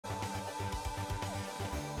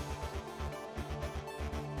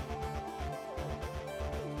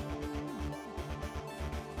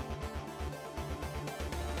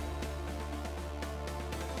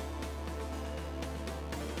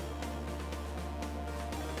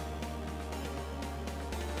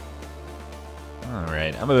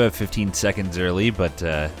Alright, I'm about 15 seconds early, but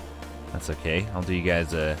that's okay. I'll do you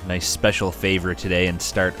guys a nice special favor today and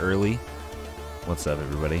start early. What's up,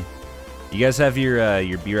 everybody? You guys have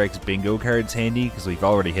your B-Rex bingo cards handy? Because we've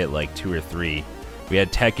already hit like 2 or 3. We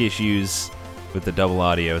had tech issues with the double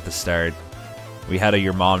audio at the start. We had a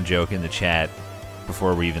your mom joke in the chat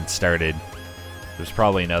before we even started. There's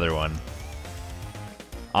probably another one.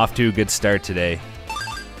 Off to a good start today.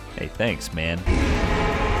 Hey, thanks, man.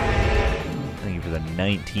 Thank you for the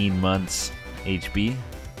 19 months, HB.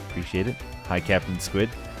 Appreciate it. Hi, Captain Squid.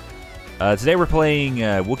 Today we're playing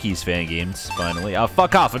Wookiees fan games, finally. Oh,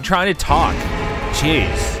 fuck off. I'm trying to talk.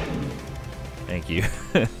 Jeez. Thank you.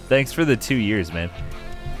 Thanks for the 2 years, man.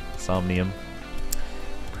 Somnium.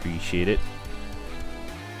 Appreciate it.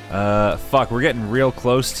 Fuck, we're getting real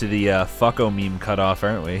close to the fucko meme cutoff,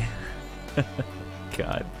 aren't we?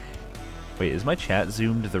 God. Wait, is my chat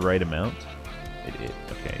zoomed the right amount?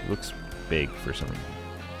 Okay, it looks big for some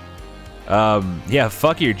reason. Yeah,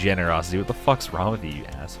 fuck your generosity. What the fuck's wrong with you, you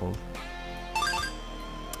asshole?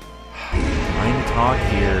 Trying to talk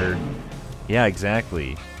here. Yeah,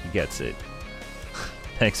 exactly. He gets it.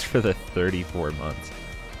 Thanks for the 34 months.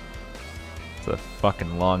 It's a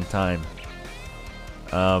fucking long time.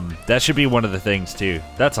 That should be one of the things, too.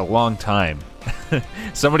 That's a long time.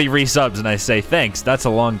 Somebody resubs and I say, thanks, that's a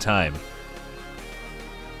long time.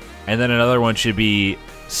 And then another one should be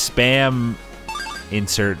spam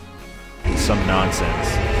insert some nonsense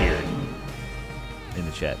here in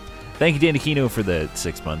the chat. Thank you, Danakino, for the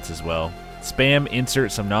 6 months as well. Spam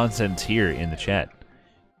insert some nonsense here in the chat.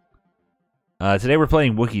 Today we're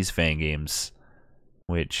playing Wookiees fan games,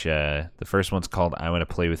 which the first one's called I Want to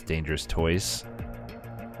Play with Dangerous Toys,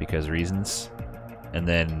 because reasons. And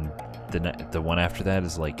then the one after that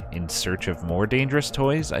is like In Search of More Dangerous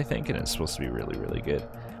Toys, I think, and it's supposed to be really, really good.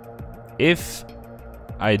 If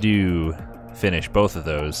I do finish both of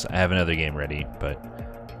those, I have another game ready, but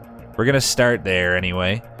we're gonna start there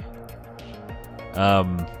anyway. I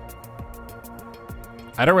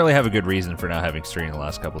don't really have a good reason for not having stream the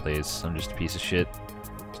last couple days. I'm just a piece of shit.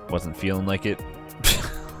 Wasn't feeling like it.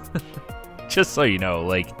 Just so you know,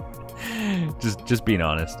 like, just being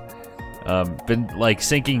honest. Been like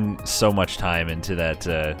sinking so much time into that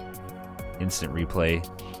instant replay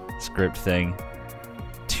script thing.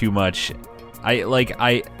 Too much.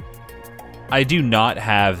 I do not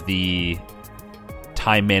have the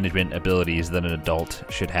time management abilities that an adult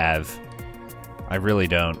should have. I really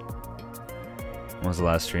don't. When was the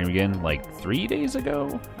last stream again? Like 3 days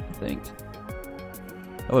ago, I think.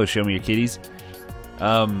 Hello, show me your kitties.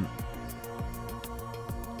 I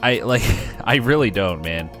really don't,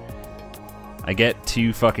 man. I get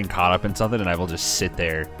too fucking caught up in something and I will just sit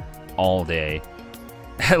there all day.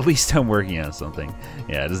 At least I'm working on something.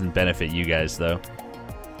 Yeah, it doesn't benefit you guys, though.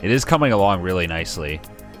 It is coming along really nicely.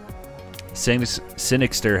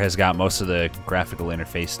 Sinixter has got most of the graphical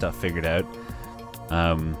interface stuff figured out.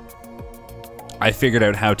 I figured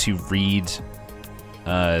out how to read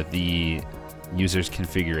the user's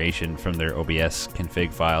configuration from their OBS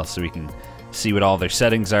config file so we can see what all their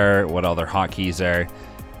settings are, what all their hotkeys are,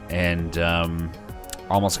 and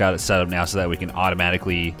almost got it set up now so that we can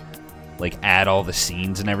automatically like add all the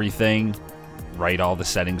scenes and everything, write all the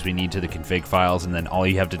settings we need to the config files, and then all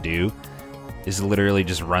you have to do is literally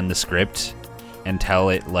just run the script and tell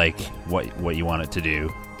it like what you want it to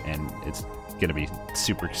do, and it's gonna be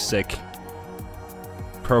super sick.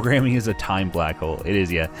 Programming is a time black hole. It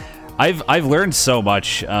is, yeah. I've learned so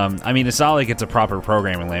much. I mean, it's not like it's a proper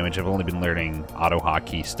programming language. I've only been learning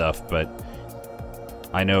AutoHotkey stuff, but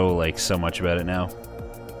I know like so much about it now.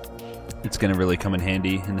 It's gonna really come in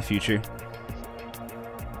handy in the future.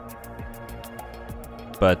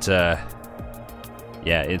 But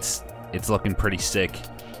yeah, it's looking pretty sick.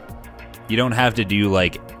 You don't have to do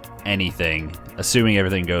like anything, assuming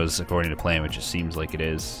everything goes according to plan, which it seems like it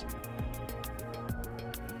is.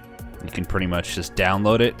 You can pretty much just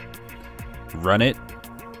download it, run it,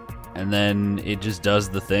 and then it just does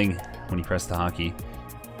the thing when you press the hotkey.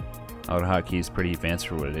 AutoHotkey is pretty advanced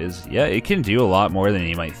for what it is. Yeah, it can do a lot more than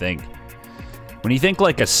you might think. When you think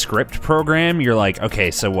like a script program, you're like, okay,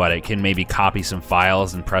 so what? It can maybe copy some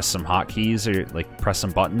files and press some hotkeys or like press some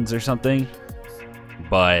buttons or something.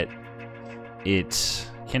 But it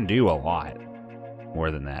can do a lot more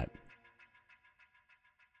than that.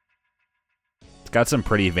 It's got some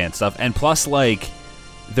pretty advanced stuff. And plus, like,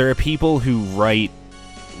 there are people who write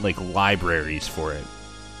like libraries for it.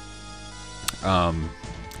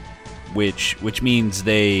 Which means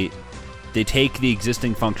they take the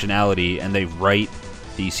existing functionality and they write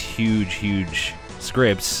these huge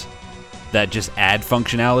scripts that just add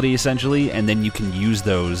functionality essentially, and then you can use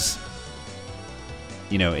those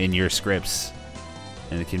you know, in your scripts,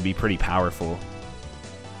 and it can be pretty powerful.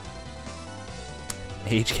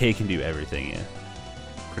 HK can do everything, yeah,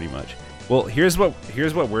 pretty much. Well, here's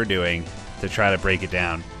what we're doing to try to break it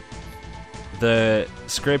down. The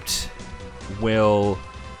script will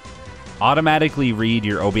automatically read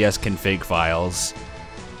your OBS config files,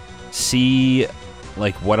 see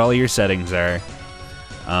like what all your settings are,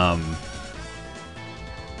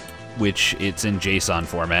 which it's in JSON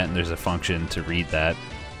format, and there's a function to read that.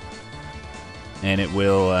 And it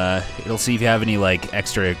will it'll see if you have any like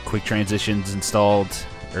extra quick transitions installed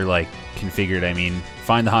or like configured. I mean,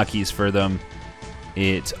 find the hotkeys for them.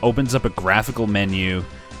 It opens up a graphical menu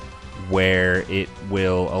where it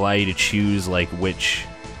will allow you to choose like which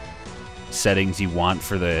settings you want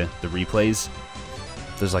for the replays.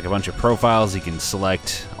 There's like a bunch of profiles. You can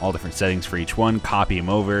select all different settings for each one, copy them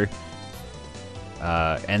over,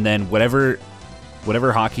 and then whatever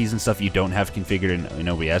hotkeys and stuff you don't have configured in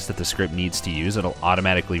OBS that the script needs to use, it'll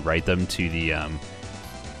automatically write them to the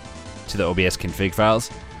OBS config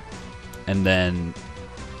files. And then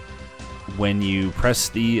when you press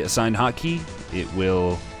the assigned hotkey, it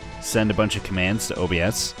will send a bunch of commands to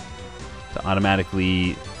OBS to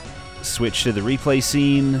automatically switch to the replay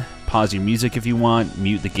scene, pause your music if you want,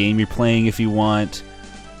 mute the game you're playing if you want.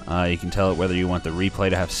 You can tell it whether you want the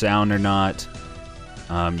replay to have sound or not.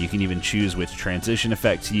 You can even choose which transition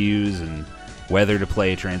effect to use and whether to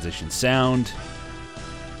play a transition sound.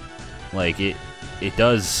 Like, it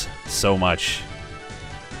does so much.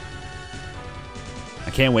 I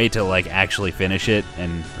can't wait to like actually finish it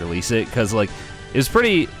and release it, because like it was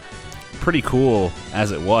pretty cool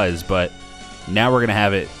as it was, but now we're gonna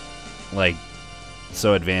have it like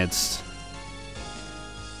so advanced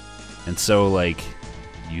and so like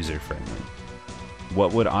user friendly.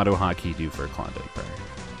 What would AutoHotkey do for a Klondike bar?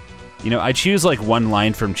 You know, I choose like one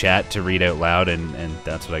line from chat to read out loud, and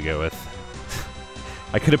that's what I go with.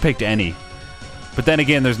 I could have picked any, but then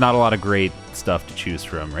again, there's not a lot of great stuff to choose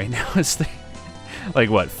from right now. Is there?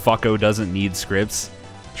 Like what? Fucko doesn't need scripts.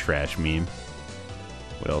 Trash meme.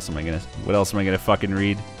 What else am I gonna fucking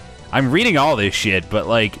read? I'm reading all this shit, but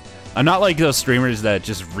like, I'm not like those streamers that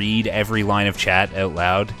just read every line of chat out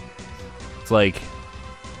loud. It's like,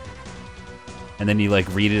 and then you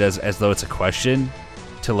like read it as though it's a question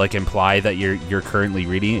to like imply that you're currently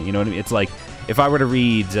reading it. You know what I mean? It's like if I were to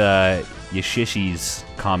read Yashishi's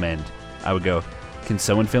comment, I would go, "Can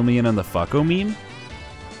someone fill me in on the fucko meme?"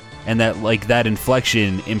 And that like that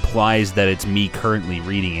inflection implies that it's me currently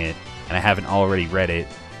reading it, and I haven't already read it.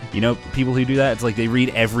 You know, people who do that, it's like they read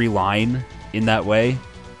every line in that way.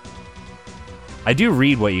 I do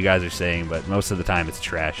read what you guys are saying, but most of the time it's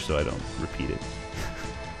trash, so I don't repeat it.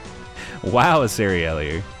 Wow, a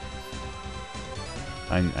serial.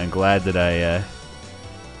 I'm glad that I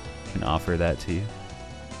can offer that to you.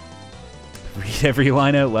 Read every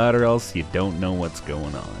line out loud, or else you don't know what's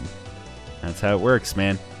going on. That's how it works,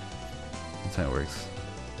 man. That's how it works.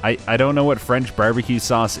 I don't know what French barbecue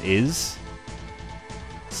sauce is,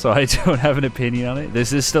 so I don't have an opinion on it.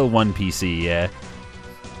 This is still one PC, yeah.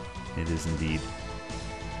 It is indeed.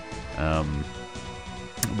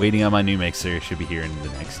 Waiting on my new mixer. Should be here in the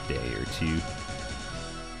next day or two.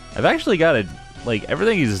 I've actually got it. Like,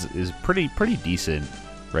 everything is pretty decent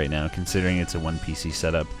right now, considering it's a one PC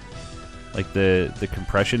setup. Like the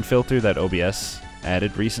compression filter that OBS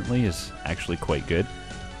added recently is actually quite good.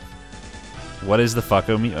 What is the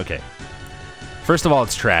fucko meme? Okay. First of all,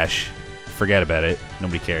 it's trash. Forget about it.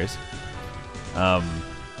 Nobody cares.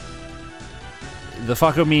 The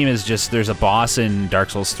fucko meme is just, there's a boss in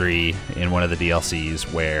Dark Souls 3 in one of the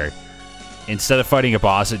DLCs where instead of fighting a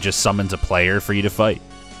boss, it just summons a player for you to fight.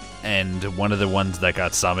 And one of the ones that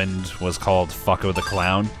got summoned was called Fucko the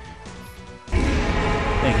Clown.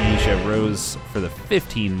 Thank you, Isha Rose, for the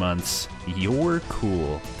 15 months. You're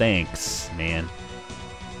cool. Thanks, man.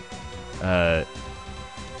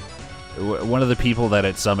 One of the people that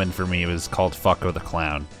it summoned for me was called Fucko the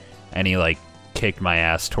Clown, and he like kicked my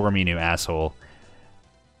ass, tore me a new asshole,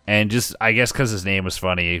 and just, I guess because his name was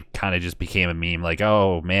funny, it kind of just became a meme. Like,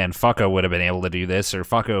 oh man, Fucko would have been able to do this, or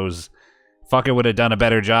Fucko would have done a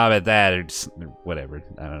better job at that, or just, whatever.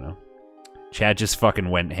 I don't know. Chat just fucking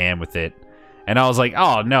went ham with it, and I was like,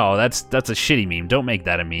 oh no, that's a shitty meme. Don't make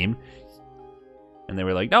that a meme. And they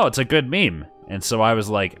were like, no, it's a good meme. And so I was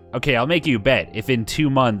like, okay, I'll make you a bet. If in 2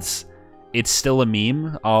 months it's still a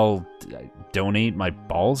meme, I'll donate my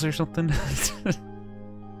balls or something.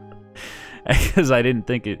 Because I didn't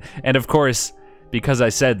think it. And of course, because I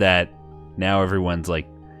said that, now everyone's like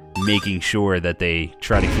making sure that they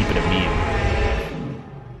try to keep it a meme.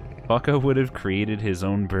 Fucko would have created his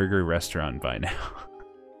own burger restaurant by now.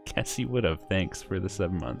 guess you would have. Thanks for the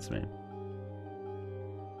 7 months, man.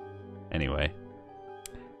 Anyway.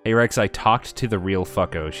 Hey, Rex, I talked to the real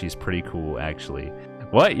fucko. She's pretty cool, actually.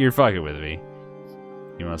 What? You're fucking with me.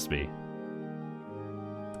 You must be.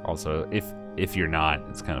 Also, if you're not,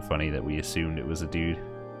 it's kind of funny that we assumed it was a dude.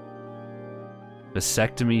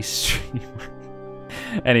 Vasectomy streamer.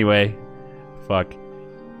 Anyway. Fuck.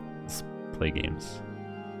 Let's play games.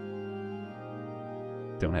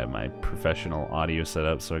 Don't have my professional audio set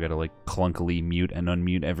up, so I gotta like clunkily mute and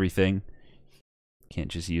unmute everything. Can't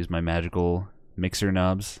just use my magical mixer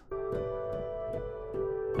knobs.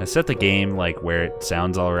 I set the game like where it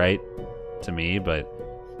sounds alright to me, but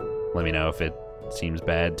let me know if it seems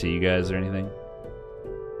bad to you guys or anything.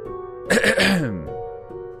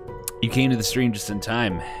 You came to the stream just in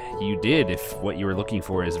time. You did, if what you were looking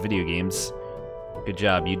for is video games. Good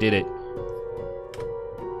job, you did it.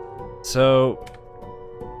 So,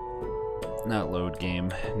 not load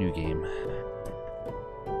game, new game.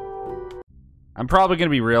 I'm probably gonna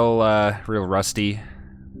be real rusty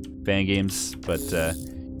fan games, but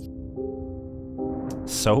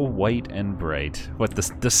so white and bright. What,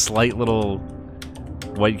 the slight little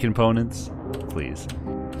white components? Please.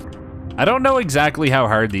 I don't know exactly how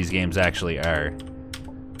hard these games actually are,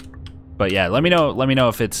 but yeah, let me know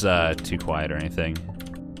if it's too quiet or anything.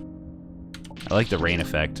 I like the rain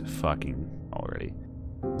effect fucking already.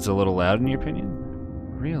 Is it a little loud in your opinion?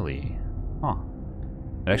 Really? Huh.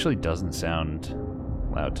 It actually doesn't sound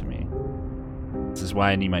loud to me. This is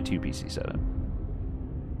why I need my 2PC setup.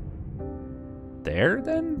 There,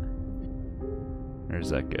 then? Or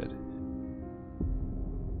is that good?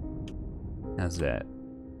 How's that?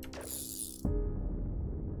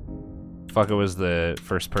 Fucko was the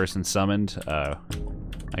first person summoned? I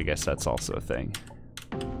guess that's also a thing.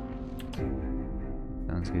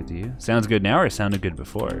 Sounds good to you? Sounds good now or sounded good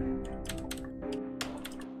before?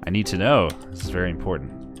 I need to know. This is very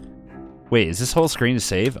important. Wait, is this whole screen to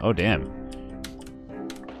save? Oh, damn.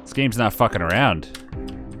 This game's not fucking around.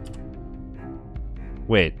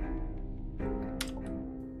 Wait.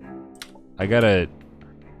 I gotta...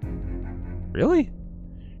 Really?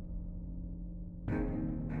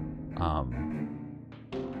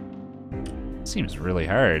 Seems really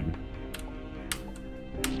hard.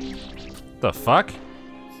 The fuck?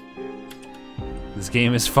 This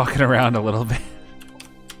game is fucking around a little bit.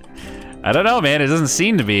 I don't know, man. It doesn't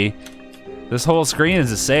seem to be. This whole screen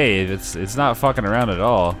is a save. It's not fucking around at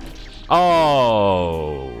all.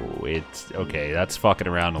 Oh, it's okay. That's fucking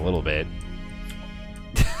around a little bit.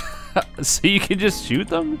 So you can just shoot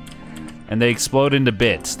them, and they explode into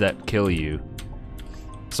bits that kill you.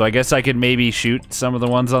 So I guess I could maybe shoot some of the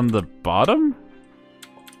ones on the bottom.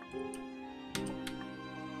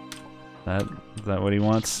 Is that what he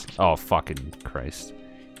wants? Oh, fucking Christ.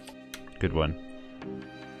 Good one.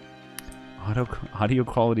 Audio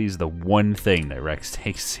quality is the one thing that Rex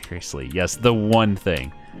takes seriously. Yes, the one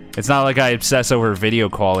thing. It's not like I obsess over video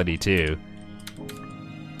quality, too.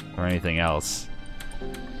 Or anything else.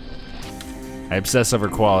 I obsess over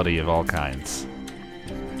quality of all kinds.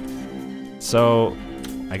 So,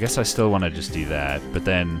 I guess I still want to just do that, but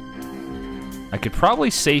then I could probably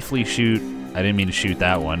safely shoot... I didn't mean to shoot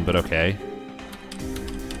that one, but okay.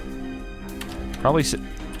 Probably...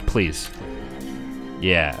 Please.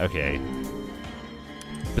 Yeah, okay.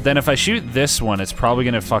 But then if I shoot this one, it's probably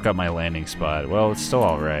going to fuck up my landing spot. Well, it's still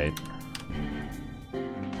alright.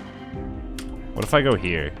 What if I go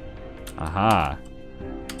here? Aha.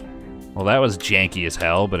 Well, that was janky as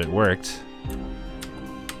hell, but it worked.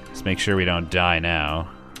 Let's make sure we don't die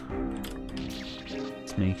now.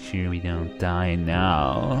 Let's make sure we don't die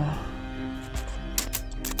now.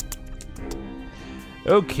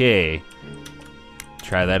 Okay.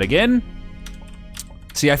 Try that again.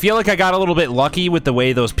 See, I feel like I got a little bit lucky with the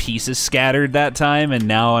way those pieces scattered that time, and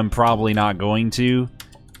now I'm probably not going to.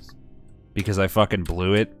 Because I fucking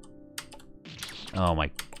blew it. Oh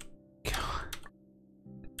my god.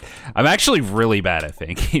 I'm actually really bad at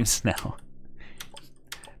fan games now.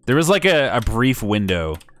 There was like a brief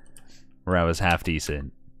window where I was half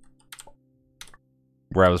decent.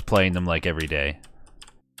 Where I was playing them like every day.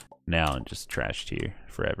 Now I'm just trashed here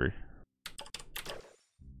forever.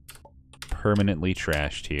 Permanently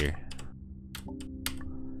trashed here.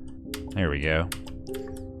 There we go.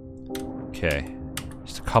 Okay.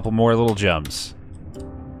 Just a couple more little jumps.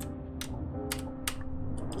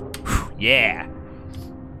 Whew, yeah!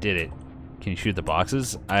 Did it. Can you shoot the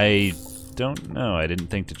boxes? I don't know. I didn't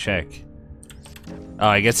think to check. Oh,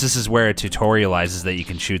 I guess this is where it tutorializes that you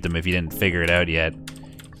can shoot them if you didn't figure it out yet.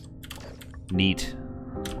 Neat.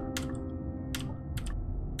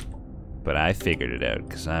 But I figured it out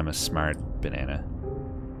because I'm a smart banana.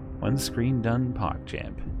 One screen done,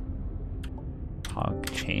 PogChamp.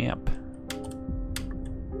 PogChamp.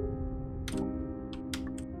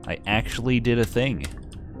 I actually did a thing.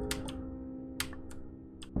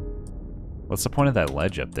 What's the point of that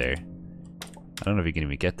ledge up there? I don't know if you can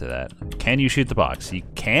even get to that. Can you shoot the box? You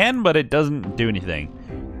can, but it doesn't do anything.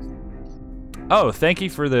 Oh, thank you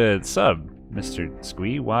for the sub, Mr.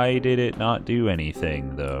 Squee. Why did it not do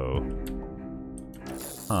anything, though?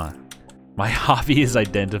 Huh. My hobby is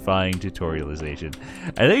identifying tutorialization.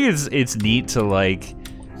 I think it's neat to, like,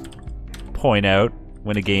 point out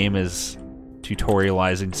when a game is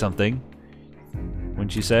tutorializing something.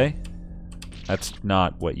 Wouldn't you say? That's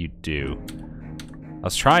not what you do. I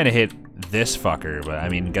was trying to hit this fucker, but I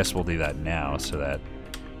mean, guess we'll do that now so that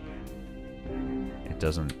it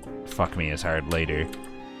doesn't fuck me as hard later.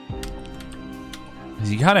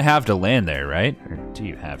 You kind of have to land there, right? Or do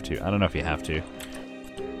you have to? I don't know if you have to.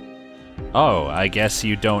 Oh, I guess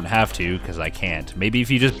you don't have to, because I can't. Maybe if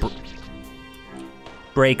you just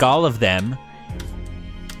break all of them.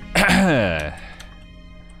 Try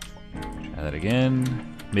that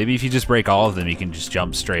again. Maybe if you just break all of them, you can just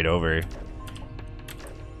jump straight over.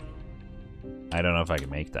 I don't know if I can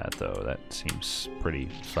make that, though. That seems pretty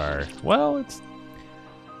far. Well, it's...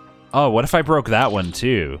 Oh, what if I broke that one,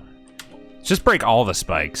 too? Just break all the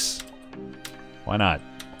spikes. Why not?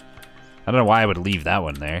 I don't know why I would leave that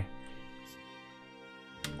one there.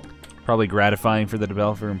 Probably gratifying for the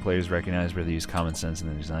developer and players recognize where they use common sense in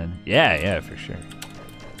the design. Yeah, for sure.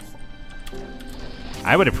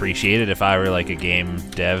 I would appreciate it if I were like a game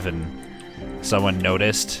dev and someone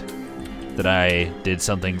noticed that I did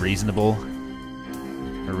something reasonable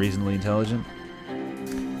or reasonably intelligent.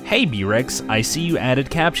 Hey B-Rex, I see you added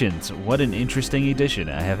captions. What an interesting addition.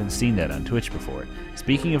 I haven't seen that on Twitch before.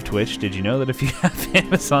 Speaking of Twitch, did you know that if you have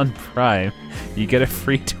Amazon Prime, you get a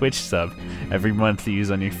free Twitch sub every month to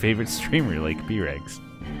use on your favorite streamer like B-Rex?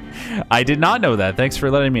 I did not know that. Thanks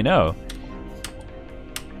for letting me know.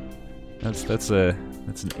 That's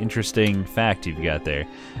an interesting fact you've got there.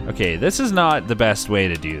 Okay, this is not the best way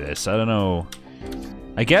to do this. I don't know.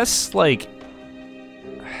 I guess, like,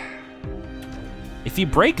 if you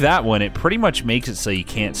break that one, it pretty much makes it so you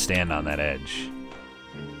can't stand on that edge.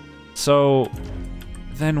 So,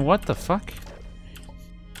 then what the fuck?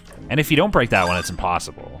 And if you don't break that one, it's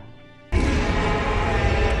impossible.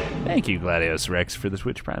 Thank you, Gladius Rex, for the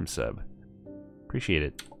Twitch Prime sub. Appreciate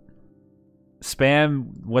it.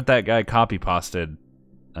 Spam what that guy copy-pasted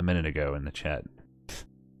a minute ago in the chat.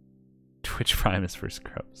 Twitch Prime is for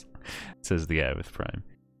scrubs, says the guy with Prime.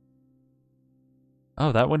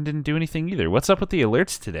 Oh, that one didn't do anything either. What's up with the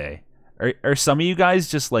alerts today? Are some of you guys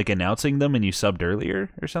just like announcing them and you subbed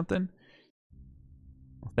earlier or something?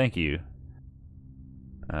 Well, thank you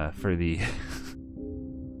for the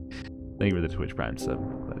thank you for the Twitch Prime sub,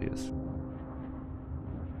 Gladius.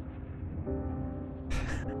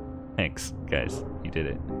 Thanks, guys. You did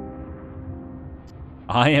it.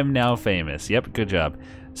 I am now famous. Yep, good job.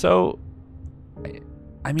 So,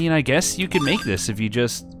 I mean, I guess you could make this if you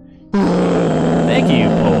just... Thank you,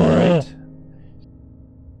 Polaroid.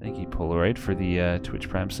 Thank you, Polaroid, for the Twitch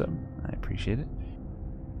Prime sub. I appreciate it.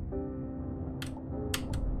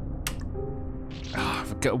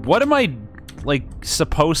 What am I, like,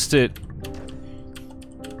 supposed to...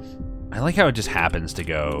 I like how it just happens to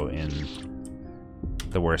go in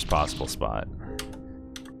the worst possible spot.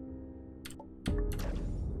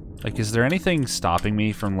 Like, is there anything stopping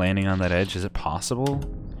me from landing on that edge? Is it possible?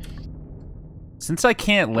 Since I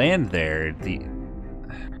can't land there,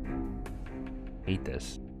 hate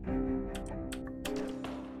this.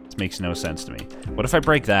 This makes no sense to me. What if I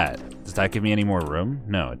break that? Does that give me any more room?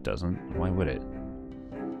 No, it doesn't. Why would it?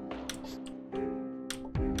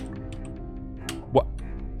 What?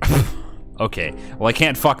 Okay, well I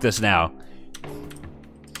can't fuck this now.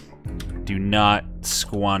 Do not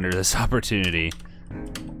squander this opportunity.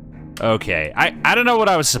 Okay, I don't know what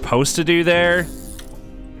I was supposed to do there.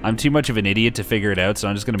 I'm too much of an idiot to figure it out, so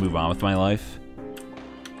I'm just gonna move on with my life.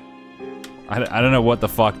 I don't know what the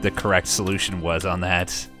fuck the correct solution was on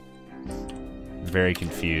that. I'm very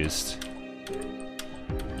confused.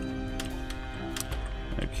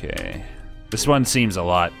 Okay. This one seems a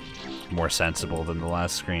lot more sensible than the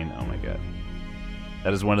last screen. Oh my god.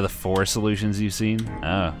 That is one of the 4 solutions you've seen?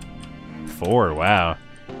 Oh. 4, wow.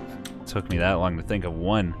 It took me that long to think of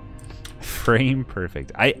one. Frame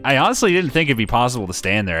perfect. I honestly didn't think it'd be possible to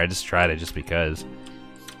stand there. I just tried it just because.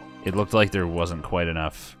 It looked like there wasn't quite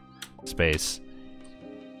enough space.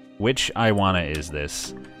 Which I wanna is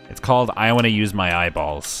this? It's called I Wanna Use My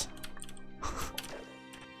Eyeballs.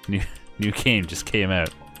 New game just came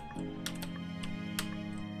out.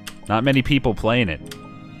 Not many people playing it.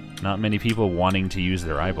 not many people wanting to use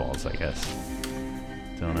their eyeballs, I guess.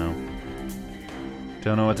 Don't know.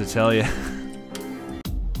 Don't know what to tell you.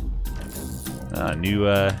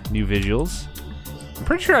 New visuals. I'm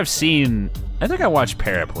pretty sure I've seen... I think I watched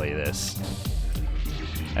Para play this.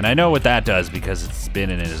 And I know what that does because it's been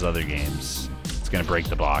in his other games. It's gonna break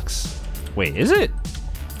the box. Wait, is it?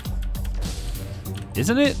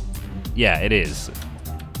 Isn't it? Yeah, it is.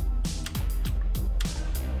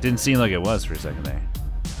 Didn't seem like it was for a second there.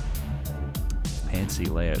 Fancy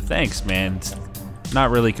layout. Thanks, man. It's not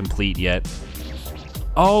really complete yet.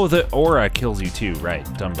 Oh, the aura kills you too. Right,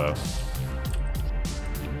 Dumbo.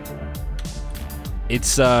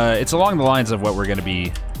 It's along the lines of what we're gonna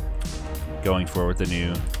be going for with the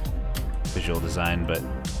new visual design, but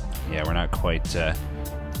yeah, we're not quite done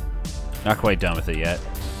with it yet.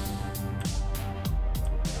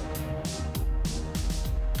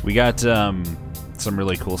 We got some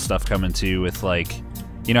really cool stuff coming too with, like,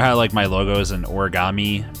 you know how like my logo is an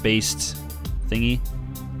origami based thingy?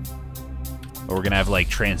 But we're gonna have like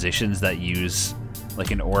transitions that use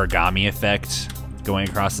like an origami effect going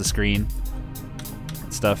across the screen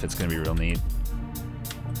and stuff. It's gonna be real neat.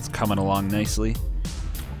 It's coming along nicely.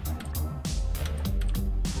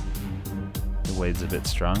 The wade's a bit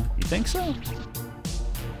strong. You think so?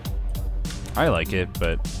 I like it,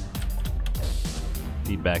 but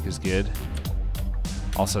feedback is good.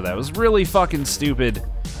 Also, that was really fucking stupid.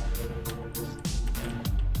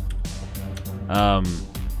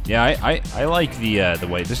 Yeah, I like the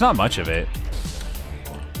way. There's not much of it.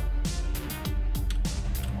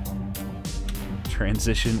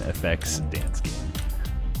 Transition effects dance game.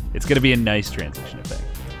 It's gonna be a nice transition effect.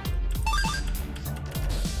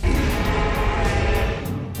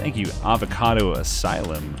 Thank you, Avocado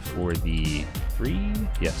Asylum, for the 3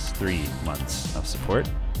 months of support.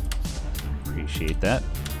 Appreciate that.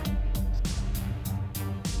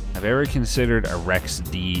 Have I ever considered a Rex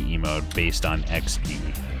D emote based on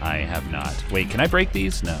XD? I have not. Wait, can I break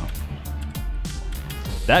these? No.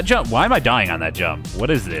 That jump, why am I dying on that jump? What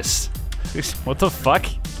is this? What the fuck?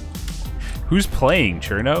 Who's playing,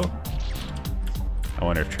 Cherno? I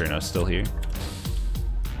wonder if Cherno's still here.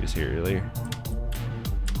 He was here earlier.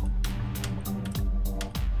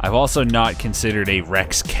 I've also not considered a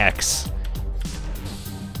Rex Kex.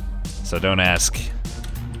 So don't ask.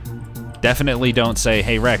 Definitely don't say,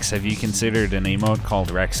 hey Rex, have you considered an emote called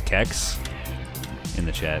Rex Kex? In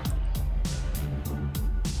the chat.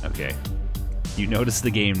 Okay. You noticed the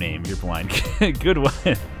game name, you're blind. Good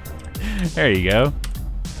one. There you go.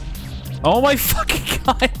 Oh my fucking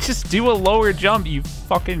god, just do a lower jump, you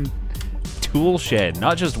fucking tool shed.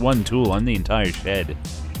 Not just one tool, I'm the entire shed.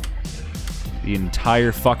 The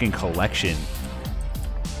entire fucking collection.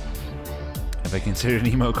 Have I considered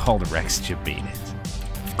an emote called Rex Jabate?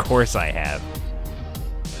 Of course I have.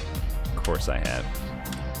 Of course I have.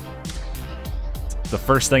 The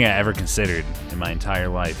first thing I ever considered in my entire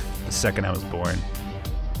life, the second I was born.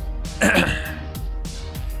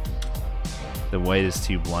 The white is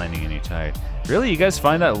too blinding and you're tired. Really? You guys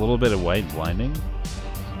find that a little bit of white blinding?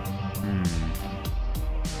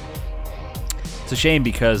 It's a shame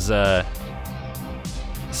because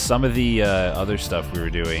some of the other stuff we were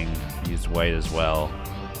doing used white as well.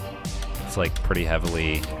 It's like pretty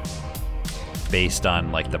heavily based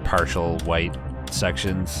on like the partial white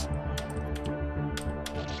sections.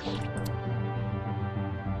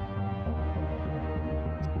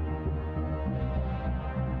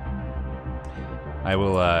 I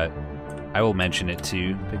will mention it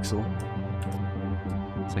too, Pixel.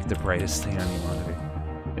 It's like the brightest thing on your monitor.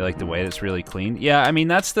 You like the way it's really clean? Yeah, I mean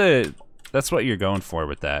that's what you're going for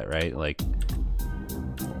with that, right? Like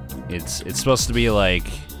it's supposed to be like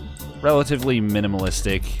relatively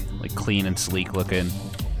minimalistic, like clean and sleek looking.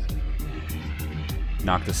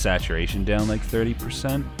 Knock the saturation down like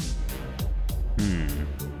 30%.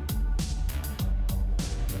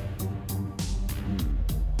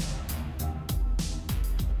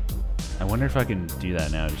 I wonder if I can do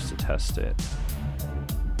that now just to test it.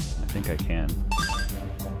 I think I can.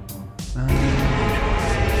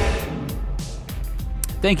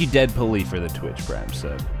 Thank you, Dead Pulley, for the Twitch Prime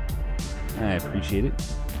sub. I appreciate it.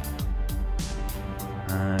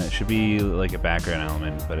 It should be like a background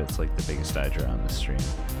element, but it's like the biggest eye draw on the stream.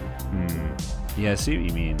 Yeah, I see what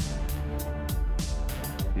you mean. See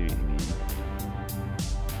what you mean.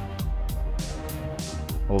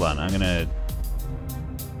 Hold on, I'm gonna...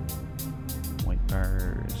 White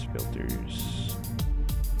bars, filters,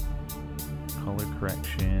 color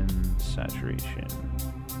correction, saturation.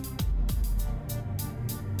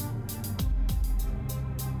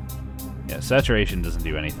 Yeah, saturation doesn't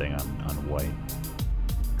do anything on white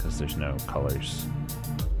because there's no colors.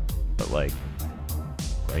 like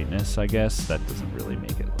brightness, I guess. That doesn't really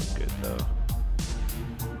make it look good though.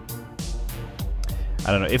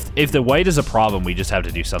 I don't know. If the white is a problem, we just have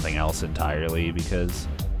to do something else entirely because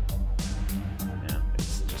yeah,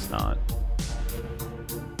 it's just not.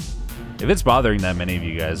 If it's bothering that many of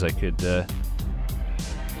you guys, I could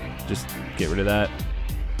just get rid of that.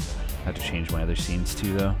 I have to change my other scenes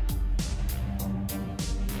too, though.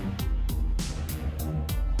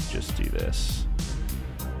 Just do this.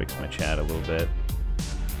 Fix my chat a little bit.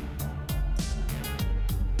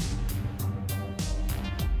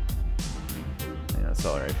 Yeah, that's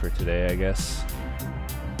all right for today, I guess.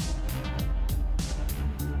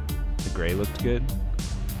 The gray looked good.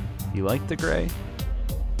 You like the gray?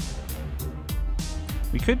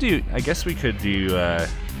 We could do, I guess we could do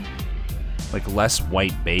like less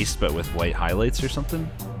white base, but with white highlights or something.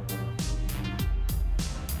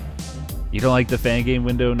 You don't like the fan game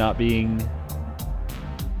window not being,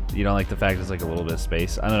 you don't like the fact it's like a little bit of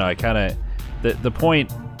space? I don't know, I kind of, the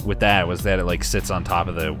point with that was that it like sits on top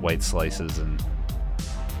of the white slices and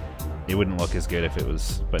it wouldn't look as good if it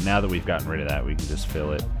was, but now that we've gotten rid of that, we can just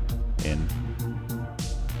fill it in.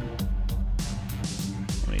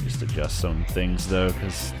 Let me just adjust some things though,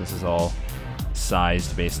 because this is all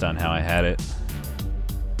sized based on how I had it.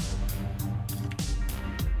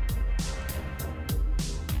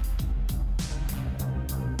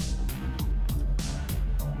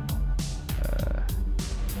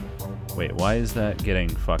 Wait, why is that getting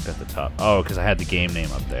fucked at the top? Oh, because I had the game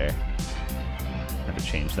name up there. I have to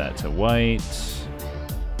change that to white.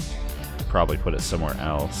 Probably put it somewhere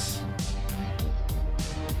else.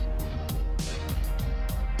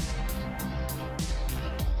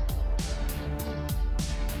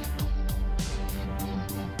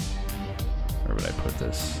 Where would I put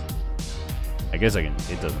this? I guess I can,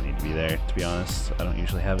 it doesn't need to be there, to be honest. I don't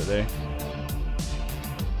usually have it there.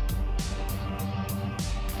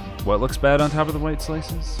 What looks bad on top of the white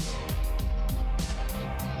slices?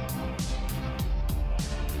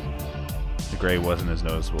 The gray wasn't as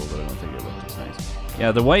noticeable, but I don't think it looked as nice.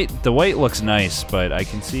 Yeah, the white looks nice, but I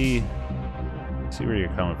can see where you're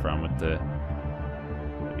coming from with the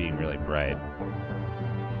being really bright.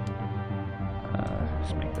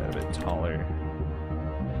 Just make that a bit taller.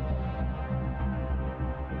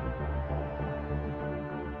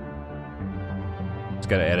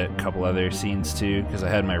 Got to edit a couple other scenes too, because I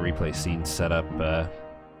had my replay scenes set up the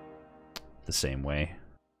same way.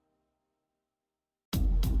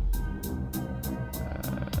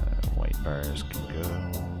 White bars can go.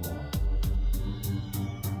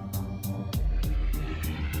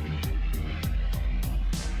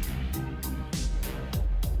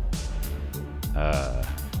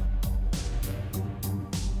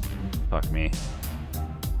 Fuck me.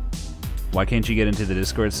 Why can't you get into the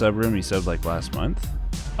Discord subroom? You subbed like last month?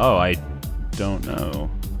 Oh, I don't know.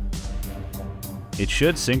 It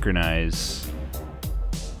should synchronize.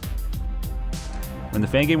 When the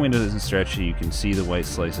fan game window isn't stretchy, you can see the white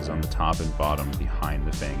slices on the top and bottom behind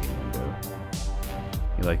the fan game window.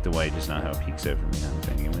 You like the white, just not how it peeks out from behind the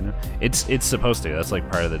fan game window. It's supposed to. That's like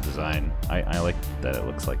part of the design. I like that it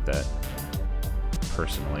looks like that,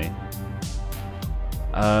 personally.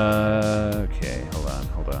 Okay, hold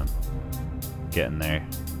on. Getting there.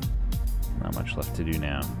 Not much left to do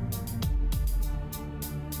now.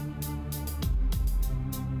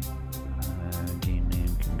 Game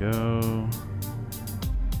name can go.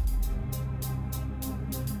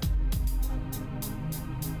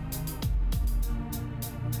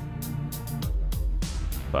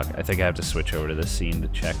 Fuck, I think I have to switch over to this scene to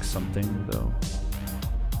check something, though.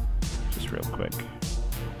 Just real quick.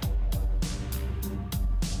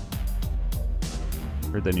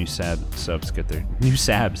 Heard the new subs get their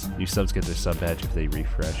sub badge if they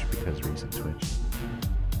refresh because recent Twitch.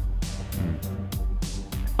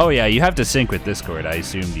 Oh yeah, you have to sync with Discord. I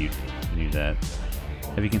assumed you knew that.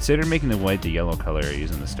 Have you considered making the white the yellow color or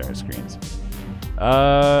using the star screens?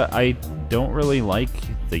 I don't really like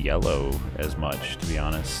the yellow as much, to be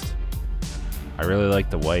honest. I really like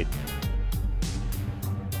the white.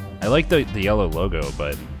 I like the yellow logo,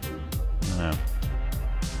 but I don't know.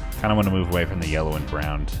 Kind of want to move away from the yellow and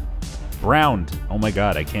browned. Browned! Oh my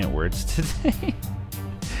god, I can't words today.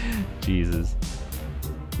 Jesus.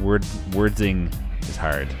 Wordsing is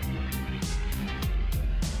hard.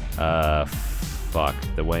 Fuck.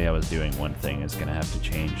 The way I was doing one thing is gonna have to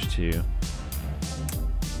change too.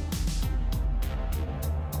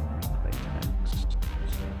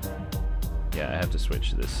 Yeah, I have to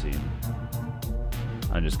switch to this scene.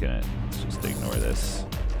 I'm just gonna just ignore this.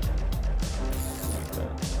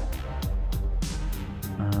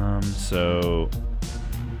 So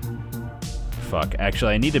fuck.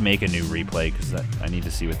 Actually, I need to make a new replay because I need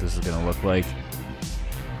to see what this is gonna look like.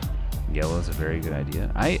 Yellow is a very good idea.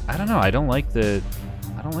 I don't know. I don't like it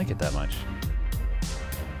that much.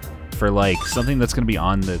 For like something that's gonna be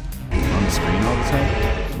on the screen all the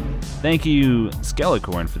time. Thank you,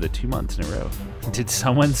 Skelecorn, for the 2 months in a row. Did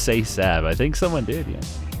someone say Sab? I think someone did. Yeah.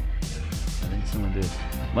 I think someone did.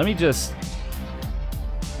 Let me just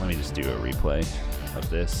do a replay of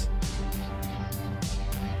this.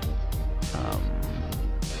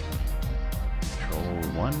 Control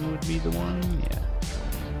 1 would be the one. Yeah.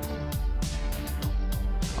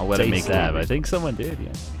 I'll let it make Sab. I think someone did.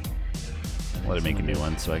 Yeah. Let it make a new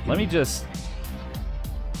one so I can. Let me just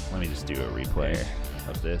do a replay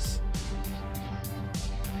of this.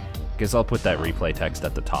 Guess I'll put that replay text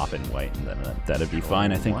at the top in white, and then that'd be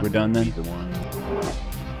fine. I think we're done then. Full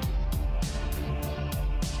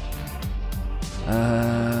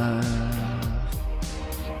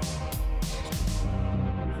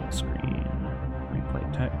screen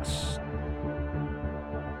replay text.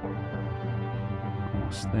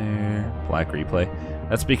 Almost there. Black replay.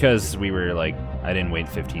 That's because we were like, I didn't wait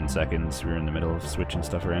 15 seconds. We were in the middle of switching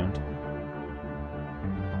stuff around.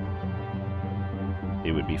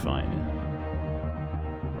 It would be fine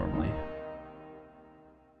normally.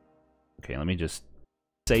 Okay, let me just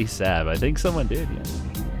say Sab. I think someone did. Yeah.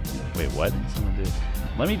 Wait, what? Someone did.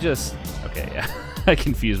 Let me just. Okay, yeah. I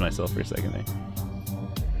confused myself for a second there.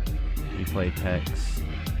 Replay text.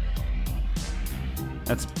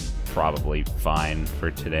 That's probably fine for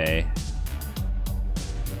today.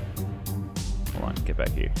 Hold on, get back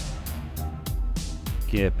here.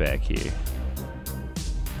 Get back here.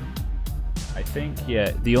 I think,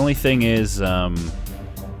 yeah, the only thing is the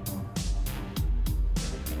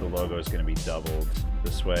logo is going to be doubled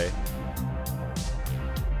this way.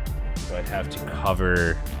 So I'd have to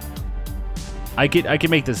cover... I could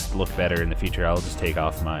make this look better in the future. I'll just take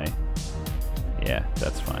off my... Yeah,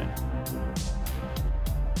 that's fine.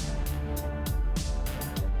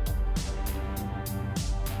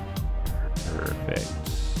 Perfect.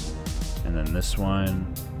 And then this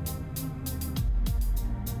one...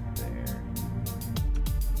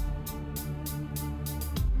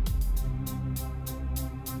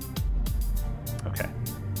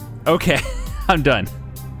 Okay, I'm done.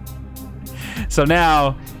 So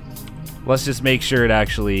now, let's just make sure it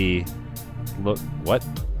actually look. What?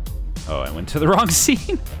 Oh, I went to the wrong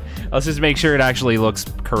scene. Let's just make sure it actually looks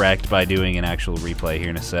correct by doing an actual replay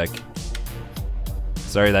here in a sec.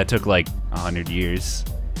 Sorry, that took like 100 years.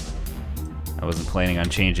 I wasn't planning on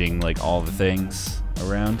changing like all the things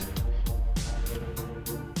around.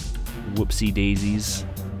 Whoopsie daisies.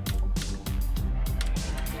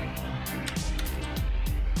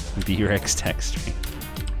 B-Rex text stream.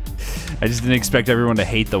 I just didn't expect everyone to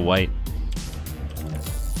hate the white.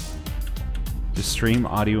 Just stream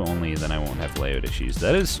audio only, then I won't have layout issues.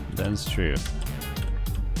 That is true.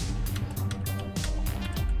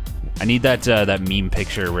 I need that that meme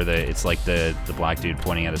picture where it's like the black dude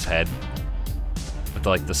pointing at his head with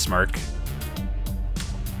like the smirk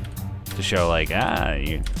to show like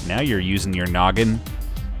now you're using your noggin.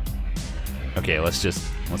 Okay, let's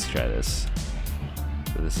try this.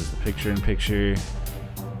 So this is the picture-in-picture.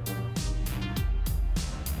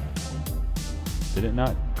 Did it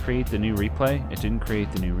not create the new replay? It didn't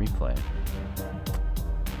create the new replay.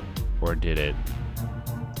 Or did it?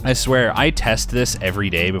 I swear, I test this every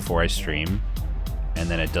day before I stream, and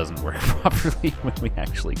then it doesn't work properly when we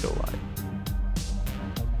actually go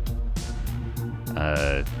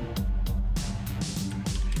live.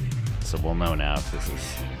 So we'll know now if this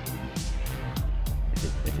is...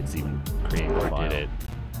 If it's even creating the file. Or did it?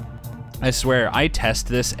 I swear, I test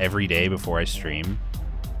this every day before I stream,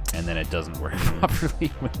 and then it doesn't work properly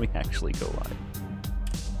when we actually go live.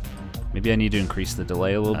 Maybe I need to increase the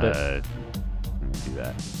delay a little bit. Let me do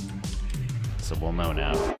that. So we'll know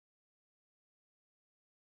now.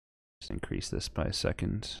 Just increase this by a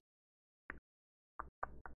second.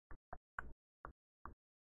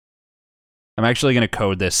 I'm actually going to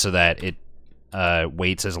code this so that it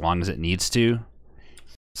waits as long as it needs to.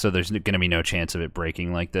 So there's going to be no chance of it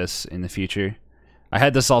breaking like this in the future. I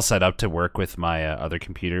had this all set up to work with my other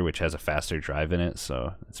computer, which has a faster drive in it,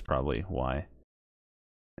 so that's probably why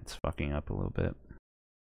it's fucking up a little bit.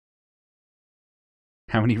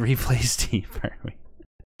 How many replays deep are we?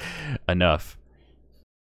 Enough.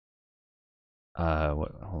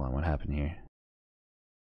 Hold on, what happened here?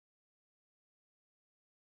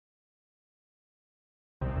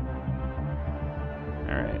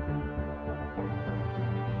 Alright.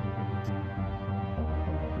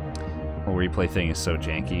 Whole replay thing is so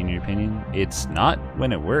janky in your opinion? It's not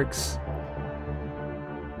when it works.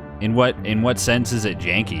 In what sense is it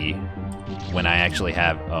janky when I actually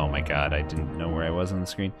have... Oh my god, I didn't know where I was on the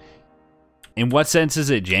screen. In what sense is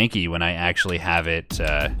it janky when I actually have it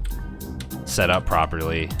set up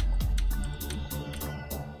properly?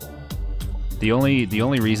 The only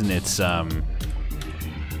reason it's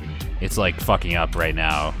like fucking up right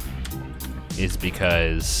now is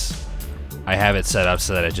because I have it set up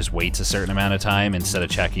so that it just waits a certain amount of time instead of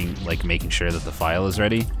checking, like making sure that the file is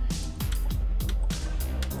ready.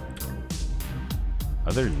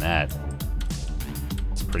 Other than that,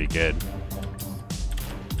 it's pretty good.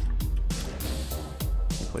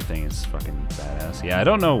 The play thing is fucking badass. Yeah, I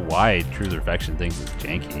don't know why True Reflection thinks it's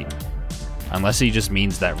janky. Unless he just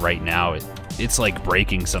means that right now it's like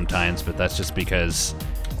breaking sometimes, but that's just because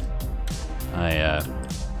I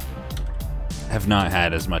have not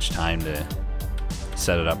had as much time to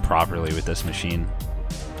set it up properly with this machine.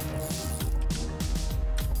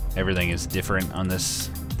 Everything is different on this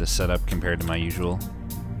setup compared to my usual.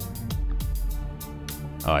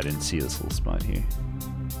 Oh, I didn't see this little spot here.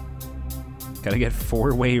 Gotta get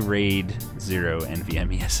 4-way RAID 0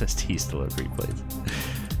 NVMe SSDs to load replays.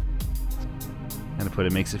 How to put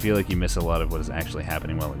it, makes it feel like you miss a lot of what is actually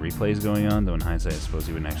happening while the replay is going on, though in hindsight I suppose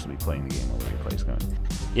you wouldn't actually be playing the game while the replay is going.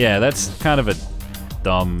 Yeah, that's kind of a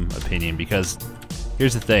dumb opinion, because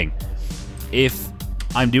here's the thing. If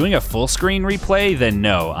I'm doing a full screen replay, then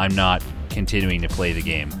no, I'm not continuing to play the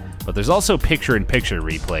game. But there's also picture-in-picture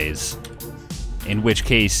replays, in which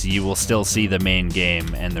case you will still see the main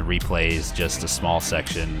game and the replay is just a small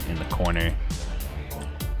section in the corner.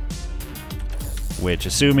 Which,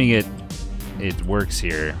 assuming it works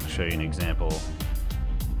here, I'll show you an example.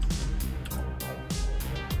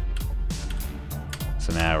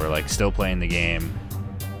 So now we're like still playing the game.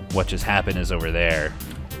 What just happened is over there,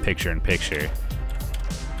 picture-in-picture.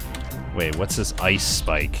 Wait, what's this ice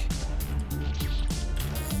spike?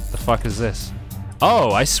 The fuck is this?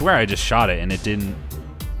 Oh, I swear I just shot it and it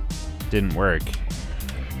didn't work.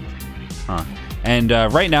 Huh. And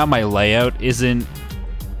right now my layout isn't,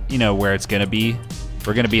 you know, where it's gonna be.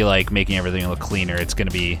 We're gonna be like making everything look cleaner. It's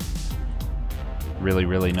gonna be really,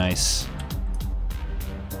 really nice.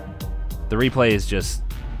 The replay is just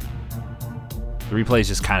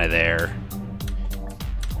kind of there.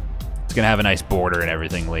 It's gonna have a nice border and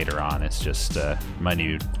everything later on. It's just my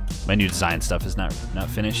new design stuff is not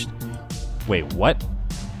finished. Wait, what?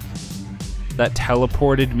 That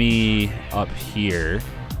teleported me up here.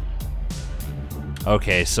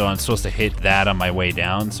 Okay, so I'm supposed to hit that on my way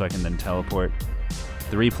down so I can then teleport.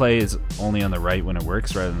 The replay is only on the right when it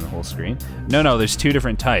works rather than the whole screen. No, there's two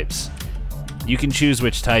different types. You can choose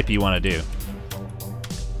which type you want to do.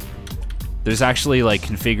 There's actually like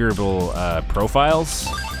configurable profiles.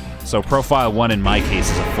 So profile 1 in my case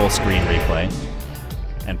is a full screen replay,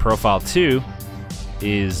 and profile 2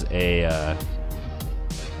 is a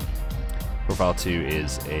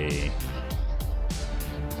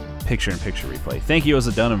picture-in-picture replay. Thank you,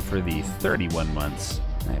 Oza Dunham, for the 31 months.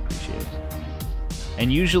 I appreciate it.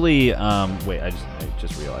 And usually, wait, I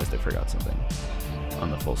just realized I forgot something on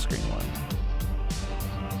the full screen one.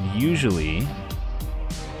 Usually,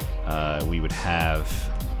 we would have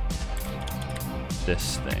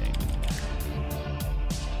this thing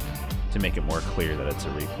to make it more clear that it's a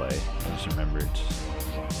replay. I just remembered.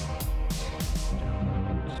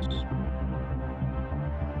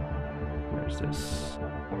 Where's this?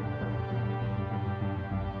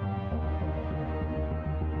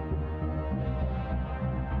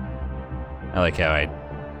 I like how I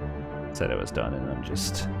said I was done and I'm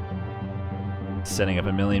just setting up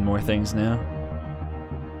a million more things now.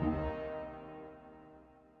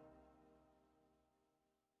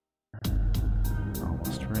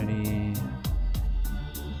 Almost ready.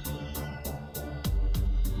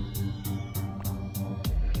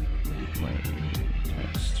 Wait,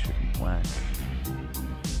 text should be black.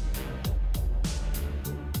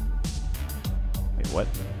 Wait, what?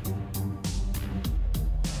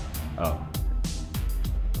 Oh.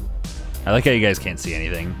 I like how you guys can't see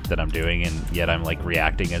anything that I'm doing, and yet I'm like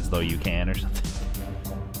reacting as though you can or something.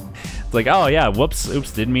 It's like, oh yeah, whoops,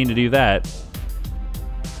 oops, didn't mean to do that.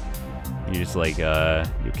 You're just like, you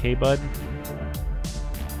okay, bud?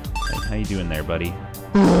 Hey, how you doing there, buddy?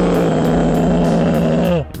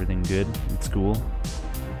 Everything good at school?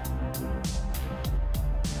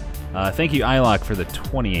 Thank you, iLock, for the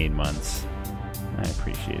 28 months. I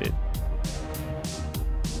appreciate it.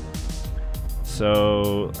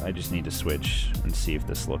 So I just need to switch and see if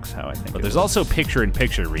this looks how I think. But there's also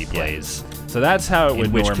picture-in-picture replays. Yeah. So that's how it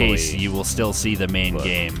would normally. In which case you will still see the main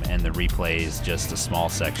game and the replay is just a small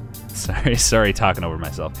section. Sorry, talking over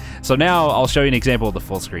myself. So now I'll show you an example of the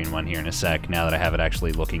full screen one here in a sec, now that I have it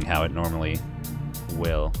actually looking how it normally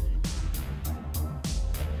will.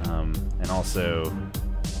 And also,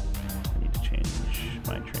 I need to change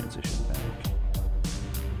my transition back.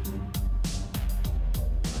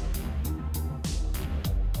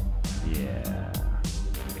 Yeah,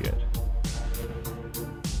 good.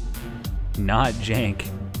 Not jank.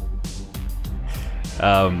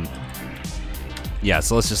 Yeah,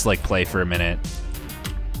 so let's just like play for a minute,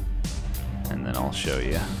 and then I'll show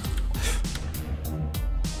you.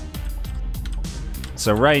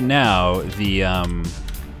 So right now, the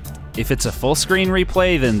if it's a full screen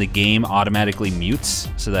replay, then the game automatically mutes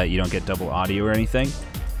so that you don't get double audio or anything.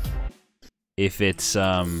 If it's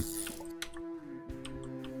a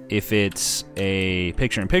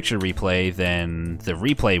picture-in-picture replay, then the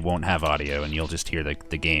replay won't have audio, and you'll just hear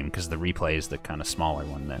the game, because the replay is the kind of smaller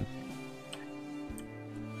one then.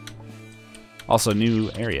 Also, new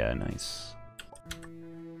area, nice.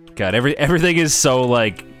 God, everything is so,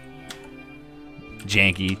 like,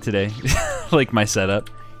 janky today. Like my setup.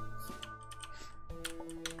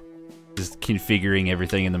 Just configuring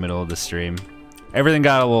everything in the middle of the stream. Everything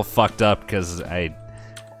got a little fucked up because I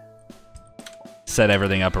set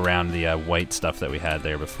everything up around the white stuff that we had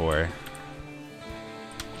there before.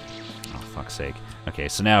 Oh, fuck's sake. Okay,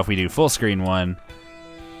 so now if we do full screen one,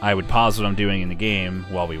 I would pause what I'm doing in the game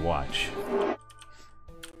while we watch.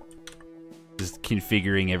 Just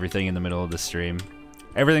configuring everything in the middle of the stream.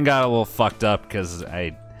 Everything got a little fucked up because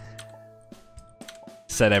I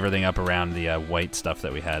set everything up around the white stuff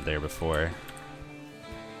that we had there before.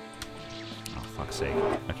 Oh, fuck's sake.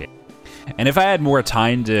 Okay. And if I had more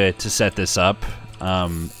time to set this up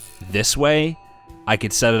this way, I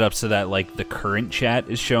could set it up so that like the current chat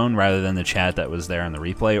is shown rather than the chat that was there on the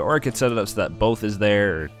replay, or I could set it up so that both is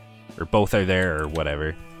there, or both are there, or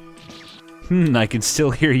whatever. I can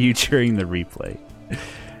still hear you during the replay.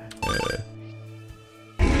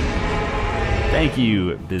 Thank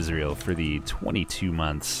you, Bizreal, for the 22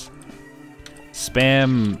 months.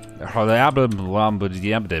 Spam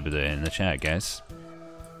in the chat, guys.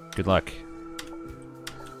 Good luck.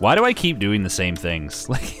 Why do I keep doing the same things?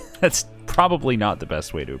 Like, that's probably not the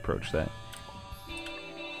best way to approach that.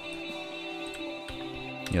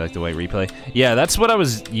 You like the white replay? Yeah, that's what I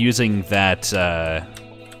was using that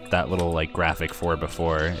that little like graphic for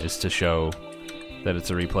before, is to show that it's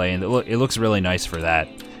a replay, and it looks really nice for that.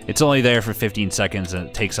 It's only there for 15 seconds, and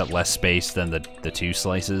it takes up less space than the two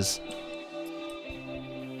slices.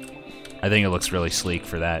 I think it looks really sleek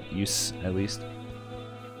for that use, at least.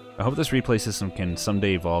 I hope this replay system can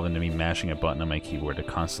someday evolve into me mashing a button on my keyboard to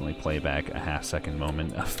constantly play back a half-second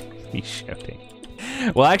moment of me shouting.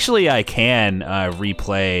 Well, actually, I can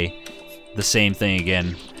replay the same thing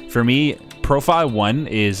again. For me, Profile 1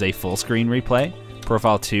 is a full-screen replay.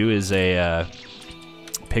 Profile 2 is a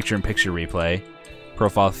picture-in-picture replay.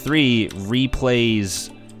 Profile 3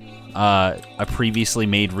 replays a previously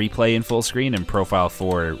made replay in full screen, and Profile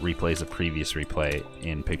 4 replays a previous replay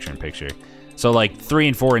in picture-in-picture. So like 3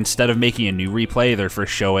 and 4, instead of making a new replay, they're for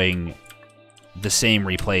showing the same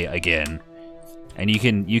replay again. And you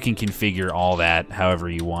can configure all that however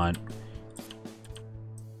you want.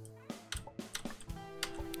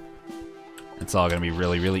 It's all gonna be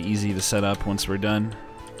really, really easy to set up once we're done.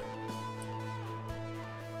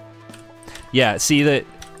 Yeah, see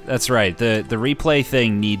that's right. The replay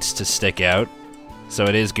thing needs to stick out. So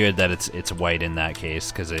it is good that it's white in that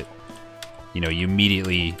case, because it, you know, you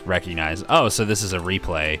immediately recognize, oh, so this is a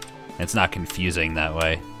replay. And it's not confusing that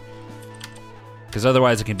way. Because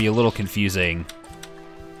otherwise it can be a little confusing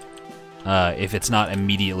if it's not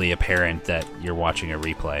immediately apparent that you're watching a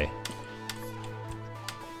replay.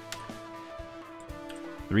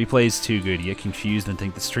 The replay is too good. You get confused and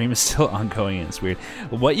think the stream is still ongoing, and it's weird.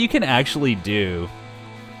 What you can actually do,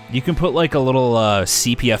 you can put like a little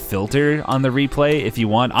sepia filter on the replay if you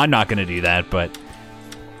want. I'm not going to do that, but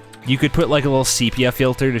you could put like a little sepia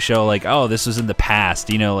filter to show like, oh, this was in the past.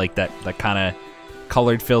 You know, like that kind of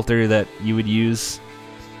colored filter that you would use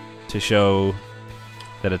to show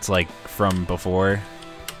that it's like from before.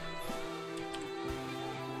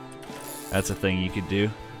 That's a thing you could do.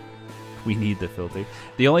 We need the filter.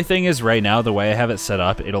 The only thing is right now, the way I have it set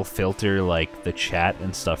up, it'll filter like the chat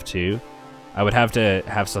and stuff too. I would have to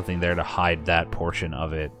have something there to hide that portion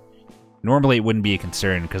of it. Normally it wouldn't be a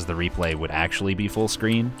concern because the replay would actually be full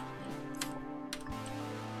screen.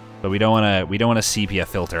 But we don't want a sepia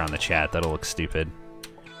filter on the chat. That'll look stupid.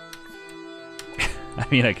 I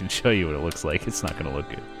mean, I can show you what it looks like. It's not gonna look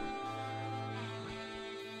good.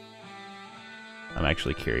 I'm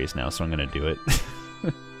actually curious now, so I'm gonna do it.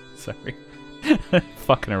 Sorry.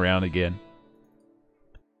 Fucking around again.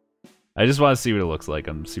 I just want to see what it looks like.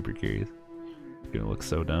 I'm super curious. It's gonna look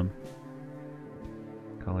so dumb.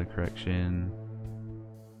 Color correction.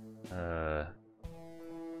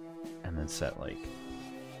 And then set like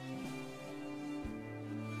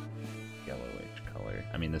yellowish color.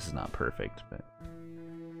 I mean, this is not perfect, but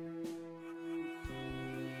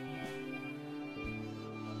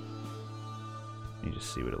you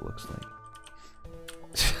just see what it looks like.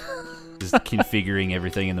 Just configuring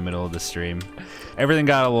everything in the middle of the stream. Everything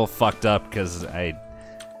got a little fucked up because I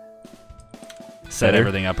set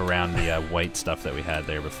everything up around the white stuff that we had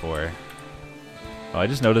there before. Oh, I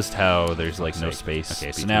just noticed how there's like no space.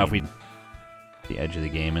 Okay, so now if we the edge of the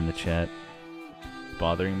game in the chat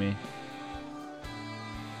bothering me.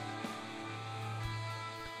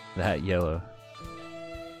 That yellow.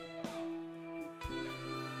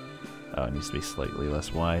 Oh, it needs to be slightly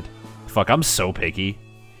less wide. Fuck, I'm so picky.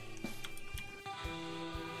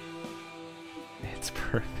 It's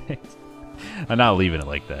perfect. I'm not leaving it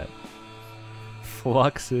like that.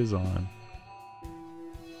 Flux is on.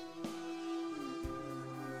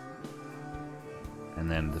 And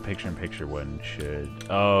then the picture-in-picture one should...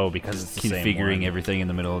 Oh, because it's configuring everything in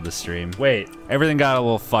the middle of the stream. Wait, everything got a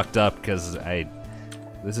little fucked up because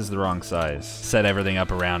this is the wrong size. Set everything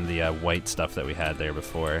up around the white stuff that we had there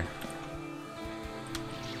before.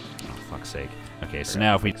 Oh, fuck's sake. Okay, so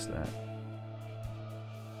now if we... that.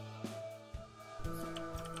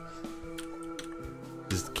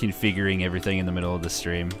 Just configuring everything in the middle of the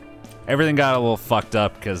stream. Everything got a little fucked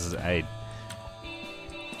up because I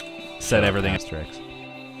set everything... Asterisks.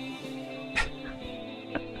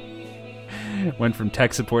 Went from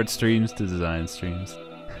tech support streams to design streams.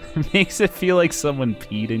 Makes it feel like someone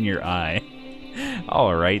peed in your eye.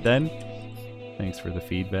 Alright then. Thanks for the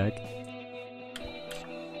feedback.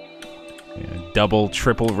 Yeah, double,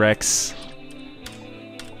 triple Rex.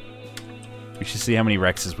 We should see how many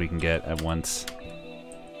Rexes we can get at once.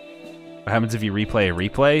 What happens if you replay a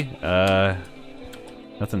replay?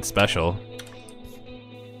 Nothing special.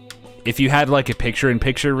 If you had like a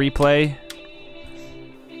picture-in-picture replay,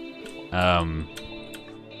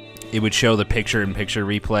 it would show the picture-in-picture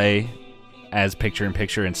replay as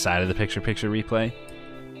picture-in-picture inside of the picture-in-picture replay.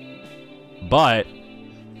 But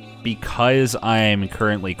because I'm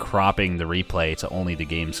currently cropping the replay to only the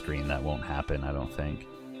game screen, that won't happen, I don't think.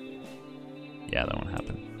 Yeah, that won't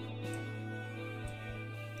happen.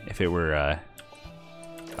 If it were a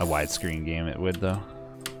widescreen game, it would, though.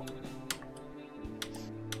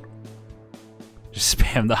 Just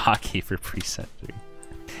spam the hotkey for preset 3.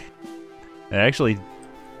 It actually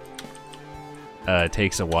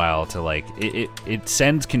takes a while to, like... It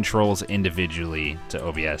sends controls individually to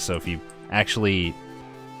OBS, so if you actually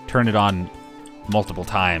turn it on multiple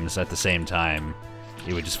times at the same time,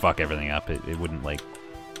 it would just fuck everything up. It wouldn't, like,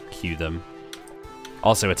 cue them.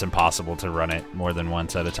 Also, it's impossible to run it more than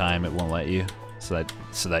once at a time. It won't let you, so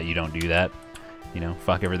that you don't do that. You know,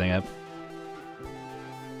 fuck everything up.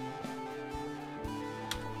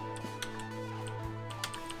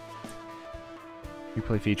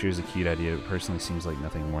 Replay feature is a cute idea. It personally seems like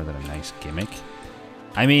nothing more than a nice gimmick.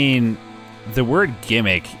 I mean, the word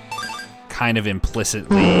gimmick kind of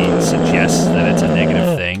implicitly suggests that it's a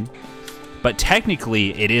negative thing, but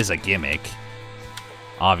technically it is a gimmick,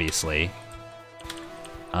 obviously.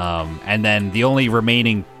 And then the only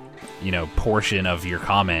remaining, you know, portion of your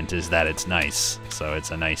comment is that it's nice. So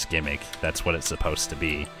it's a nice gimmick. That's what it's supposed to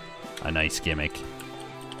be. A nice gimmick.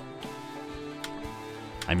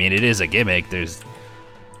 I mean, it is a gimmick. There's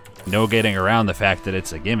no getting around the fact that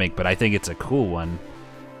it's a gimmick, but I think it's a cool one.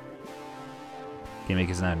 Gimmick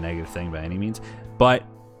is not a negative thing by any means, but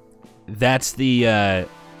that's the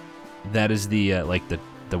that is the like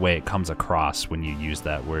the way it comes across when you use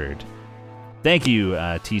that word. Thank you,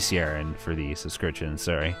 TCRN, for the subscription.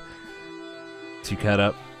 Sorry to cut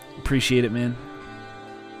up. Appreciate it, man.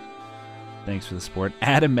 Thanks for the support.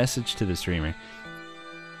 Add a message to the streamer.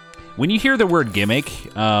 When you hear the word gimmick,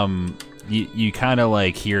 you kind of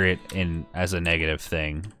like hear it as a negative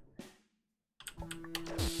thing,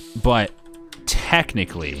 but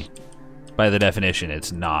technically, by the definition,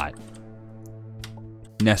 it's not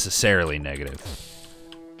necessarily negative.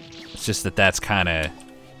 It's just that that's kind of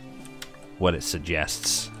what it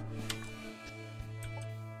suggests.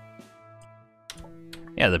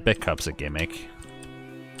 Yeah, the Bitcup's a gimmick.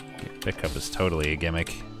 Bitcup is totally a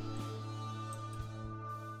gimmick.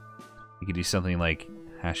 You could do something like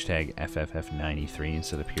hashtag FFF93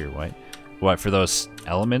 instead of pure white. What, for those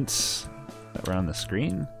elements that were on the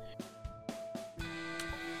screen?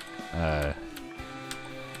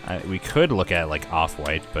 We could look at like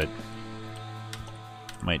off-white, but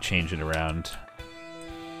Might change it around.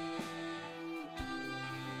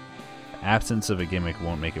 The absence of a gimmick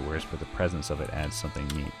won't make it worse, but the presence of it adds something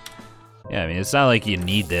neat. Yeah, I mean, it's not like you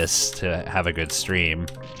need this to have a good stream.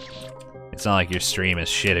 It's not like your stream is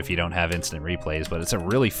shit if you don't have instant replays, but it's a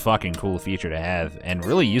really fucking cool feature to have, and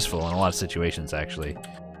really useful in a lot of situations, actually.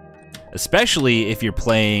 Especially if you're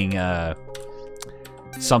playing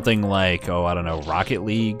something like, oh, I don't know, Rocket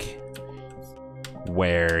League,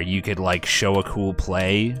 where you could, like, show a cool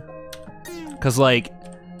play. Because, like,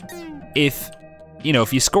 if, you know,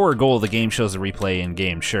 if you score a goal, the game shows a replay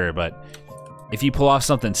in-game, sure, but if you pull off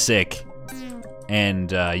something sick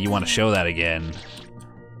and you want to show that again,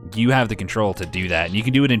 you have the control to do that, and you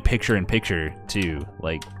can do it in picture-in-picture, too.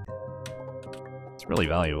 Like, it's really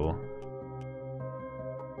valuable.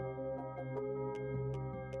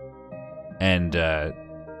 And,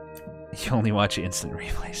 you only watch instant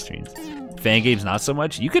replay streams. Fan games, not so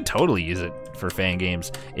much. You could totally use it for fan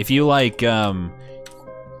games. If you, like,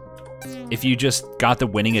 if you just got the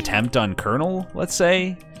winning attempt on Colonel, let's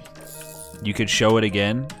say, you could show it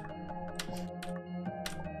again.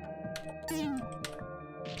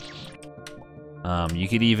 You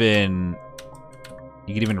could even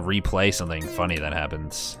replay something funny that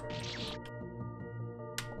happens.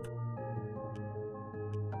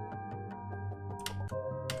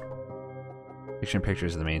 Picture-in-picture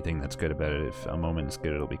is the main thing that's good about it. If a moment is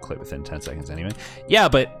good, it'll be clipped within 10 seconds anyway. Yeah,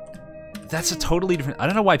 but that's a totally different... I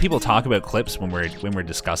don't know why people talk about clips when we're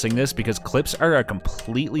discussing this, because clips are a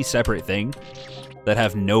completely separate thing that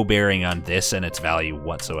have no bearing on this and its value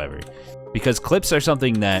whatsoever. Because clips are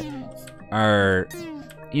something that are,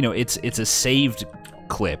 you know, it's a saved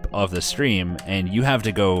clip of the stream, and you have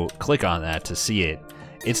to go click on that to see it.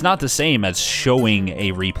 It's not the same as showing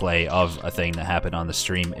a replay of a thing that happened on the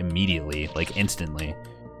stream immediately, like instantly.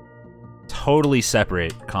 Totally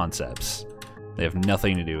separate concepts. They have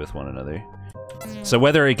nothing to do with one another. So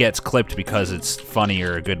whether it gets clipped because it's funny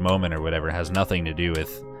or a good moment or whatever has nothing to do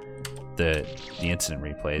with the instant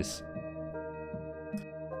replays.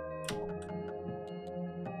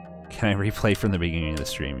 Can I replay from the beginning of the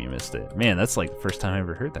stream? You missed it. Man, that's like the first time I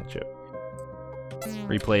ever heard that joke.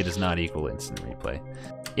 Replay does not equal instant replay.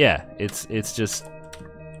 Yeah, it's just,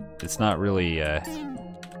 it's not really,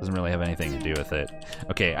 doesn't really have anything to do with it.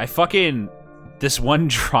 Okay, this one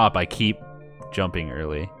drop, I keep jumping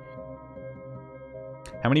early.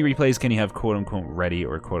 How many replays can you have quote-unquote ready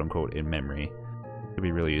or quote-unquote in memory? Could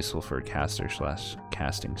be really useful for a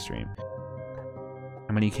caster/casting stream.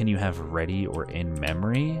 How many can you have ready or in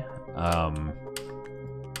memory?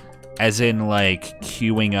 As in, like,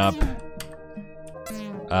 queuing up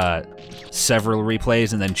several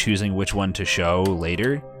replays and then choosing which one to show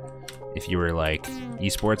later, if you were, like,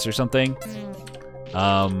 esports or something.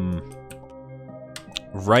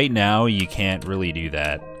 Right now, you can't really do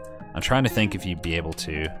that. I'm trying to think if you'd be able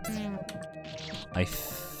to. I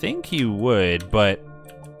think you would, but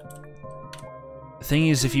the thing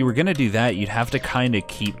is, if you were gonna do that, you'd have to kind of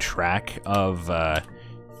keep track of,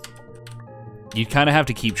 you'd kind of have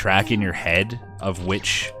to keep track in your head of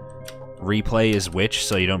which replay is which,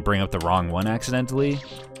 so you don't bring up the wrong one accidentally.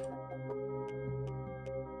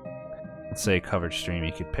 Let's say a covered stream,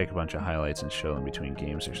 you could pick a bunch of highlights and show them between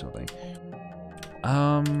games or something.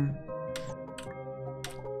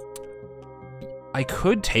 I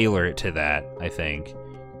could tailor it to that, I think.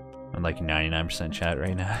 I'm like 99% chat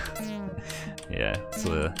right now. Yeah,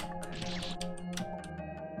 so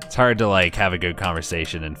it's hard to like have a good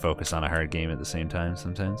conversation and focus on a hard game at the same time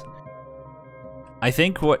sometimes. I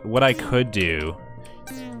think what I could do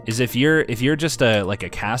is if you're just like a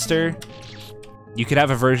caster, you could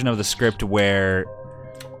have a version of the script where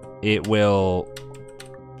it will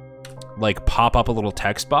like pop up a little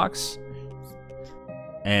text box,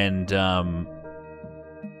 and then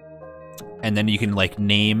you can like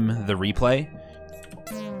name the replay,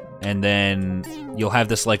 and then you'll have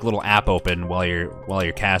this like little app open while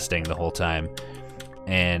you're casting the whole time,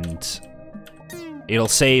 and it'll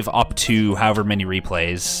save up to however many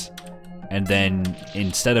replays, and then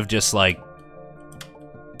instead of just like,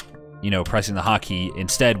 you know, pressing the hotkey,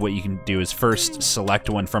 instead what you can do is first select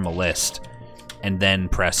one from a list and then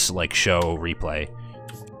press like show replay.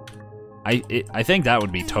 I think that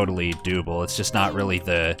would be totally doable. It's just not really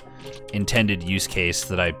the intended use case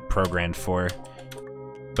that I programmed for,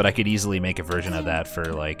 but I could easily make a version of that for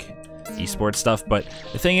like esports stuff. But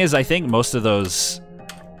the thing is, I think most of those,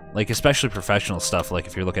 like especially professional stuff, like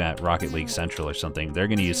if you're looking at Rocket League Central or something, they're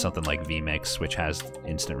gonna use something like vMix, which has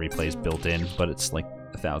instant replays built in, but it's like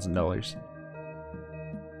 $1,000.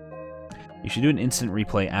 You should do an instant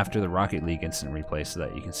replay after the Rocket League instant replay so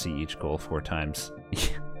that you can see each goal 4 times.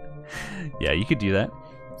 Yeah, you could do that.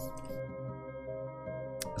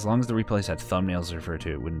 As long as the replays had thumbnails referred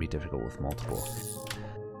to, it wouldn't be difficult with multiple.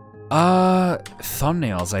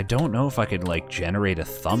 Thumbnails. I don't know if I could, like, generate a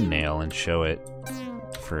thumbnail and show it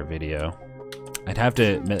for a video. I'd have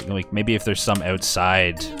to, like, maybe if there's some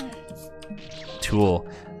outside tool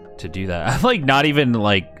to do that. I'm, like, not even,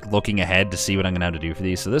 like, looking ahead to see what I'm gonna have to do for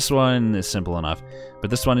these. So this one is simple enough. But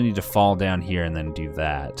this one I need to fall down here and then do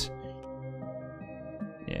that.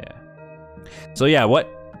 Yeah. So yeah,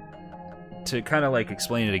 to kind of, like,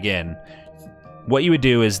 explain it again, what you would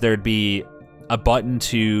do is there'd be a button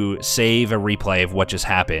to save a replay of what just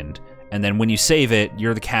happened, and then when you save it,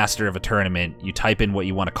 you're the caster of a tournament, you type in what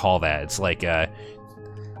you want to call that. It's like,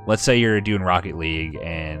 let's say you're doing Rocket League,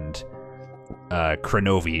 and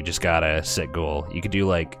Kronovi just got a set goal. You could do,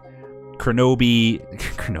 like, Kronovi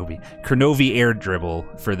air dribble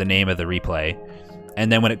for the name of the replay,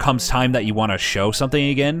 and then when it comes time that you want to show something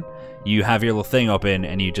again, you have your little thing open,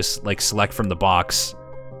 and you just, like, select from the box,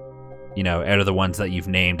 you know, out of the ones that you've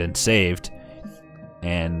named and saved,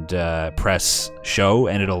 and press show,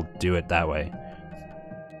 and it'll do it that way.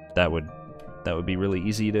 That would be really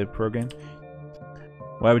easy to program.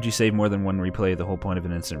 Why would you save more than one replay? The whole point of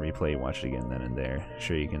an instant replay, you watch it again then and there.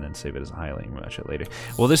 Sure, you can then save it as a highlight and watch it later.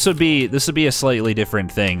 Well, this would be a slightly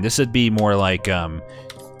different thing. This would be more like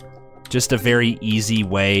just a very easy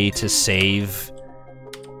way to save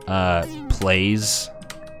plays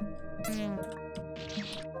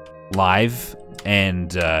live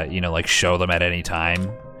and you know, like, show them at any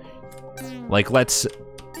time. Like, let's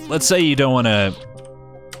say you don't want to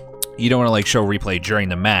like show replay during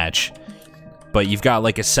the match, but you've got,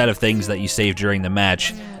 like, a set of things that you save during the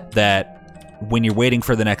match that when you're waiting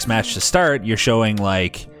for the next match to start, you're showing,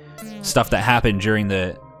 like, stuff that happened during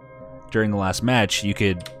the last match. You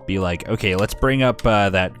could be like, okay, let's bring up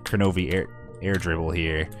that Kronovi air dribble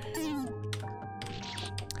here.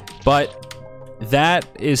 But that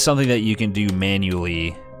is something that you can do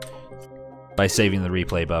manually by saving the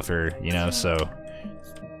replay buffer, you know, so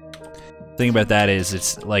the thing about that is,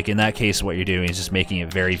 it's like, in that case, what you're doing is just making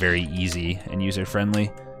it very, very easy and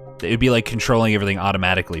user-friendly. It would be like controlling everything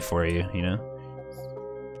automatically for you, you know?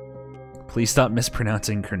 Please stop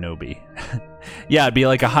mispronouncing Kronobi. Yeah, it'd be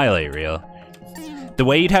like a highlight reel. The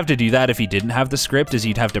way you'd have to do that if you didn't have the script is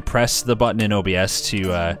you'd have to press the button in OBS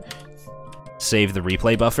to save the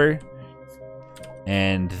replay buffer,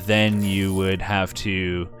 and then you would have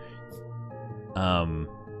to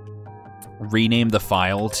rename the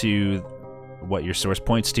file to what your source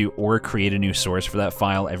points to, or create a new source for that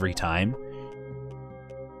file every time.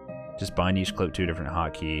 Just bind each clip to a different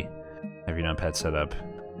hotkey. Have your numpad set up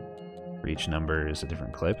for each number is a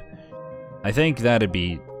different clip. I think that'd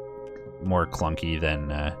be more clunky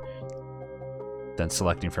than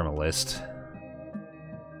selecting from a list.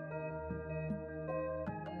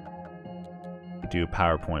 Do a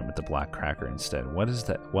PowerPoint with the black cracker instead. What is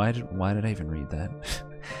that? Why did I even read that?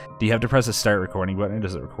 Do you have to press the start recording button, or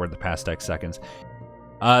does it record the past X seconds?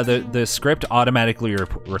 The script automatically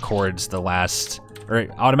records the last, or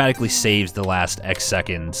it automatically saves the last X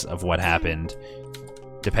seconds of what happened,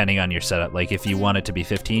 depending on your setup. Like, if you want it to be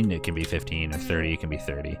 15, it can be 15, or 30, it can be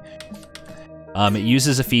 30. It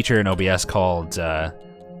uses a feature in OBS called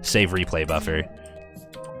Save Replay Buffer,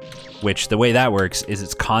 which, the way that works is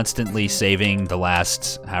it's constantly saving the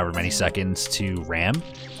last however many seconds to RAM.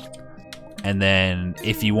 And then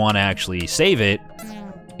if you want to actually save it,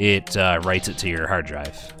 it writes it to your hard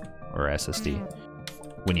drive or SSD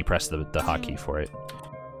when you press the hotkey for it.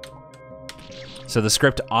 So the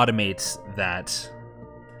script automates that,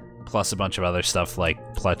 plus a bunch of other stuff like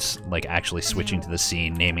actually switching to the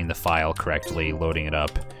scene, naming the file correctly, loading it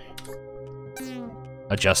up,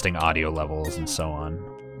 adjusting audio levels, and so on.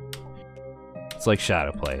 It's like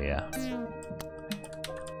Shadowplay, yeah.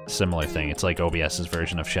 Similar thing. It's like OBS's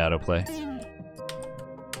version of Shadowplay.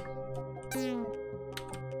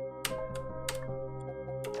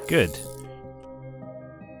 Good.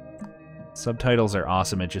 Subtitles are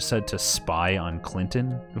awesome. It just said to spy on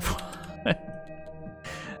Clinton.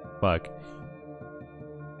 Fuck.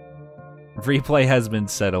 Replay has been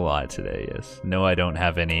said a lot today, yes. No, I don't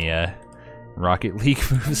have any Rocket League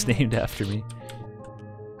moves named after me.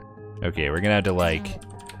 Okay, we're gonna have to, like,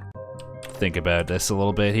 think about this a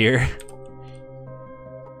little bit here.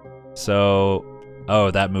 So, oh,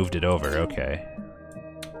 that moved it over, okay.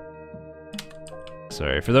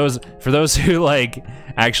 Sorry, for those who, like,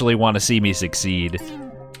 actually want to see me succeed,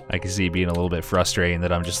 I can see it being a little bit frustrating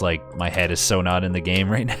that I'm just, like, my head is so not in the game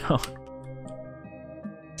right now.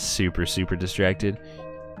 Super, super distracted.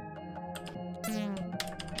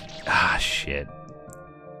 Ah, shit.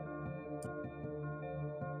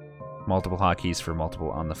 multiple hotkeys for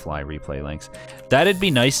multiple on-the-fly replay lengths. That'd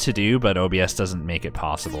be nice to do, but OBS doesn't make it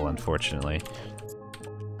possible, unfortunately.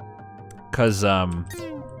 Because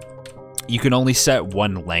you can only set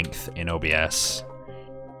one length in OBS.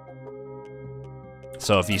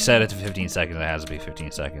 So if you set it to 15 seconds, it has to be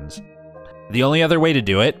 15 seconds. The only other way to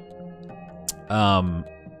do it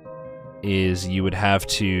is you would have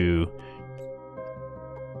to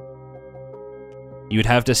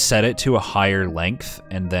set it to a higher length,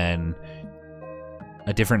 and then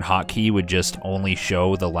a different hotkey would just only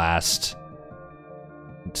show the last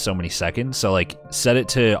so many seconds. So like set it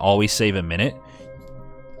to always save a minute,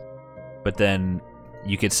 but then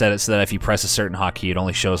you could set it so that if you press a certain hotkey, it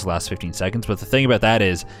only shows the last 15 seconds. But the thing about that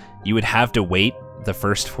is you would have to wait the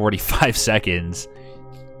first 45 seconds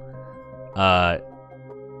for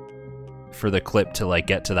the clip to like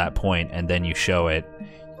get to that point, and then you show it.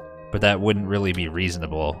 But that wouldn't really be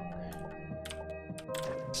reasonable.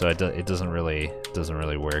 So it doesn't really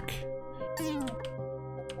work.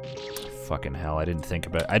 Fucking hell, I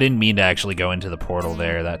didn't mean to actually go into the portal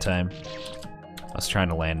there that time. I was trying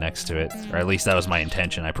to land next to it, or at least that was my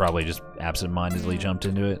intention. I probably just absent-mindedly jumped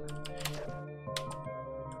into it.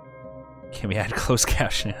 Can we add closed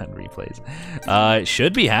captioning on replays? It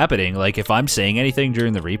should be happening. Like, if I'm saying anything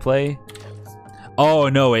during the replay... Oh,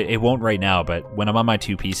 no, it won't right now, but when I'm on my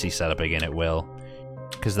 2PC setup again, it will.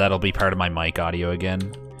 Because that'll be part of my mic audio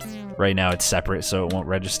again. Right now, it's separate, so it won't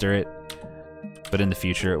register it. But in the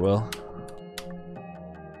future, it will.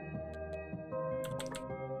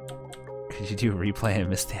 Could you do a replay and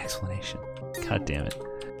miss the explanation? God damn it.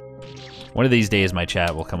 One of these days, my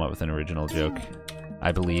chat will come up with an original joke.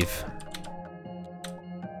 I believe.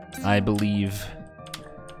 I believe.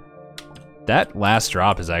 That last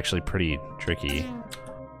drop is actually pretty tricky.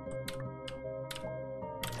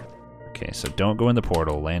 Okay, so don't go in the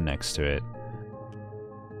portal, land next to it.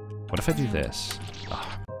 What if I do this?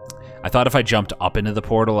 Oh. I thought if I jumped up into the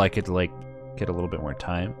portal, I could, like, get a little bit more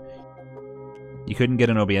time. You couldn't get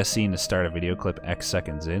an OBS scene to start a video clip X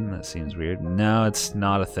seconds in? That seems weird. No, it's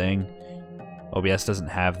not a thing. OBS doesn't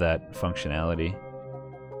have that functionality.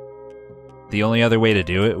 The only other way to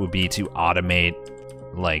do it would be to automate,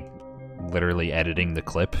 like, literally editing the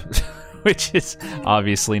clip, which is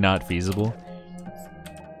obviously not feasible.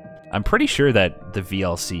 I'm pretty sure that the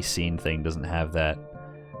VLC scene thing doesn't have that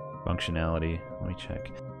functionality. Let me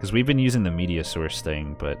check. Because we've been using the media source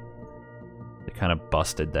thing, but they kind of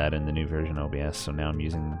busted that in the new version of OBS, so now I'm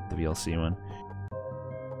using the VLC one.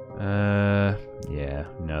 Yeah,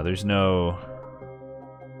 no, there's no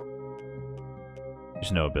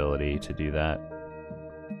ability to do that.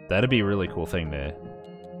 That'd be a really cool thing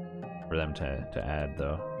for them to add,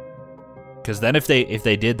 though. Because then if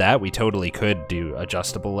they did that, we totally could do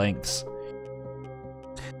adjustable lengths.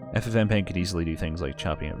 FFmpeg could easily do things like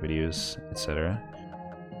chopping up videos, etc.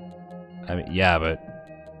 I mean, yeah, but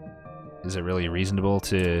is it really reasonable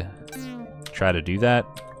to try to do that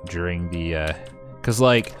during the? Because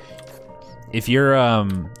like, if you're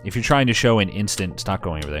trying to show an instant, it's not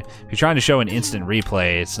going over there. If you're trying to show an instant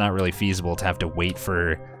replay, it's not really feasible to have to wait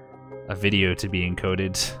for a video to be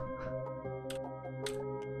encoded.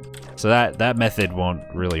 So that method won't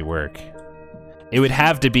really work. It would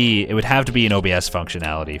have to be an OBS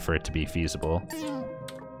functionality for it to be feasible.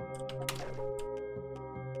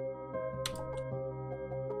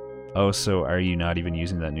 Oh, so are you not even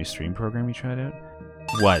using that new stream program you tried out?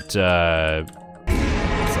 What, what's that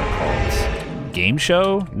called? Game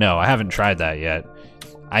Show? No, I haven't tried that yet.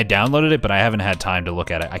 I downloaded it, but I haven't had time to look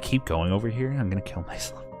at it. I keep going over here. I'm gonna kill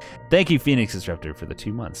myself. Thank you, Phoenix Disruptor, for the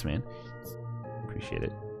 2 months, man. Appreciate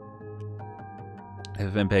it.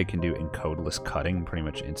 FFmpeg can do encodeless cutting pretty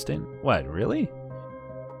much instant. What, really?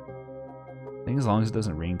 I think as long as it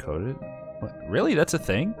doesn't re-encode it. What, really? That's a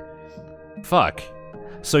thing? Fuck.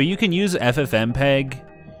 So you can use FFmpeg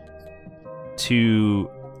to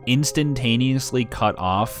instantaneously cut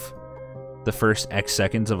off the first X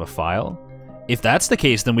seconds of a file? If that's the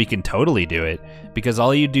case, then we can totally do it, because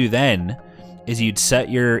all you do then is you'd set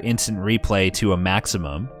your instant replay to a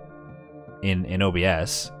maximum in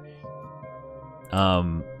OBS,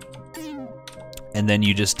 and then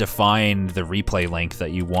you just define the replay length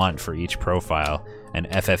that you want for each profile, and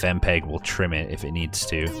FFmpeg will trim it if it needs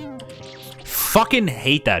to. Fucking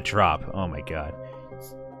hate that drop. Oh my god.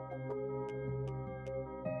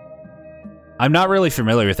 I'm not really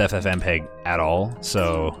familiar with FFmpeg at all,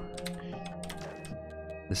 so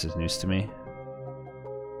this is news to me.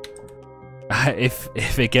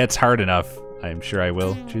 If it gets hard enough, I'm sure I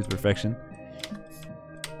will choose perfection.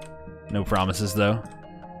 No promises though.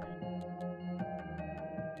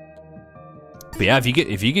 But yeah,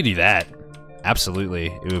 if you could do that, absolutely,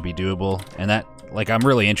 it would be doable. And that, like, I'm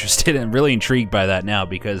really interested and really intrigued by that now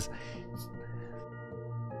because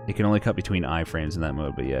it can only cut between iframes in that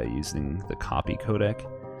mode, but yeah, using the copy codec.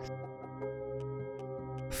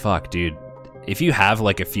 Fuck, dude. If you have,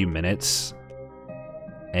 like, a few minutes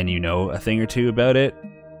and you know a thing or two about it,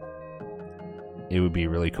 it would be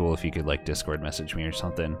really cool if you could, like, Discord message me or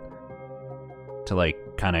something to,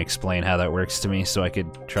 like, kind of explain how that works to me so I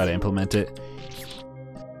could try to implement it.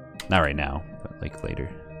 Not right now, but, like, later.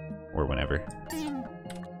 Or whenever.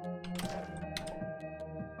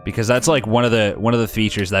 Because that's, like, one of the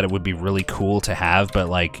features that it would be really cool to have, but,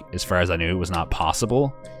 like, as far as I knew, it was not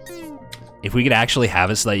possible. If we could actually have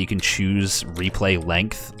it so that you can choose replay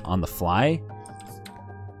length on the fly,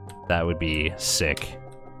 that would be sick.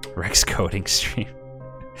 Rex coding stream.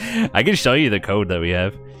 I can show you the code that we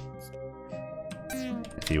have.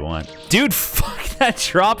 If you want. Dude, fuck that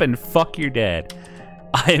drop and fuck your dad.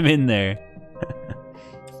 I am in there.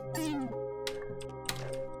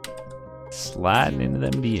 Sliding into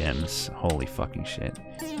them DMs. Holy fucking shit.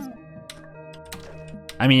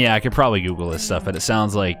 I mean, yeah, I could probably Google this stuff, but it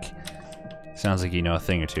sounds like you know a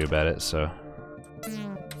thing or two about it, so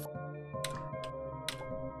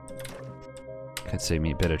could save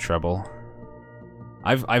me a bit of trouble.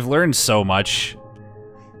 I've learned so much.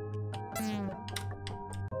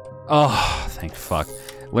 Oh, thank fuck.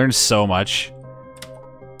 Learned so much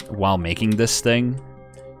while making this thing.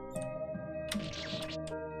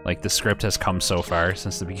 Like, the script has come so far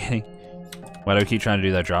since the beginning. Why do I keep trying to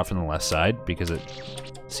do that drop from the left side? Because it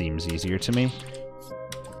seems easier to me.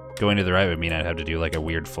 Going to the right would mean I'd have to do, like, a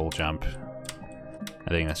weird full jump. I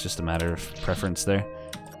think that's just a matter of preference there.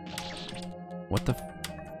 What the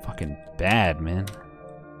fucking bad, man.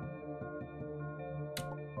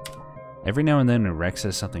 Every now and then when Rex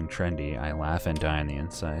says something trendy, I laugh and die on the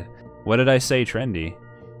inside. What did I say trendy?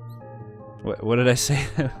 What did I say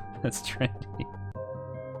that's trendy?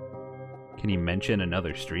 Can you mention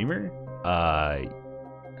another streamer? I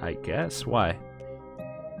guess. Why?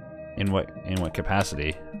 In what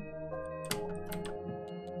capacity?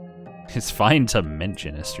 It's fine to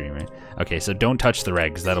mention a streamer. Okay, so don't touch the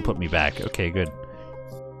regs. That'll put me back. Okay, good.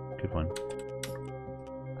 Good one.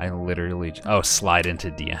 I literally... Oh, slide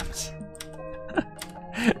into DMs.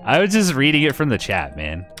 I was just reading it from the chat,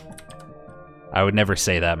 man. I would never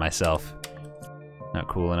say that myself. Not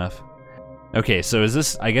cool enough. Okay, so is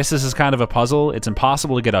this... I guess this is kind of a puzzle. It's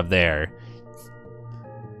impossible to get up there.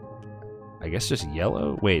 I guess just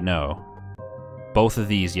yellow? Wait, no. Both of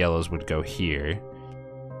these yellows would go here.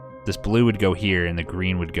 This blue would go here, and the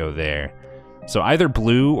green would go there. So either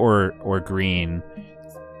blue or green...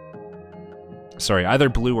 Sorry, either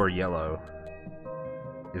blue or yellow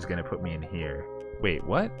is going to put me in here. Wait,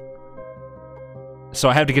 what? So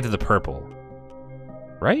I have to get to the purple.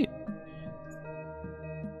 Right?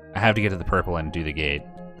 I have to get to the purple and do the gate.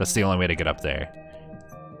 That's the only way to get up there.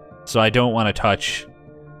 So I don't want to touch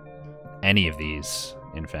any of these,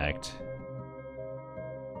 in fact.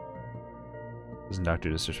 Doesn't Dr.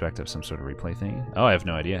 Disrespect have some sort of replay thing? Oh, I have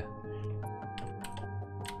no idea.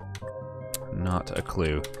 Not a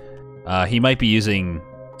clue. He might be using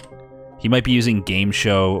Game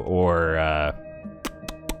Show or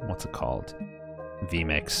what's it called?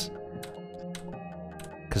 vMix.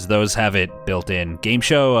 Because those have it built in. Game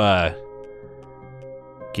Show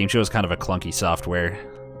is kind of a clunky software.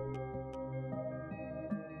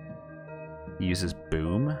 He uses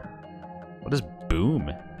Boom? What is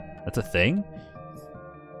Boom? That's a thing?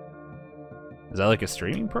 Is that like a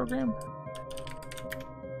streaming program?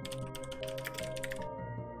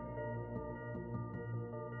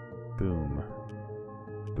 Boom.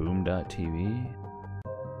 Boom.tv?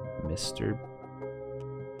 Mr.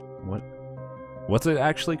 What? What's it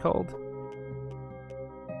actually called?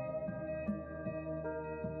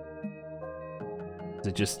 Is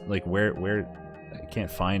it just like where I can't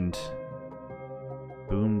find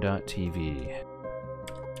Boom.tv.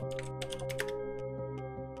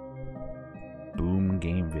 Boom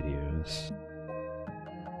game videos.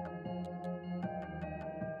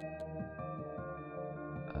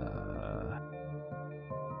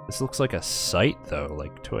 This looks like a site though,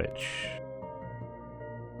 like Twitch.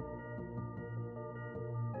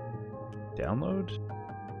 Download?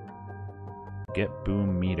 Get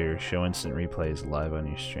Boom Meter, show instant replays live on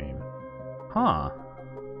your stream. Huh.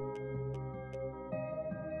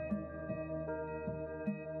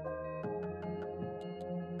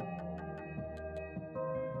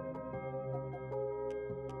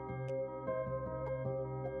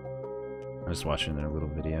 I was watching their little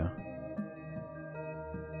video.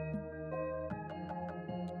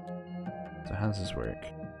 So how does this work?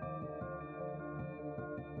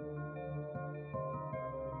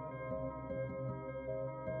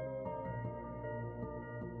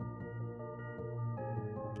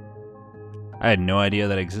 I had no idea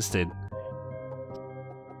that existed.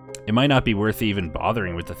 It might not be worth even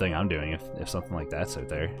bothering with the thing I'm doing if something like that's out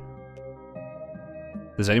there.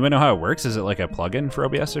 Does anyone know how it works? Is it like a plugin for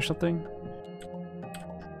OBS or something?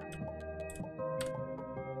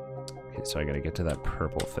 Okay, so I gotta get to that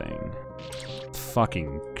purple thing.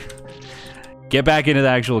 Fucking... Get back into the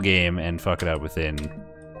actual game and fuck it up within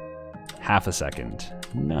half a second.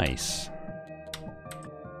 Nice.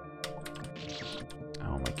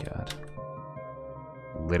 Oh my god.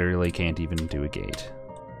 Literally can't even do a gate.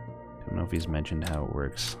 Don't know if he's mentioned how it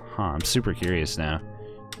works. Huh, I'm super curious now.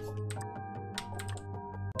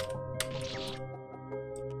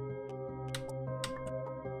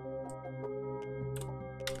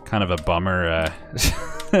 Kind of a bummer,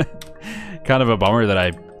 kind of a bummer that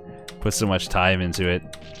I put so much time into it.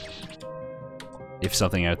 If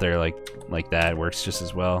something out there like that works just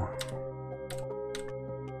as well.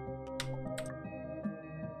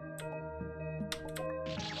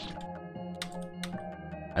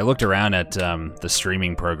 I looked around at the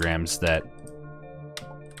streaming programs that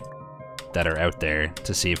are out there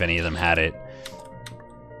to see if any of them had it,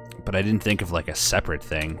 but I didn't think of like a separate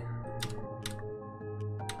thing.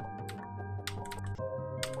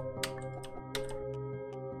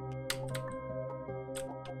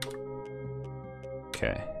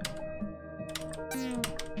 Okay.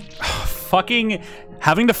 Fucking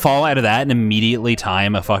having to fall out of that and immediately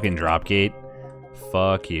time a fucking drop gate.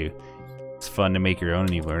 Fuck you. It's fun to make your own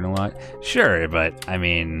and you learn a lot. Sure, but I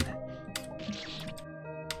mean,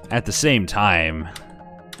 at the same time,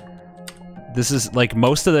 this is like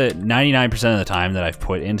most of the 99% of the time that I've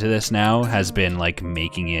put into this now has been like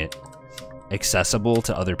making it accessible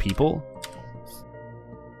to other people.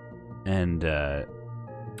 And,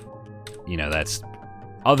 you know, that's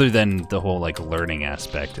other than the whole like learning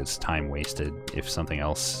aspect, it's time wasted if something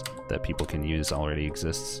else that people can use already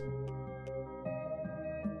exists.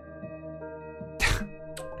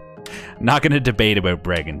 Not gonna debate about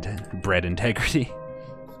bread integrity.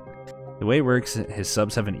 The way it works, his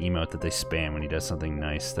subs have an emote that they spam when he does something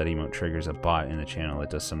nice. That emote triggers a bot in the channel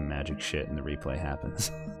that does some magic shit and the replay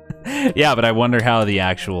happens. Yeah, but I wonder how the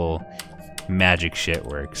actual magic shit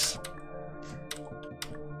works.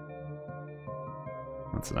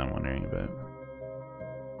 That's what I'm wondering about.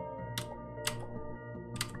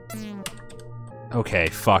 Okay,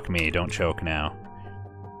 fuck me, don't choke now.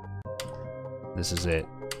 This is it.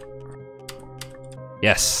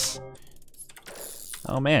 Yes!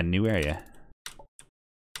 Oh man, new area.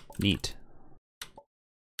 Neat.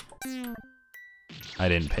 I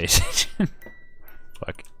didn't pay attention.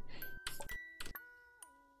 Fuck.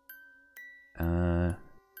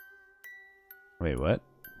 Wait, what?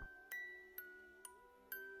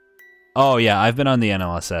 Oh yeah, I've been on the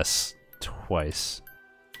NLSS twice.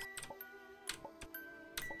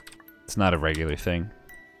 It's not a regular thing.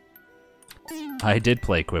 I did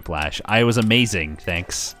play Quiplash. I was amazing,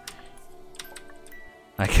 thanks.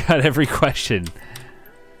 I got every question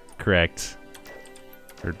correct.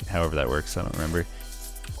 Or however that works, I don't remember.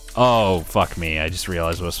 Oh, fuck me, I just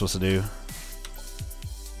realized what I was supposed to do.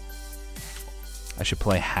 I should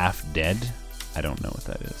play Half Dead? I don't know what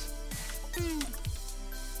that is.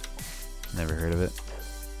 Never heard of it.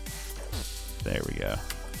 There we go.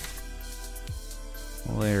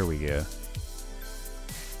 Well, there we go.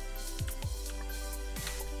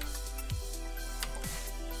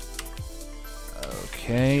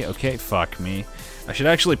 Okay, fuck me. I should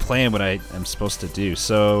actually plan what I am supposed to do.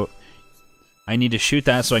 So, I need to shoot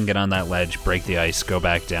that so I can get on that ledge, break the ice, go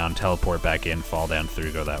back down, teleport back in, fall down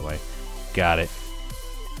through, go that way. Got it.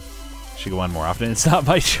 Should go on more often. It's not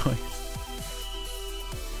my choice.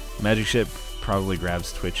 Magic Ship probably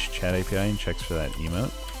grabs Twitch chat API and checks for that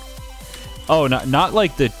emote. Oh, not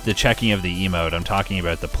like the checking of the emote. I'm talking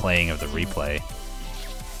about the playing of the replay.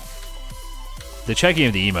 The checking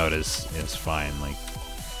of the emote is fine. Like,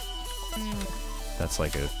 that's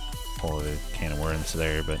like a whole other can of worms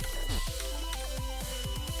there, but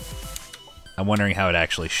I'm wondering how it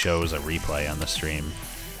actually shows a replay on the stream.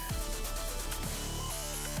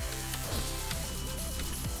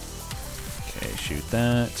 Okay, shoot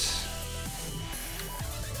that.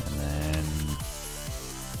 And then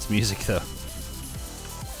it's music though.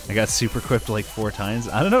 I got super equipped like 4 times.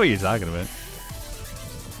 I don't know what you're talking about.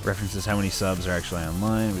 References how many subs are actually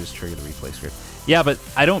online. We just trigger the replay script. Yeah, but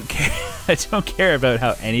I don't care. I don't care about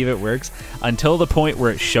how any of it works until the point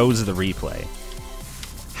where it shows the replay.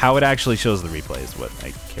 How it actually shows the replay is what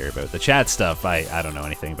I care about. The chat stuff, I don't know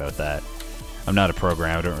anything about that. I'm not a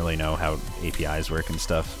programmer. I don't really know how APIs work and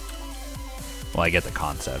stuff. Well, I get the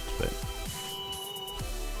concept, but...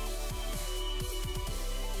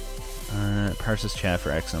 Parses chat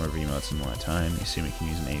for X number of emotes in one time. You assume it can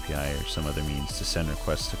use an API or some other means to send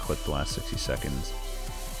requests to clip the last 60 seconds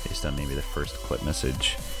based on maybe the first clip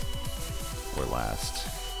message or last.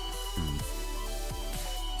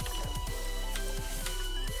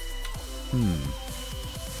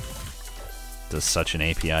 Does such an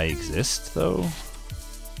API exist, though?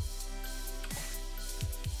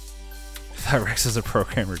 I thought Rex is a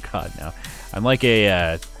programmer god now. I'm like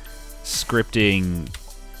a scripting...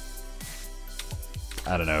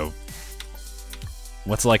 I don't know.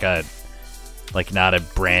 What's like a... Like not a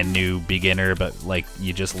brand new beginner, but like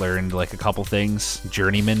you just learned like a couple things.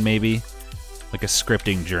 Journeyman, maybe? Like a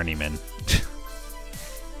scripting journeyman.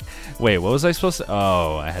 Wait, what was I supposed to...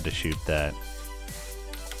 Oh, I had to shoot that.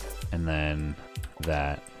 And then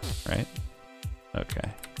that, right? Okay.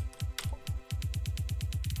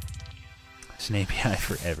 It's an API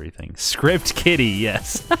for everything. Script Kitty,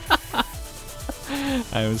 yes.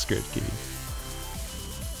 I am Script Kitty.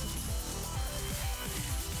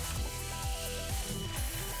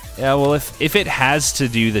 Yeah, well, if it has to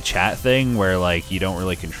do the chat thing where like you don't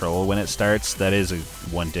really control when it starts, that is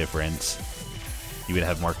one difference. You would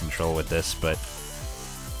have more control with this, but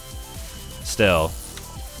still,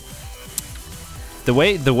 the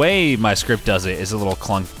way my script does it is a little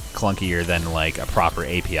clunkier than like a proper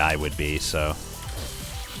API would be. So,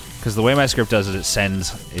 because the way my script does it, it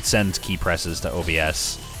sends key presses to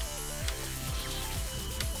OBS.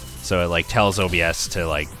 So it like tells OBS to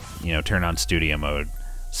like, you know, turn on studio mode,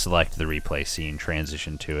 select the replay scene,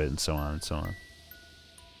 transition to it, and so on and so on.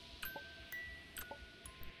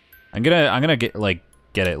 I'm gonna get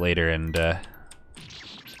it later and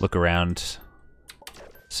look around,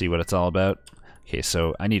 see what it's all about. Okay,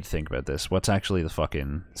 so I need to think about this. What's actually the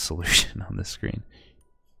fucking solution on this screen?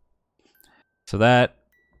 So that...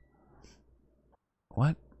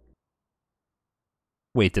 What?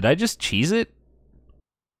 Wait, did I just cheese it?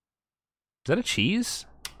 Is that a cheese?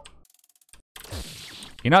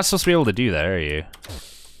 You're not supposed to be able to do that, are you?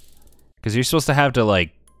 Because you're supposed to have to,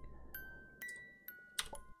 like...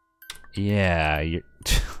 Yeah, you're...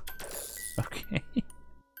 Okay.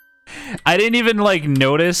 I didn't even, like,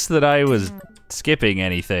 notice that I was skipping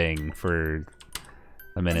anything for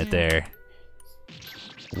a minute there.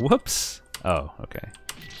 Whoops. Oh, okay.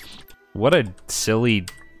 What a silly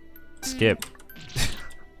skip.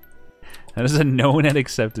 That is a known and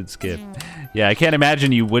accepted skip. Yeah, I can't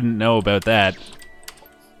imagine you wouldn't know about that.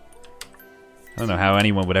 I don't know how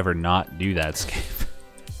anyone would ever not do that skip.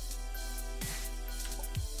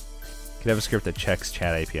 You could have a script that checks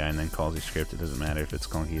chat API and then calls your script. It doesn't matter if it's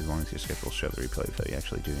clunky as long as your script will show the replay without you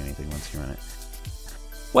actually doing anything once you run it.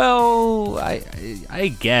 Well,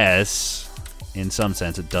 I guess in some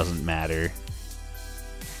sense it doesn't matter.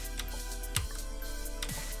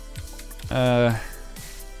 I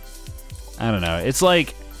don't know. It's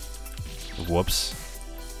like, whoops.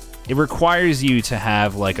 It requires you to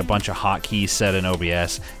have like a bunch of hotkeys set in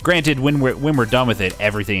OBS. Granted, when we're done with it,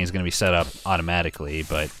 everything is going to be set up automatically,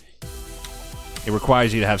 but it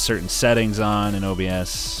requires you to have certain settings on in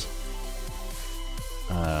OBS.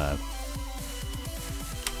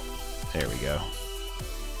 There we go.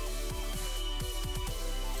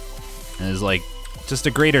 And there's like just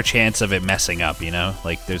a greater chance of it messing up, you know?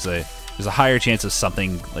 Like there's a higher chance of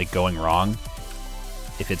something like going wrong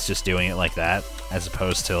if it's just doing it like that, as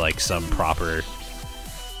opposed to like some proper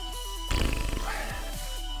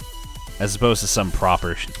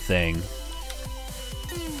thing.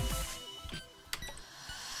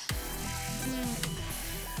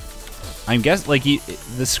 I'm guessing like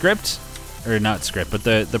the script, or not script, but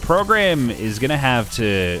the program is gonna have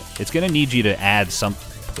to. It's gonna need you to add some.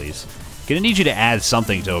 Please. Gonna need you to add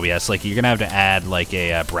something to OBS. Like you're gonna have to add like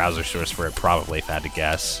a browser source for it, probably, if I had to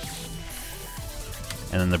guess.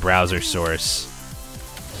 And then the browser source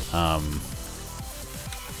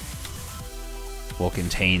will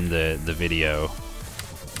contain the video.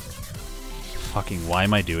 Fucking, why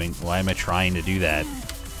am I trying to do that?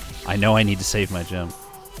 I know I need to save my jump.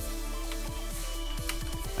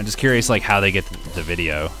 I'm just curious like how they get the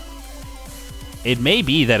video. It may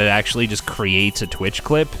be that it actually just creates a Twitch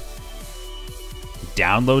clip,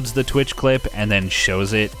 downloads the Twitch clip, and then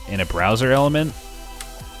shows it in a browser element.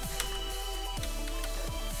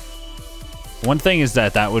 One thing is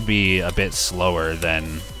that would be a bit slower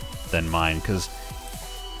than mine, because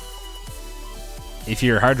if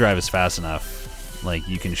your hard drive is fast enough, like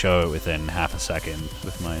you can show it within half a second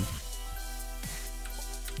with mine.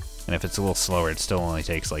 And if it's a little slower, it still only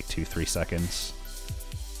takes like 2-3 seconds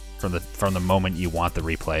from the moment you want the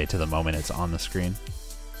replay to the moment it's on the screen.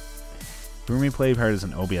 Room replay part is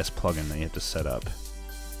an OBS plugin that you have to set up.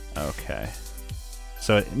 Okay.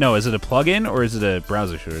 So, no, is it a plugin or is it a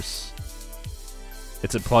browser source?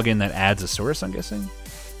 It's a plugin that adds a source, I'm guessing?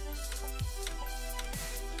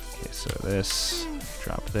 Okay, so this,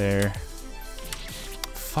 drop there.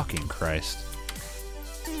 Fucking Christ.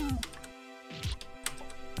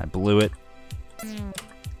 I blew it.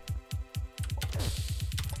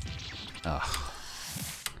 Ugh.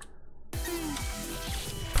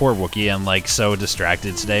 Poor Wookiee, I'm like so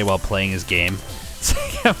distracted today while playing his game.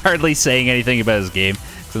 I'm hardly saying anything about his game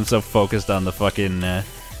because I'm so focused on the fucking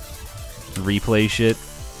replay shit.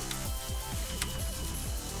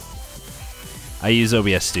 I use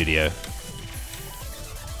OBS Studio.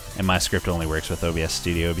 And my script only works with OBS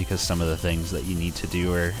Studio because some of the things that you need to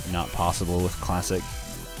do are not possible with Classic.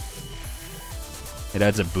 It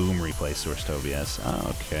adds a boom replay source to OBS.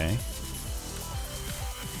 Oh, okay.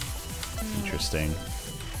 Interesting.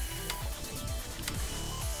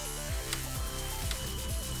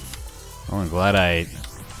 Well, I'm glad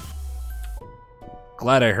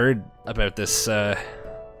I heard about this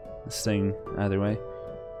this thing either way.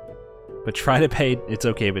 But try to pay. It's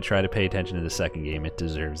okay, but try to pay attention to the second game. It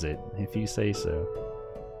deserves it, if you say so.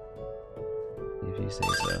 If you say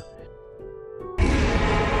so.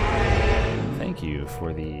 Thank you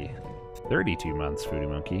for the 32 months, Foodie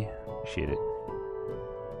Monkey. Appreciate it.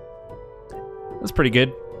 That's pretty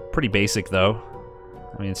good. Pretty basic, though.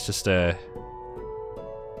 I mean, it's just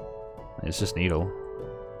Needle.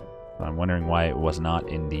 I'm wondering why it was not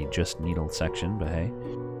in the Just Needle section, but hey,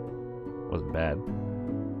 wasn't bad.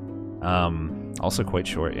 Also quite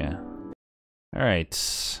short, yeah. All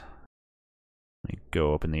right. Let me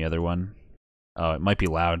go open the other one. Oh, it might be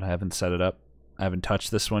loud. I haven't set it up. I haven't touched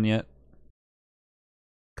this one yet.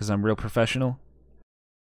 Because I'm real professional.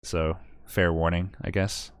 So, fair warning, I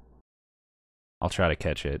guess. I'll try to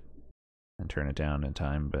catch it and turn it down in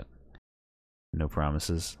time, but no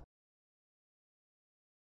promises.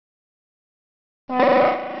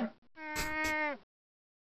 I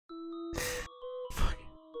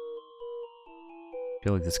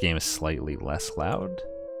feel like this game is slightly less loud.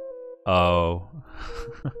 Oh.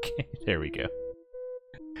 Okay, there we go.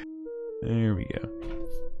 There we go.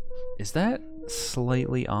 Is that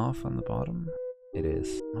slightly off on the bottom? It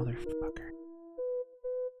is. Motherfucker.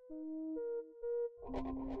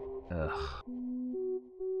 Ugh.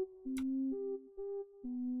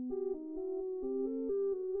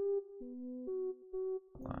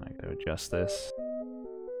 Hold on, I gotta adjust this.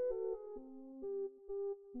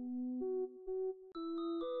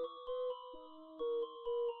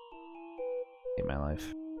 Hate my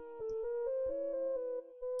life.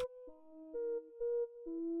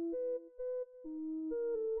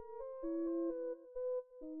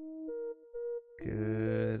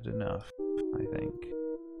 Good enough, I think.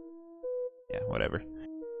 Yeah, whatever.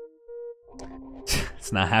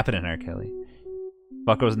 It's not happening, R. Kelly.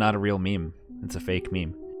 Bucko's not a real meme. It's a fake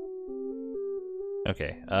meme.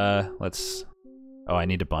 Okay, let's... Oh, I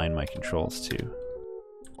need to bind my controls too.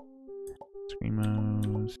 Screen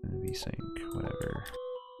modes, VSync, whatever.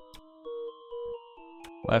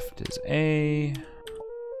 Left is A.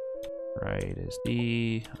 Right is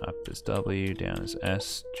D. Up is W. Down is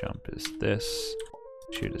S. Jump is this.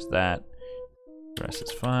 Shoot is that. The rest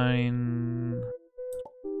is fine.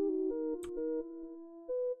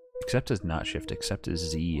 Except is not shift, except is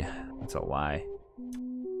Z. That's a lie.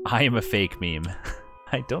 I am a fake meme.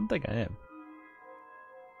 I don't think I am.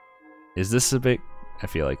 Is this a bit... I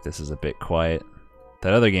feel like this is a bit quiet.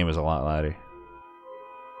 That other game was a lot louder.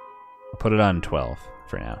 I'll put it on 12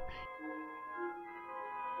 for now.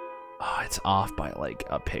 Oh, it's off by like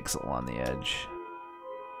a pixel on the edge.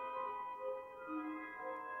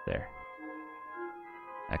 There.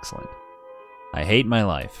 Excellent. I hate my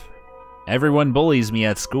life. Everyone bullies me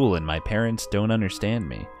at school and my parents don't understand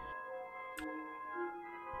me.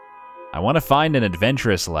 I want to find an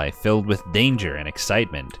adventurous life filled with danger and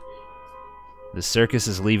excitement. The circus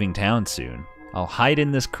is leaving town soon. I'll hide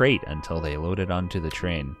in this crate until they load it onto the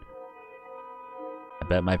train. I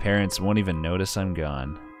bet my parents won't even notice I'm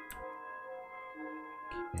gone.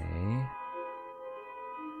 Okay.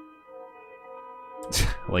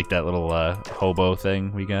 Like that little hobo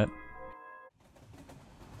thing we got.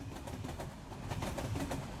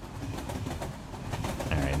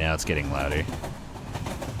 Alright, now it's getting louder.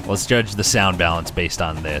 Let's judge the sound balance based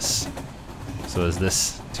on this. So is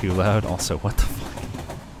this too loud? Also, what the fuck?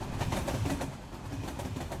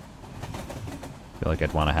 I feel like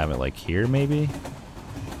I'd want to have it like here, maybe?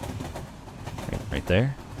 Right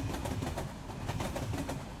there.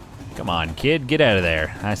 Come on, kid, get out of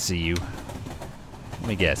there. I see you. Let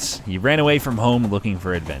me guess. You ran away from home looking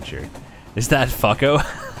for adventure. Is that fucko?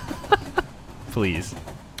 Please.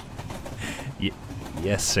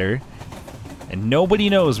 Yes, sir. And nobody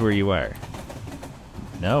knows where you are.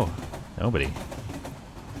 No, nobody.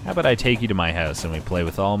 How about I take you to my house and we play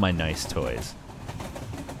with all my nice toys?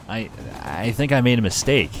 I think I made a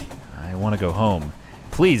mistake. I want to go home.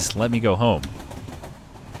 Please, let me go home.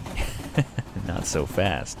 Not so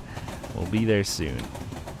fast. We'll be there soon.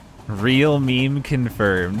 Real meme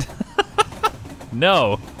confirmed.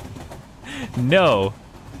 No. No.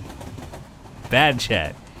 Bad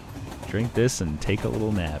chat. Drink this and take a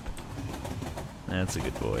little nap. That's a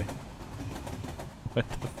good boy. What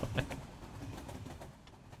the fuck?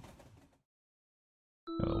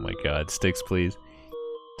 Oh my god, sticks please.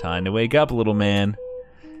 Time to wake up, little man.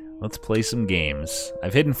 Let's play some games.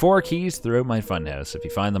 I've hidden 4 keys throughout my funhouse. If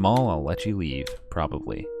you find them all, I'll let you leave.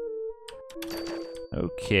 Probably.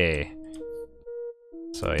 Okay.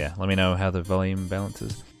 So yeah, let me know how the volume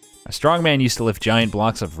balances. A strong man used to lift giant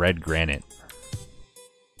blocks of red granite.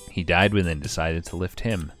 He died when they decided to lift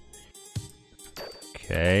him.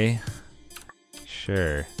 Okay.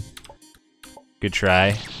 Sure. Good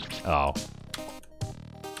try. Oh.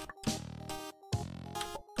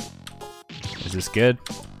 Is this good?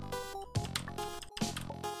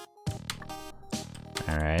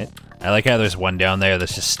 Alright. I like how there's one down there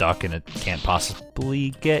that's just stuck and it can't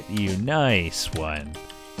possibly get you. Nice one.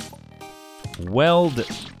 Well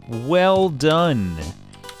done.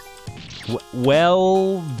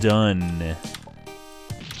 Well done.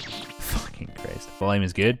 Fucking Christ. Volume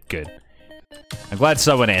is good? Good. I'm glad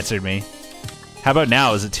someone answered me. How about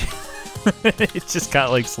now? Is it too... It just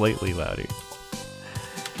got like slightly louder.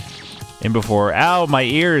 And before, ow, my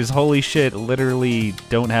ears, holy shit, literally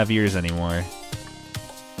don't have ears anymore.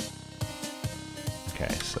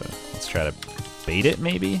 Okay, so let's try to bait it,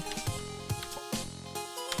 maybe?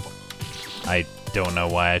 I don't know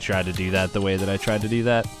why I tried to do that the way that I tried to do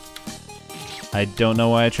that. I don't know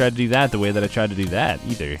why I tried to do that the way that I tried to do that,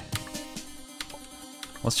 either.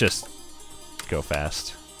 Let's just go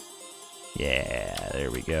fast. Yeah,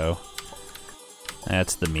 there we go.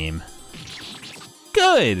 That's the meme.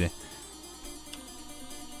 Good!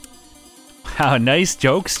 Wow, nice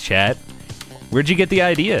jokes, chat. Where'd you get the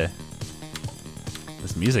idea?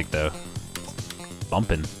 This music, though.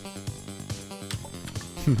 Bumping.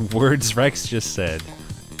 Words Rex just said.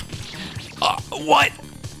 What?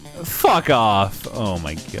 Fuck off. Oh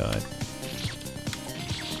my god.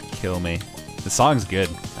 Kill me. The song's good.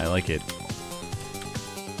 I like it.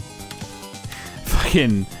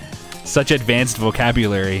 Fucking such advanced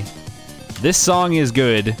vocabulary. This song is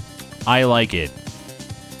good. I like it.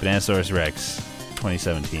 Bananosaurus Rex,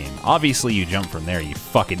 2017. Obviously you jump from there, you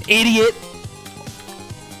fucking idiot!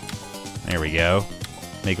 There we go.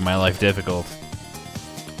 Making my life difficult.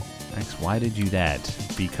 Rex, why did you that?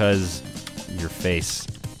 Because your face.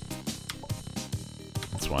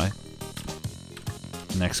 That's why.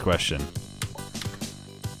 Next question.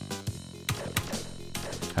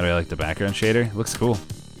 How do I like the background shader? It looks cool.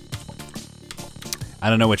 I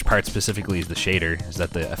don't know which part specifically is the shader. Is that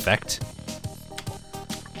the effect?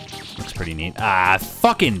 Looks pretty neat. Ah,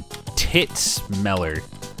 fucking tit smeller.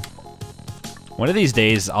 One of these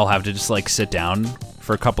days, I'll have to just like sit down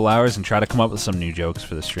for a couple hours and try to come up with some new jokes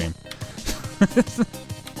for the stream.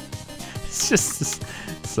 It's just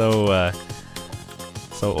so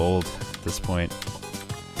old at this point.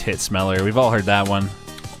 Tit smeller. We've all heard that one.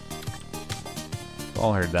 We've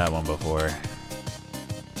all heard that one before.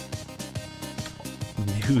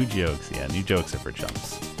 New jokes. Yeah, new jokes are for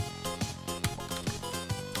chumps.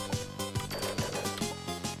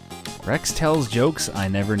 Rex tells jokes I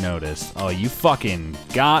never noticed. Oh, you fucking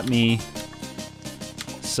got me.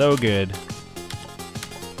 So good.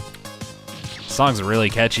 Song's really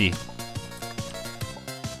catchy.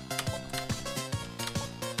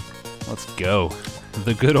 Let's go.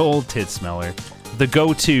 The good old tit smeller. The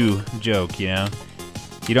go-to joke, you know?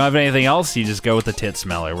 You don't have anything else, you just go with the tit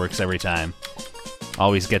smeller. Works every time.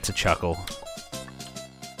 Always gets a chuckle.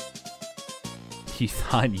 He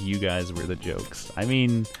thought you guys were the jokes. I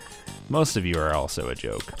mean, most of you are also a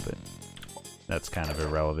joke, but that's kind of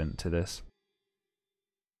irrelevant to this.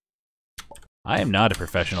 I am not a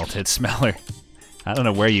professional tit smeller. I don't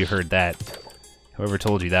know where you heard that. Whoever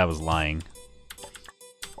told you that was lying.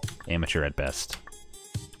 Amateur at best.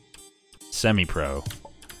 Semi-pro.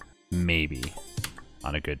 Maybe.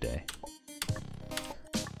 On a good day.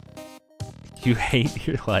 You hate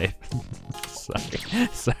your life.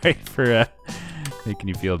 Sorry for making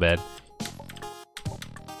you feel bad.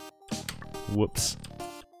 Whoops.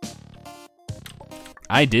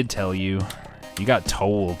 I did tell you. You got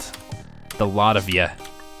told. The lot of ya.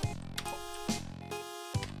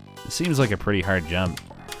 It seems like a pretty hard jump.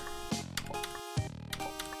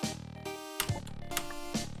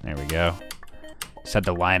 go. Just had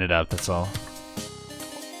to line it up, that's all.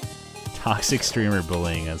 Toxic streamer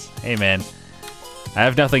bullying us. Hey man, I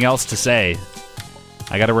have nothing else to say.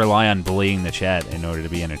 I gotta rely on bullying the chat in order to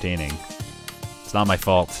be entertaining. It's not my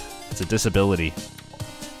fault. It's a disability.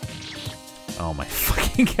 Oh my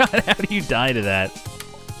fucking god, how do you die to that?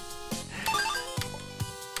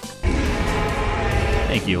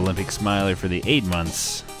 Thank you, Olympic Smiler, for the 8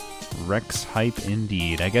 months. Rex Hype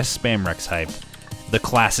indeed. I guess spam Rex Hype. The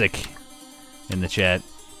classic in the chat.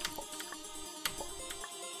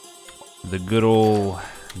 The good old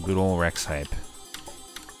Rex Hype.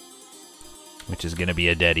 Which is gonna be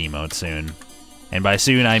a dead emote soon. And by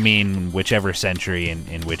soon I mean whichever century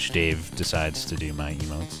in which Dave decides to do my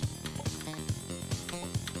emotes.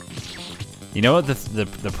 You know what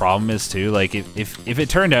the problem is too? Like if it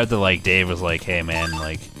turned out that like Dave was like, hey man,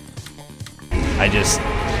 like I just,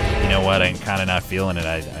 you know what, I'm kinda not feeling it,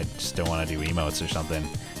 I just don't wanna do emotes or something.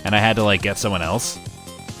 And I had to like get someone else.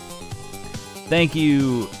 Thank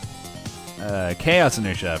you, Chaos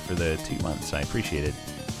Inertia, for the 2 months. I appreciate it.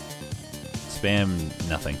 Spam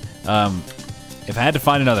nothing. If I had to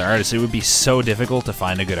find another artist, it would be so difficult to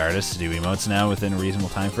find a good artist to do emotes now within a reasonable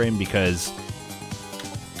time frame because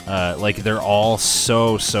like they're all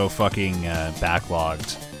so fucking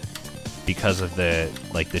backlogged because of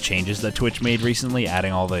the changes that Twitch made recently,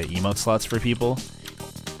 adding all the emote slots for people.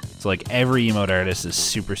 So like every emote artist is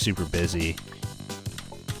super busy.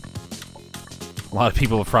 A lot of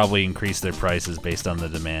people have probably increased their prices based on the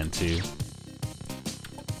demand too.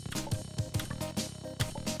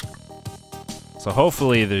 So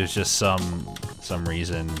hopefully there's just some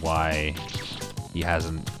reason why he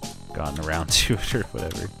hasn't gotten around to it or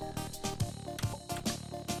whatever.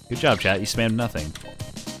 Good job, chat. You spammed nothing.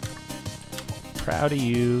 Proud of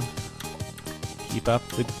you. Keep up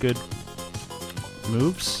the good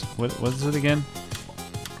moves. What is it again?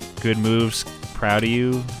 Good moves. Proud of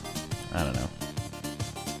you. I don't know.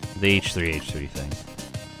 The H3 thing.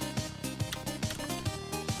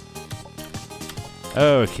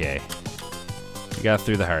 Okay. We got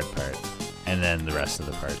through the hard part. And then the rest of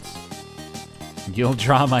the parts. You'll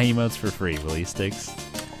draw my emotes for free, will you, Sticks?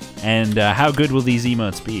 And how good will these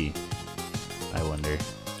emotes be? I wonder.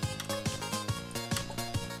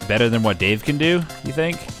 Better than what Dave can do, you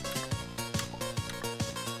think?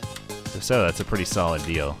 If so, that's a pretty solid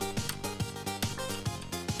deal.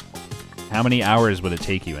 How many hours would it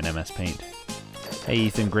take you in MS Paint? Hey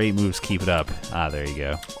Ethan, great moves, keep it up. Ah, there you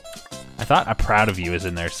go. I thought a proud of you is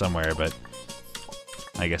in there somewhere, but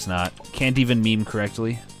I guess not. Can't even meme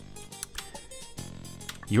correctly.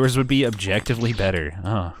 Yours would be objectively better.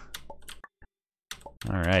 Oh.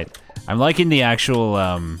 Alright. I'm liking the actual,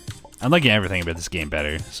 I'm liking everything about this game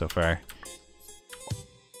better so far.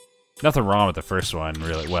 Nothing wrong with the first one,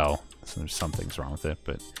 really. Well, there's some things wrong with it,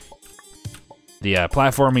 but the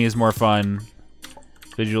platforming is more fun.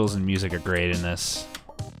 Visuals and music are great in this.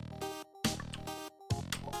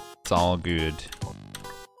 It's all good.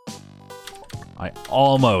 I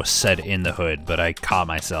almost said in the hood, but I caught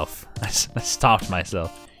myself. I stopped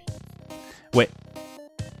myself. Wait.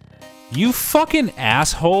 You fucking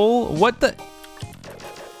asshole! What the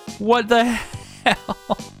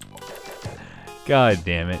hell? God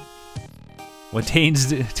damn it. What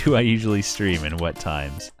days do I usually stream and what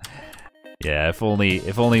times? Yeah, if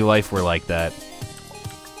only life were like that.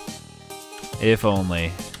 If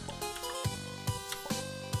only.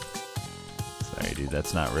 Sorry dude,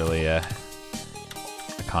 that's not really a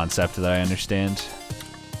concept that I understand.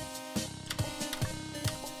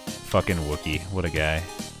 Fucking Wookiee, what a guy.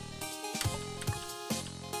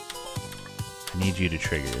 I need you to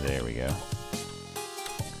trigger, there we go.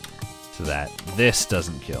 So that this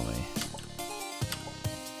doesn't kill me.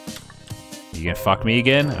 You gonna fuck me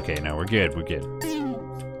again? Okay, no, we're good, we're good.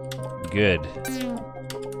 Good.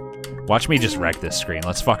 Watch me just wreck this screen.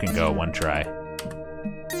 Let's fucking go, one try.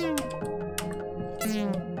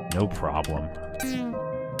 No problem.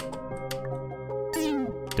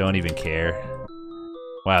 Don't even care.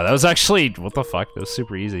 Wow, that was actually, what the fuck? That was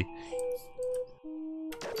super easy.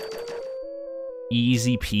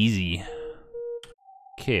 Easy peasy.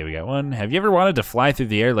 Okay, we got one. Have you ever wanted to fly through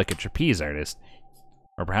the air like a trapeze artist?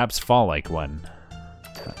 Or perhaps fall like one?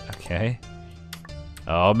 Okay.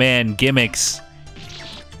 Oh man, gimmicks.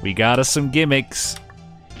 We got us some gimmicks.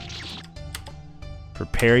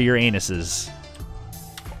 Prepare your anuses.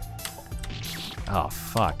 Oh,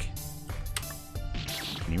 fuck.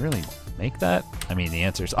 Can you really make that? I mean, the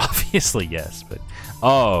answer is obviously yes, but...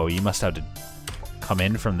 Oh, you must have to come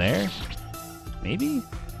in from there? Maybe?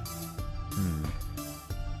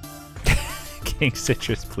 King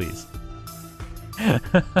Citrus, please.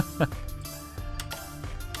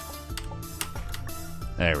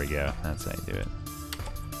 There we go. That's how you do it.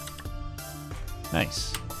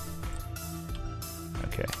 Nice.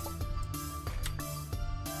 Okay.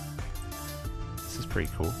 This is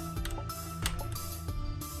pretty cool.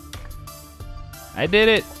 I did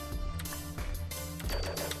it!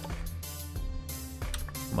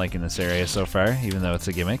 I'm liking this area so far, even though it's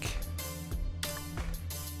a gimmick.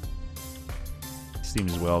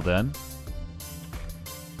 Seems well done.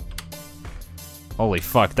 Holy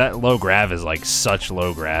fuck, that low grav is like such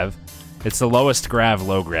low grav. It's the lowest grav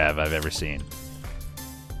low grav I've ever seen.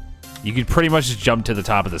 You could pretty much just jump to the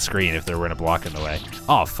top of the screen if there weren't a block in the way.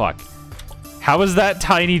 Oh fuck. How is that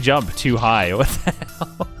tiny jump too high? What the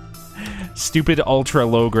hell? Stupid ultra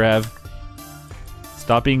low grav.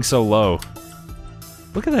 Stop being so low.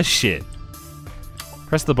 Look at that shit.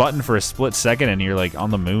 Press the button for a split second and you're like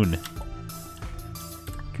on the moon.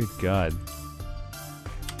 Good God.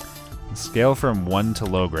 Scale from 1 to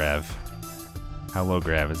low grav. How low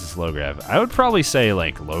grav is this low grav? I would probably say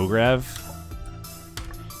like low grav.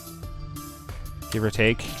 Give or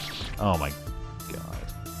take. Oh my God.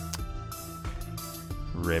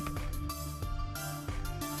 Rip.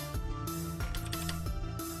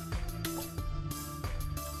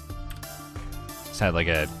 Had like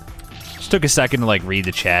a just took a second to like read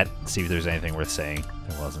the chat, see if there's anything worth saying.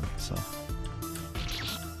 There wasn't, so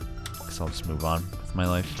guess I'll just move on with my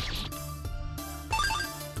life.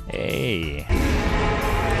 Hey,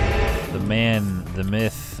 the man, the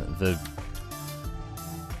myth, the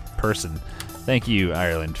person. Thank you,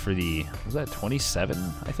 Ireland, for the, was that 27,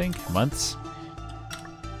 I think, months?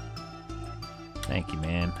 Thank you,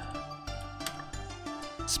 man.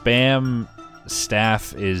 Spam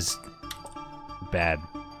staff is bad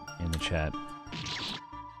in the chat.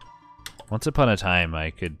 Once upon a time,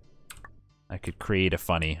 I could create a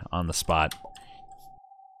funny on the spot.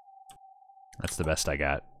 That's the best I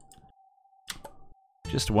got.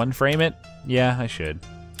 Just one frame it? Yeah, I should.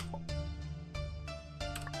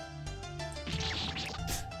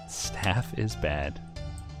 Staff is bad.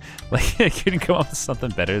 Like, I couldn't come up with something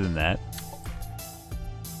better than that.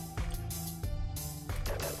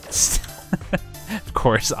 Of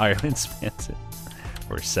course, Ireland spans it.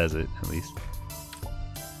 Or says it, at least.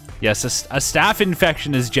 Yes, a staph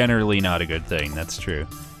infection is generally not a good thing. That's true.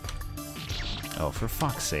 Oh, for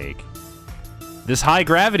fuck's sake. This high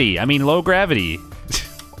gravity. I mean, low gravity.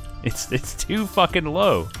 It's too fucking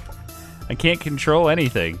low. I can't control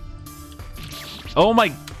anything. Oh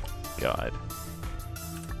my God.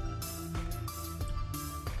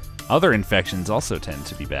 Other infections also tend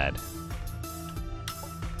to be bad.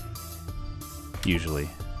 Usually.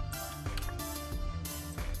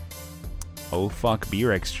 Oh fuck,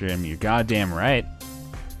 beer extreme, you're goddamn right.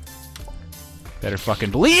 Better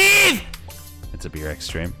fucking believe it's a beer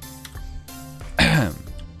extreme.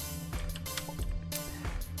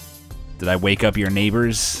 Did I wake up your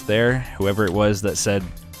neighbors there? Whoever it was that said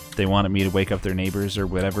they wanted me to wake up their neighbors or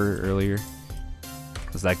whatever earlier.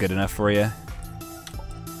 Was that good enough for you?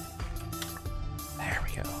 There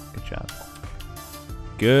we go. Good job.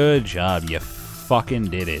 Good job. You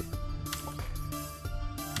fucking did it.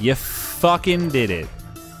 You fucking did it.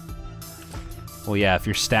 Well, yeah, if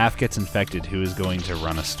your staff gets infected, who is going to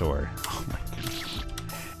run a store? Oh my God.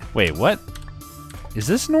 Wait, what? Is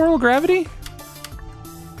this normal gravity?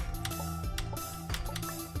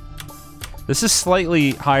 This is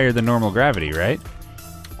slightly higher than normal gravity, right?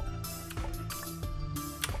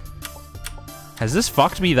 Has this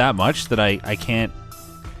fucked me that much that I can't...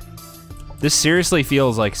 This seriously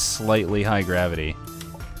feels like slightly high gravity.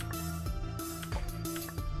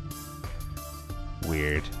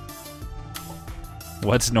 Weird.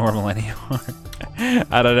 What's normal anymore?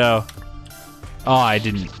 I don't know. Oh, I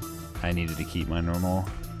didn't... I needed to keep my normal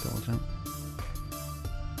double jump.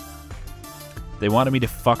 They wanted me to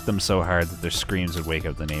fuck them so hard that their screams would wake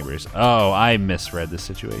up the neighbors. Oh, I misread this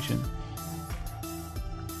situation.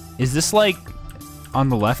 Is this like on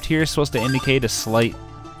the left here supposed to indicate a slightly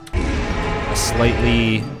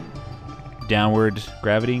downward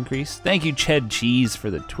gravity increase? Thank you, Ched Cheese, for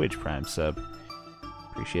the Twitch Prime sub.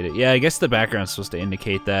 Appreciate it. Yeah, I guess the background's supposed to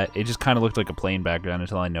indicate that. It just kind of looked like a plain background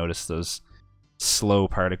until I noticed those slow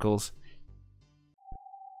particles.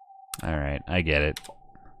 Alright, I get it.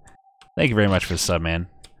 Thank you very much for the sub, man.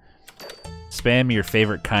 Spam your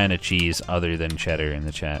favorite kind of cheese other than cheddar in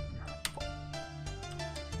the chat.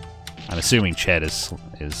 I'm assuming ched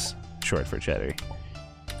is short for cheddar.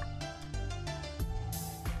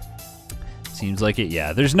 Seems like it,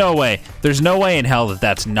 yeah. There's no way in hell that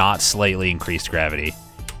that's not slightly increased gravity.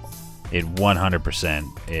 It 100%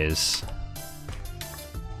 is.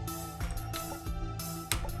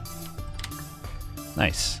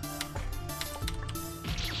 Nice.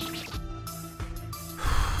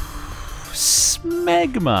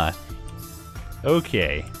 Smegma.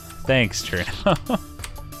 Okay. Thanks, Cherno.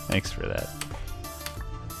 Thanks for that.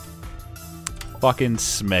 Fucking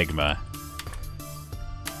Smegma.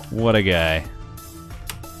 What a guy.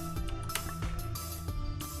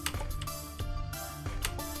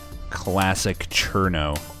 Classic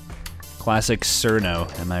Cherno. Classic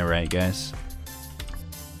Cerno, am I right, guys?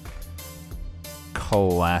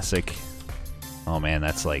 Classic. Oh man,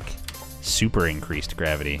 that's like super increased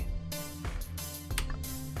gravity.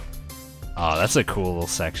 Oh, that's a cool little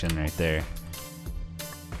section right there.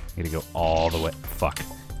 You gotta go all the way. Fuck.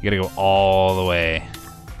 You gotta go all the way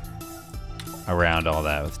around all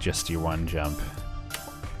that with just your one jump.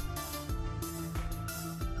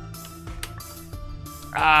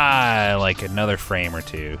 Ah, like another frame or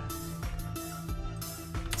two.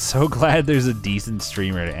 So glad there's a decent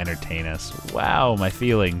streamer to entertain us. Wow, my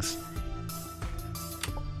feelings.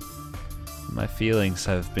 My feelings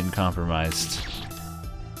have been compromised.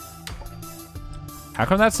 How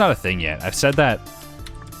come that's not a thing yet? I've said that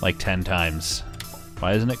like 10 times.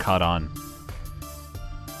 Why isn't it caught on?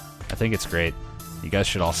 I think it's great. You guys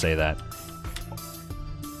should all say that.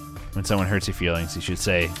 When someone hurts your feelings, you should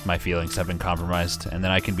say, my feelings have been compromised, and then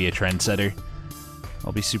I can be a trendsetter.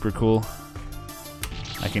 I'll be super cool.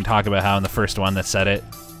 I can talk about how I'm the first one that said it.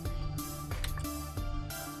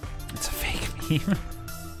 It's a fake meme.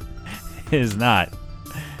 It is not.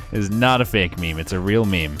 It is not a fake meme. It's a real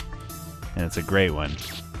meme. And it's a great one.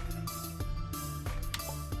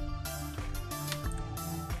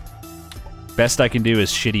 Best I can do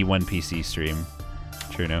is shitty one PC stream.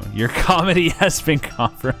 Cherno, your comedy has been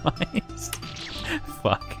compromised.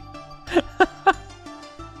 Fuck.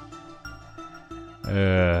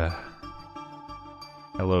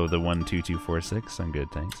 Hello, the 12246. I'm good,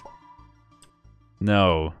 thanks.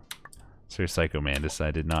 No, Sir Psychomandus,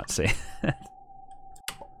 I did not say that.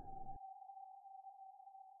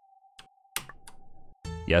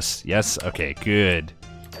 Yes, yes, okay, good.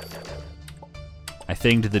 I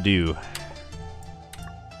thinged the do.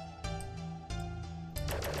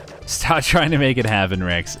 Stop trying to make it happen,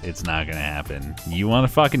 Rex. It's not gonna happen. You wanna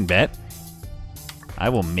fucking bet? I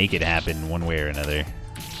will make it happen one way or another.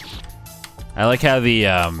 I like how the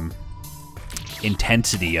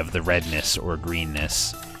intensity of the redness or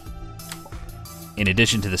greenness, in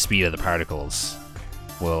addition to the speed of the particles,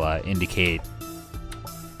 will indicate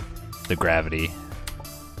the gravity.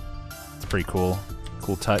 It's pretty cool.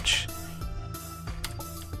 Cool touch.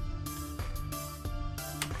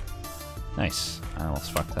 Nice. I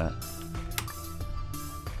almost fucked that.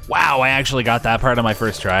 Wow, I actually got that part on my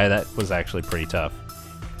first try. That was actually pretty tough.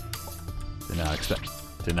 Did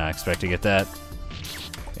not expect to get that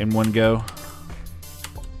in one go.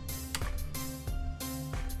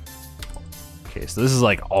 Okay, so this is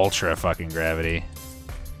like ultra fucking gravity.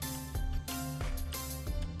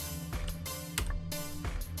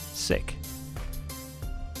 Sick.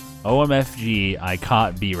 OMFG, I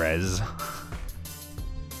caught B-Rez.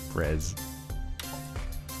 Rez.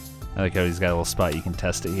 I like how he's got a little spot you can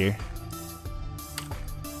test it here.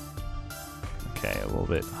 Okay, a little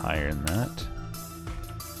bit higher than that.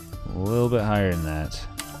 A little bit higher than that.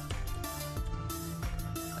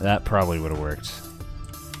 That probably would have worked.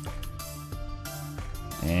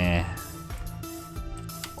 Eh.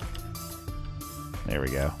 There we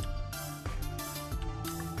go.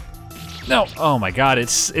 No! Oh my god,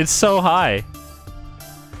 it's so high.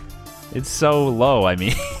 It's so low, I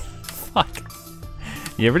mean. Fuck.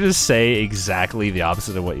 You ever just say exactly the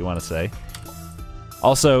opposite of what you want to say?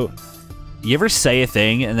 Also, you ever say a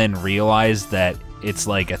thing and then realize that it's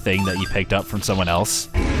like a thing that you picked up from someone else?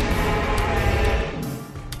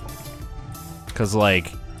 Because,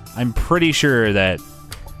 like, I'm pretty sure that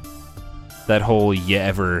that whole "you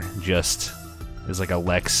ever" just is like a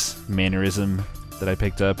Lex mannerism that I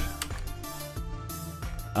picked up.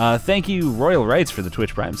 Thank you, Royal Rights, for the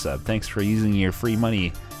Twitch Prime sub. Thanks for using your free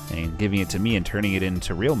money and giving it to me and turning it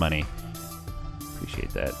into real money. Appreciate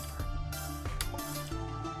that.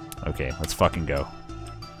 Okay, let's fucking go.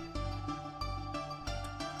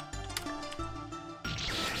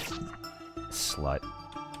 Slut.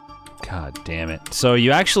 God damn it. So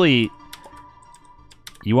you actually...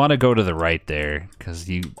 You want to go to the right there, because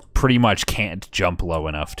you pretty much can't jump low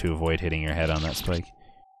enough to avoid hitting your head on that spike.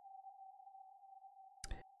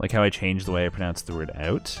 Like how I changed the way I pronounce the word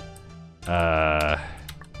out? I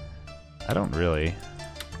don't really.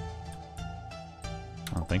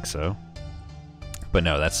 I don't think so. But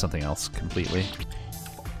no, that's something else completely.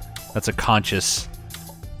 That's a conscious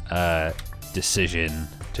decision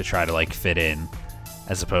to try to like fit in,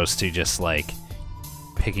 as opposed to just like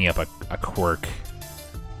picking up a quirk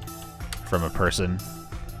from a person.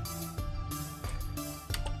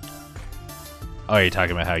 Oh, you're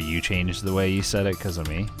talking about how you changed the way you said it because of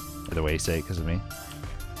me? Or the way you say it because of me?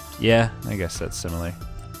 Yeah, I guess that's similar.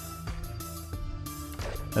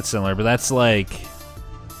 That's similar, but that's like...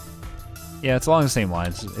 Yeah, it's along the same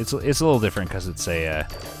lines. It's a little different because it's a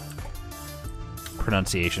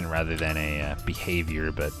pronunciation rather than a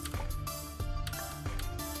behavior, but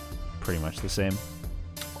pretty much the same.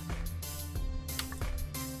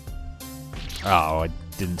 Oh, I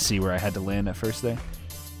didn't see where I had to land at first there.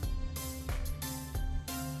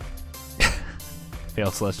 Fail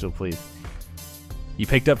Celestial, please. You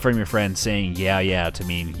picked up from your friend saying yeah to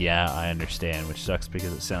mean yeah, I understand, which sucks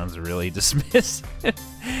because it sounds really dismissive.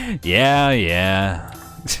 yeah.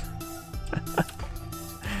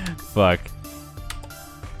 Fuck.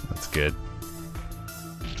 That's good.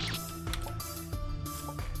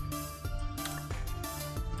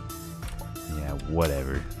 Yeah,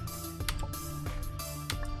 whatever.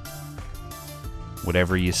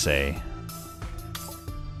 Whatever you say.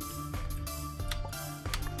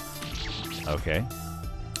 Okay.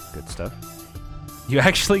 Good stuff. You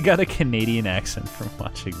actually got a Canadian accent from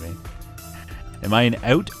watching me. Am I an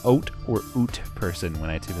out, or oot person when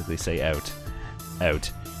I typically say out?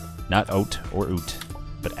 Out. Not oat or oot,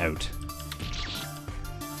 but out.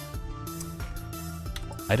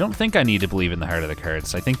 I don't think I need to believe in the heart of the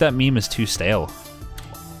cards. I think that meme is too stale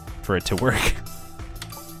for it to work. I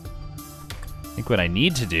think what I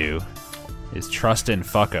need to do is trust in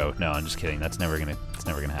fucko. No, I'm just kidding. That's never gonna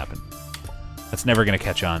happen. That's never gonna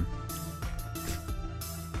catch on.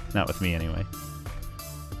 Not with me, anyway.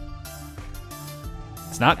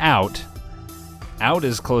 It's not out. Out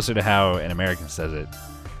is closer to how an American says it.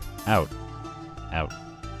 Out. Out.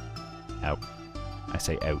 Out. I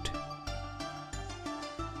say out.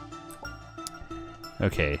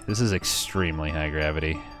 Okay, this is extremely high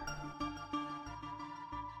gravity.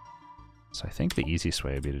 So I think the easiest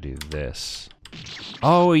way would be to do this.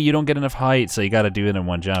 Oh, you don't get enough height, so you gotta do it in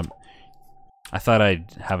one jump. I thought I'd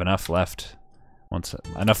have enough left.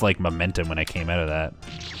 Enough, like, momentum when I came out of that.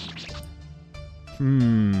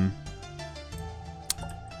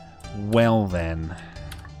 Well, then.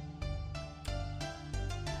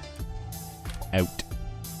 Out.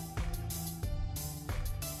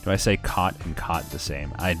 Do I say caught and caught the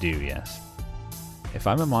same? I do, yes. If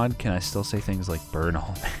I'm a mod, can I still say things like burn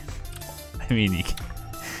all men? I mean, you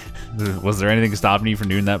can... Was there anything stopping you from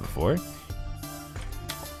doing that before?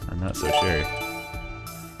 I'm not so sure.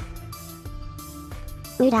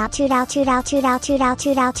 Toot out, toot out, toot out, toot out, toot out,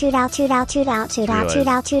 toot out, toot out, toot out, toot out, toot out, toot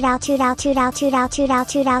out, toot out, toot out, toot out, toot out, toot out,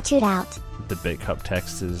 toot out, toot out. The Bitcup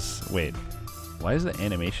text is... Wait. Why is the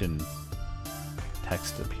animation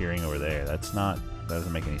text appearing over there? That's not... That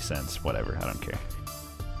doesn't make any sense. Whatever. I don't care.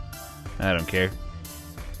 I don't care.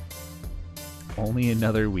 Only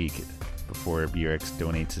another week before Burex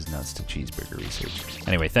donates his nuts to cheeseburger research.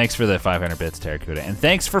 Anyway, thanks for the 500 bits, Terracuda. And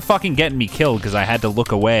thanks for fucking getting me killed, because I had to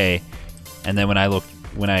look away. And then when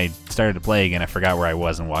I started to play again, I forgot where I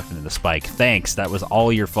was and walked into the spike. Thanks. That was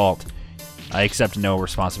all your fault. I accept no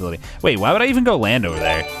responsibility. Wait, why would I even go land over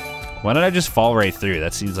there? Why don't I just fall right through?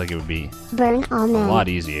 That seems like it would be burn all men. A lot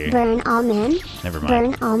easier. Burn all men. Never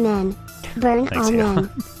mind. Burn all men. Burn Thanks, all Hale. men.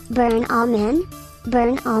 Burn all men.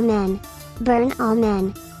 Burn all men. Burn all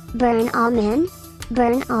men. Burn all men.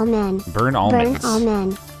 Burn all men. Burn almonds. Burn all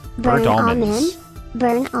men. Burnt Burn all men. almonds.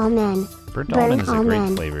 Burn all men. Burnt Burn almond is a all great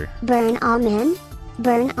men. flavor. Burn all men.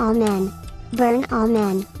 Burn all men. Burn all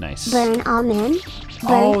men. Nice. Burn all men. Burn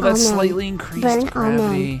Oh, all that's men. slightly increased Burn all men.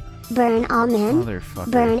 gravity. Burn all men.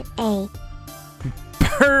 Motherfucker. Burn A.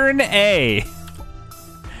 Burn A.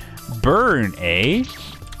 Burn A.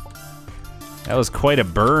 That was quite a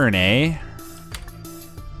burn, eh?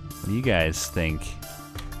 What do you guys think?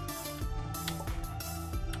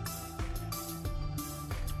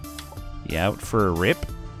 You out for a rip,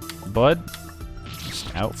 bud?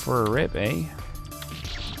 Just out for a rip, eh?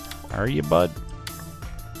 Are you, bud?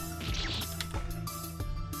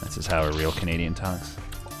 This is how a real Canadian talks.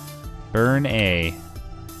 Burn A.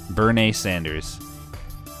 Bernie Sanders.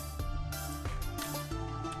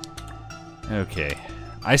 Okay.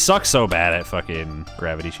 I suck so bad at fucking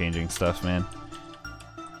gravity changing stuff, man.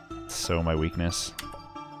 It's so my weakness.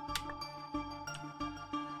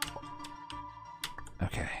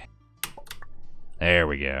 Okay. There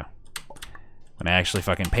we go. When I actually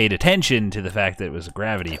fucking paid attention to the fact that it was a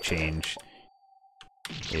gravity change,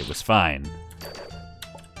 it was fine.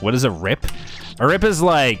 What is a rip? A rip is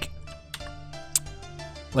like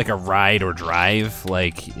a ride or drive,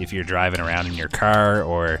 like if you're driving around in your car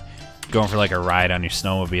or going for like a ride on your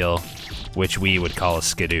snowmobile, which we would call a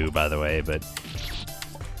skidoo, by the way, but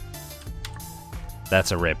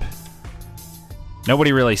that's a rip.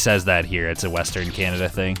 Nobody really says that here. It's a Western Canada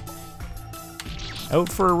thing. Out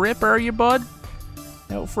for a rip, are you, bud?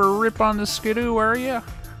 Out for a rip on the skidoo, are you?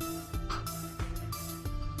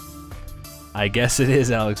 I guess it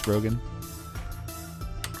is, Alex Brogan.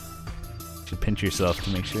 Should pinch yourself to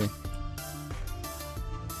make sure.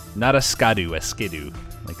 Not a skadoo, a skidoo.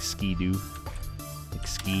 Like skidoo. Like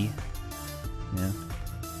ski. Yeah.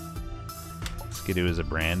 Skidoo is a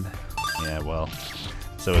brand. Yeah, well,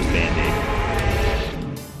 so is Band-Aid.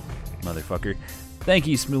 Motherfucker. Thank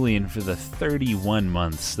you, Smoolian, for the 31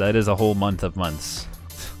 months. That is a whole month of months.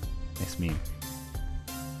 Nice meme.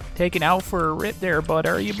 Taking out for a rip there, bud,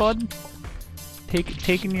 are you, bud?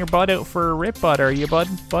 Taking your butt out for a rip, bud, are you, bud?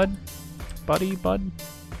 Bud? Buddy, bud?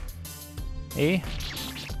 Eh?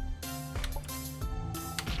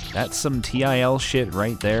 That's some TIL shit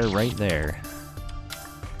right there, right there.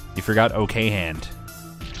 You forgot OK hand.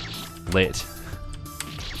 Lit.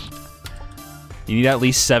 You need at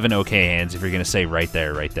least 7 OK hands if you're gonna say right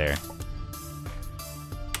there, right there.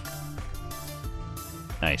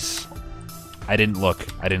 Nice. I didn't look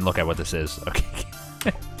at what this is. Okay.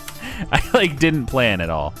 I like didn't plan at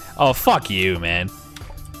all. Oh, fuck you, man.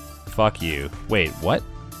 Fuck you. Wait, what?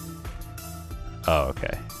 Oh,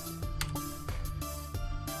 okay.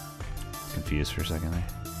 Confused for a second there.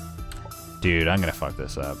 Dude, I'm gonna fuck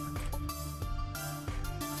this up.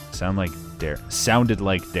 Sounded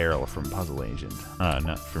like Daryl from Puzzle Agent.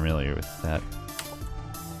 Not familiar with that.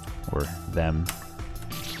 Or them.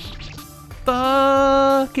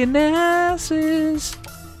 Fucking asses.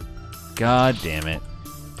 God damn it.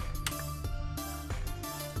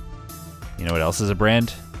 You know what else is a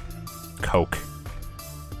brand? Coke.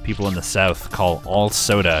 People in the South call all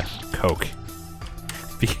soda Coke.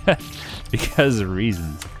 Because of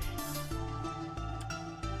reasons.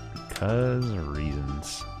 Because of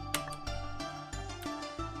reasons.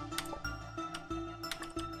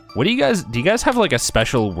 What do you guys have like a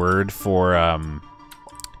special word for,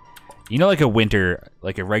 you know, like a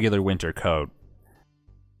regular winter coat?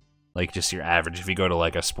 Like just your average, if you go to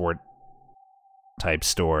like a sport type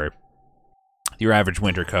store, your average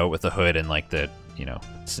winter coat with the hood and like the, you know,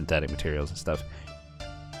 synthetic materials and stuff.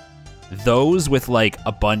 Those with like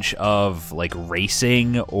a bunch of like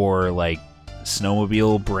racing or like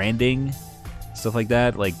snowmobile branding, stuff like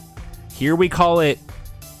that. Like here we call it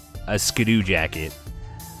a skidoo jacket.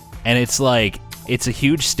 And it's like, it's a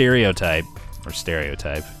huge stereotype, or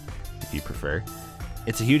stereotype, if you prefer.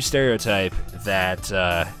 It's a huge stereotype that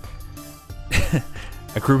a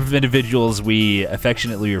group of individuals we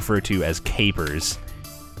affectionately refer to as capers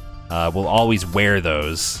will always wear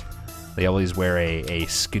those. They always wear a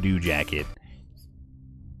skidoo jacket.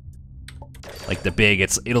 Like the big,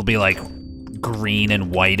 it'll be like green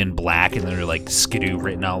and white and black, and they're like skidoo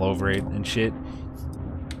written all over it and shit.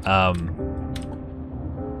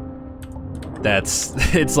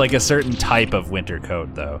 It's like a certain type of winter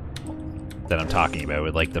coat, though, that I'm talking about,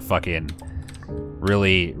 with like the fucking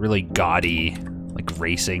really, really gaudy, like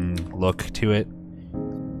racing look to it.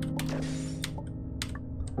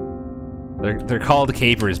 They're called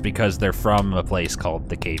capers because they're from a place called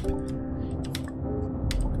the Cape.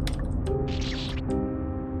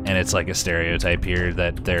 And it's like a stereotype here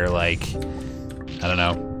that they're like, I don't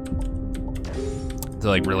know, they're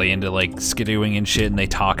like really into like skidooing and shit, and they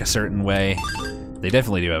talk a certain way. They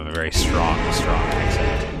definitely do have a very strong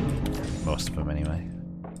accent. Most of them, anyway.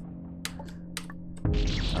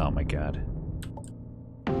 Oh my god.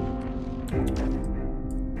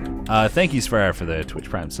 Thank you, Spire, for the Twitch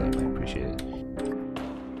Prime sub. I appreciate it.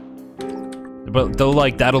 But they'll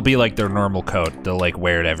like, that'll be like their normal coat. They'll like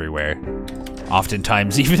wear it everywhere.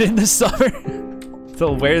 Oftentimes, even in the summer,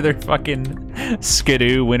 they'll wear their fucking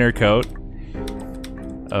skidoo winter coat.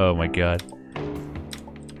 Oh my god.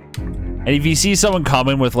 And if you see someone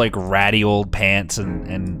coming with like ratty old pants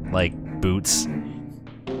and like boots,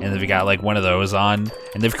 and they've got like one of those on,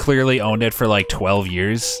 and they've clearly owned it for like 12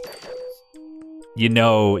 years, you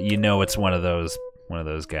know it's one of those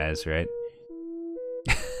guys, right?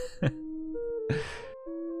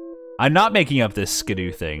 I'm not making up this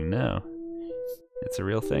skidoo thing, no. It's a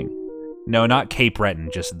real thing. No, not Cape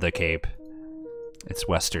Breton, just the Cape. It's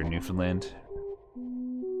Western Newfoundland.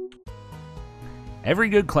 Every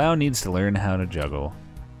good clown needs to learn how to juggle.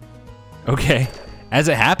 Okay. As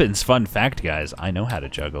it happens, fun fact, guys, I know how to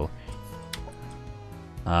juggle.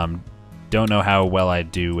 Don't know how well I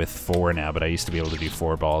do with 4 now, but I used to be able to do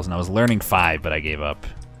 4 balls, and I was learning 5, but I gave up,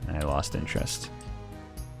 and I lost interest.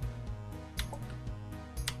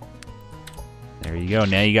 There you go.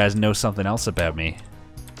 Now you guys know something else about me.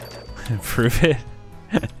 Prove it.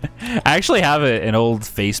 I actually have an old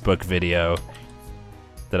Facebook video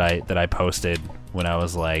that I posted when I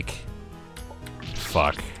was like,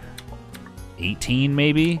 fuck, 18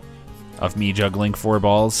 maybe, of me juggling 4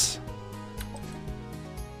 balls.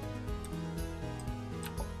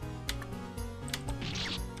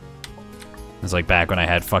 It's like back when I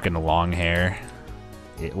had fucking long hair.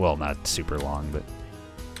 Well, not super long, but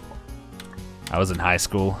I was in high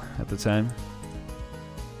school at the time.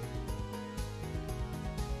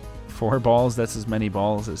 4 balls, that's as many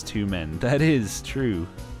balls as 2 men. That is true.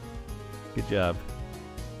 Good job.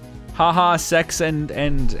 Haha, sex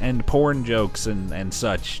and porn jokes and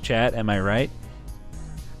such. Chat, am I right?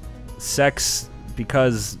 Sex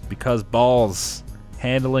because balls.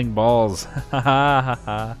 Handling balls. Ha ha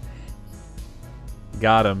ha.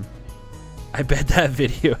 Got him. I bet that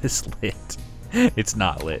video is lit. It's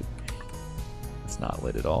not lit. It's not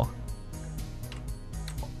lit at all.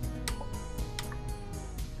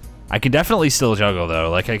 I can definitely still juggle though.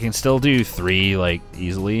 Like I can still do 3 like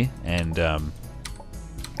easily, and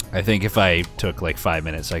I think if I took like 5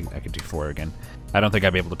 minutes, I could do 4 again. I don't think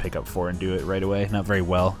I'd be able to pick up 4 and do it right away. Not very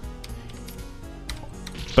well.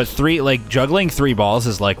 But 3, like juggling 3 balls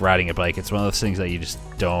is like riding a bike. It's one of those things that you just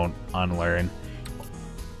don't unlearn.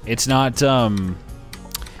 It's not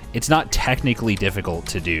technically difficult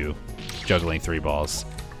to do, juggling 3 balls.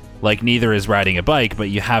 Like neither is riding a bike, but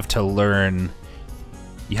you have to learn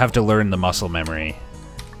the muscle memory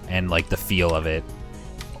and like the feel of it.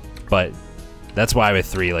 But that's why with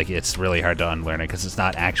 3, like it's really hard to unlearn it because it's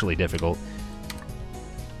not actually difficult.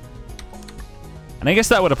 And I guess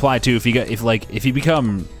that would apply too if you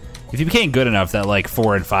became good enough that like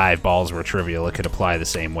 4 and 5 balls were trivial, it could apply the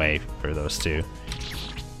same way for those 2.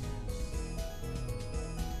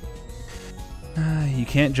 You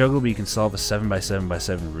can't juggle, but you can solve a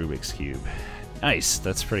 7x7x7 Rubik's Cube. Nice,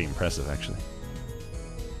 that's pretty impressive, actually.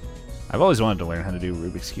 I've always wanted to learn how to do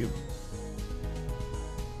Rubik's Cube.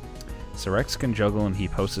 So Rex can juggle, and he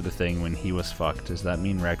posted a thing when he was fucked. Does that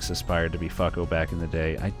mean Rex aspired to be fucko back in the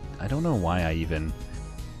day? I don't know why I even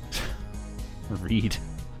read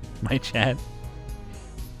my chat.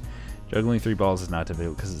 Juggling 3 balls is not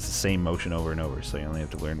difficult because it's the same motion over and over, so you only have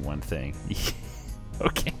to learn one thing.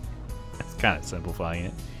 Okay. Kind of simplifying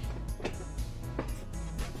it.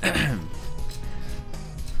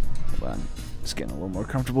 Hold on, just getting a little more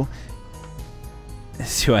comfortable.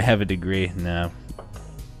 Do I have a degree? No.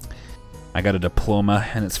 I got a diploma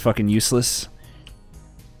and it's fucking useless.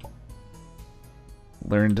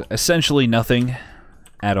 Learned essentially nothing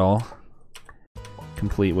at all.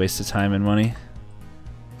 Complete waste of time and money.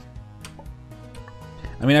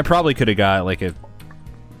 I mean, I probably could have got like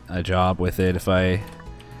a job with it if I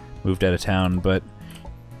moved out of town, but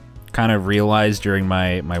kind of realized during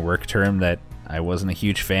my work term that I wasn't a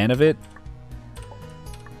huge fan of it.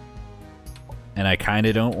 And I kind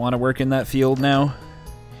of don't want to work in that field now.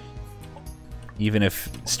 Even if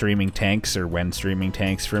streaming tanks, or when streaming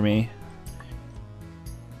tanks for me,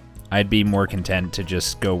 I'd be more content to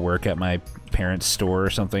just go work at my parents' store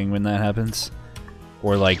or something when that happens.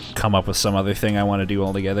 Or like come up with some other thing I want to do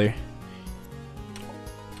altogether.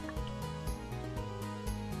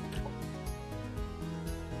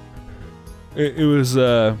 It was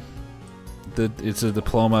it's a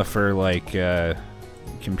diploma for like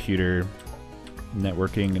computer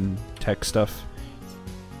networking and tech stuff.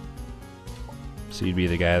 So you'd be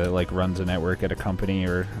the guy that like runs a network at a company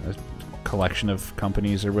or a collection of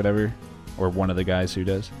companies or whatever, or one of the guys who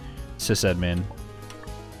does. Sysadmin.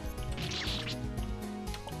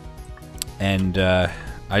 And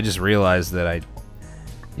I just realized that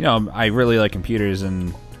I really like computers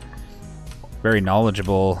and very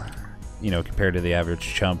knowledgeable, you know, compared to the average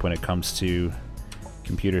chump when it comes to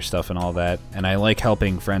computer stuff and all that. And I like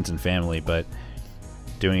helping friends and family, but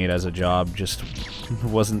doing it as a job just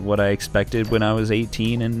wasn't what I expected when I was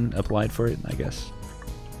 18 and applied for it, I guess.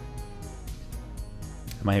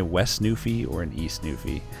 Am I a West Newfie or an East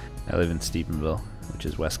Newfie? I live in Stephenville, which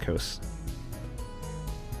is West Coast.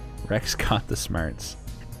 Rex got the smarts.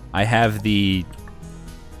 I have the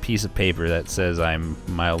piece of paper that says I'm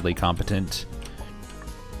mildly competent.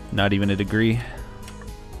 Not even a degree.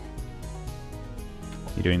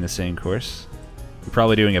 You doing the same course? You're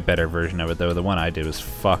probably doing a better version of it, though. The one I did was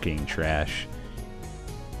fucking trash.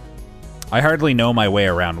 I hardly know my way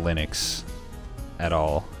around Linux at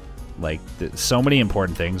all. Like, so many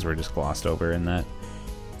important things were just glossed over in that.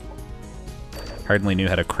 Hardly knew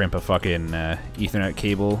how to crimp a fucking Ethernet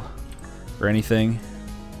cable or anything.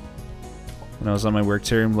 When I was on my work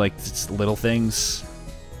term, like, it's little things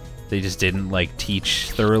they just didn't like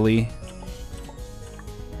teach thoroughly.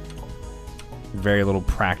 Very little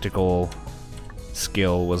practical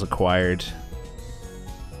skill was acquired.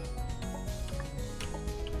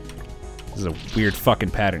 is a weird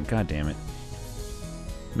fucking pattern. God damn it.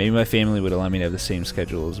 Maybe my family would allow me to have the same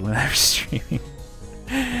schedule as when I was streaming.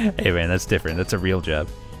 Hey man, that's different. That's a real job.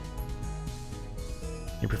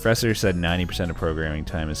 Your professor said 90% of programming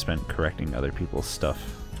time is spent correcting other people's stuff.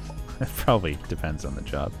 It probably depends on the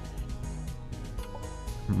job.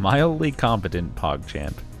 Mildly competent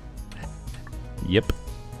PogChamp. Yep.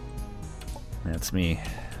 That's me.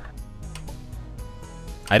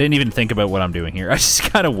 I didn't even think about what I'm doing here. I just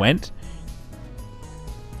kind of went.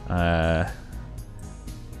 Alright,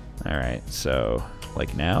 so,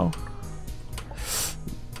 like now?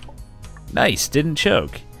 Nice, didn't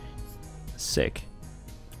choke. Sick.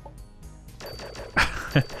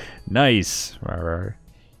 Nice.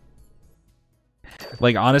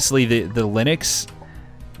 Like, honestly, the Linux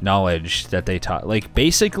knowledge that they taught, like,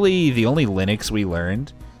 basically the only Linux we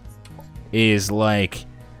learned is, like,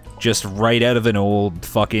 just right out of an old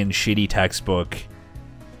fucking shitty textbook,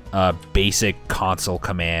 basic console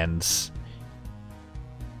commands,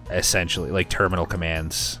 essentially, like, terminal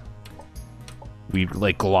commands. We,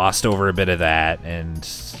 like, glossed over a bit of that, and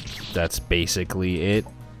that's basically it.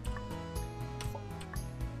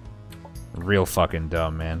 Real fucking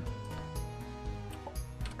dumb, man.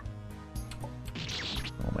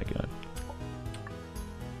 Oh my god.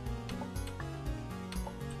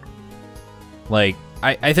 Like,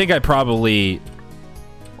 I think I probably...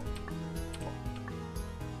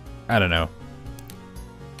 I don't know.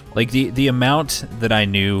 Like, the amount that I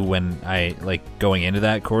knew when I, like, going into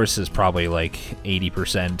that course is probably, like,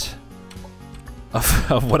 80%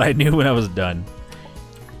 of what I knew when I was done.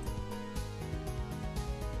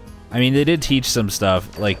 I mean, they did teach some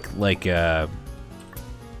stuff, like I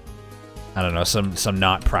don't know, some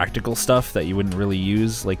not practical stuff that you wouldn't really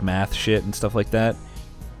use, like math shit and stuff like that.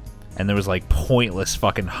 And there was, like, pointless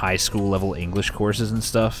fucking high school level English courses and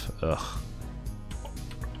stuff. Ugh.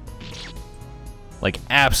 Like,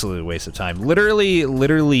 absolute waste of time.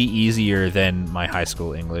 Literally easier than my high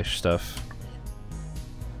school English stuff.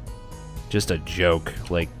 Just a joke,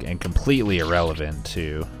 like, and completely irrelevant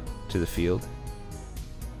to the field.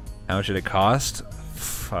 How much did it cost?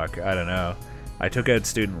 Fuck, I don't know. I took out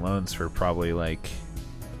student loans for probably, like,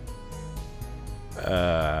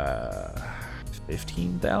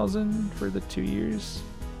 15,000 for the 2 years,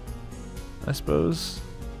 I suppose.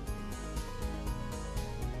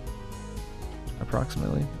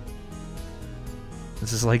 Approximately.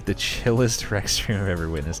 This is like the chillest rec stream I've ever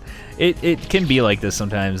witnessed. It can be like this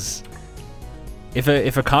sometimes. If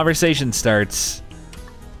a conversation starts,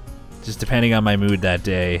 just depending on my mood that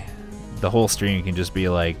day, the whole stream can just be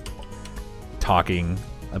like talking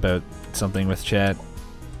about something with chat.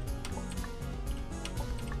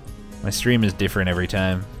 My stream is different every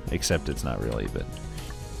time, except it's not really, but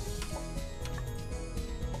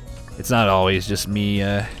it's not always just me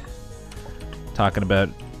talking about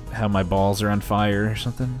how my balls are on fire or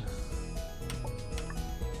something.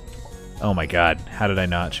 Oh my god, how did I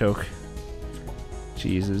not choke?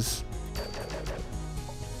 Jesus.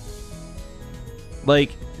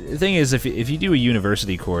 Like, the thing is, if you do a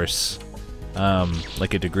university course,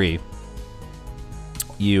 like a degree,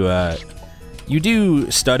 you do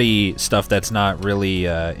study stuff that's not really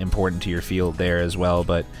important to your field there as well,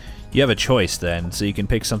 but you have a choice then, so you can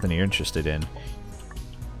pick something you're interested in.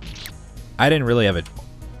 I didn't really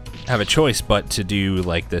have a choice but to do,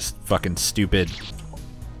 like, this fucking stupid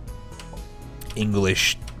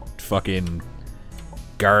English fucking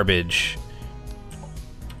garbage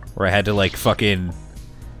where I had to, like, fucking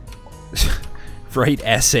write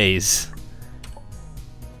essays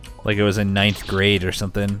like it was in 9th grade or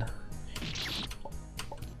something.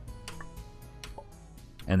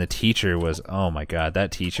 And the teacher was, oh my god,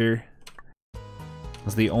 that teacher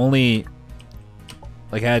was the only,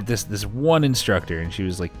 like, I had this one instructor, and she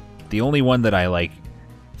was, like, the only one that I, like,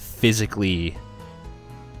 physically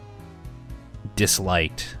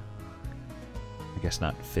disliked. I guess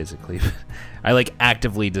not physically, but I, like,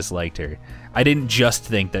 actively disliked her. I didn't just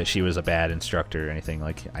think that she was a bad instructor or anything.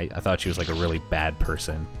 Like, I thought she was, like, a really bad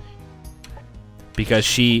person. Because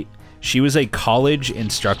she was a college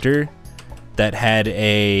instructor that had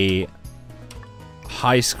a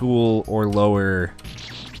high school or lower,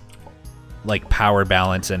 like, power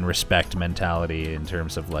balance and respect mentality in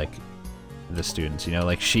terms of, like, the students, you know?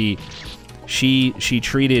 Like, she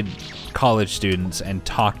treated college students and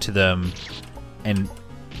talked to them and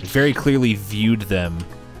very clearly viewed them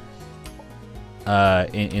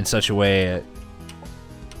in such a way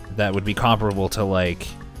that would be comparable to, like,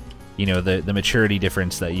 you know, the maturity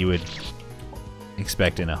difference that you would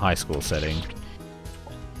expect in a high school setting.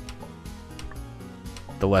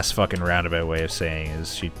 The less fucking roundabout way of saying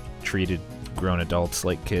is she treated grown adults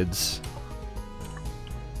like kids.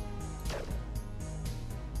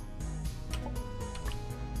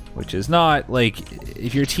 which is not, like,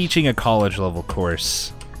 if you're teaching a college-level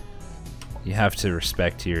course, you have to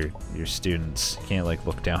respect your students. You can't, like,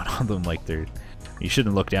 look down on them like they're... You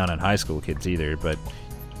shouldn't look down on high school kids either, but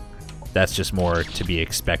that's just more to be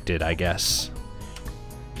expected, I guess.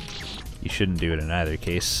 You shouldn't do it in either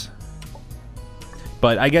case.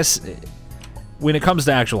 But I guess when it comes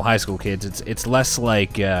to actual high school kids, it's less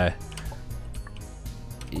like you're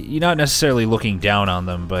not necessarily looking down on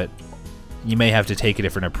them, but you may have to take a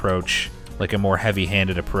different approach, like a more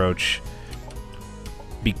heavy-handed approach,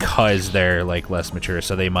 because they're like less mature.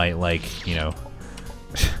 So they might, like, you know,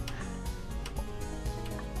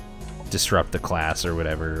 disrupt the class or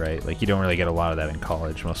whatever, right? Like, you don't really get a lot of that in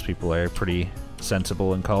college. Most people are pretty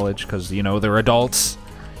sensible in college because, you know, they're adults.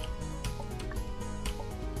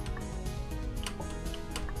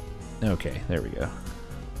 Okay, there we go.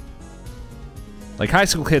 Like, high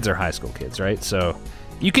school kids are high school kids, right? So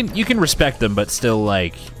you can respect them, but still,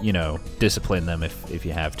 like, you know, discipline them if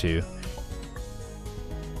you have to.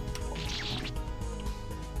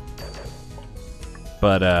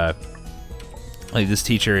 But like, this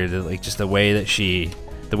teacher, like, just the way that she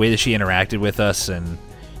interacted with us and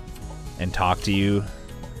talked to you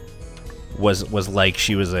was like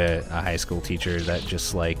she was a high school teacher that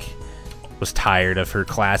just, like, was tired of her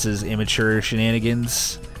class's immature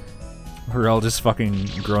shenanigans. We're all just fucking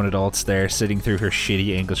grown adults there sitting through her shitty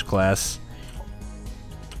English class,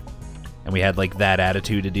 and we had, like, that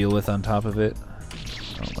attitude to deal with on top of it.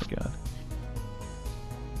 Oh my god.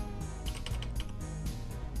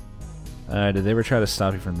 Did they ever try to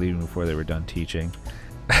stop you from leaving before they were done teaching?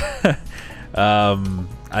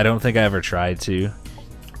 I don't think I ever tried to.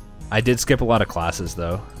 I did skip a lot of classes,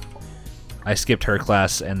 though. I skipped her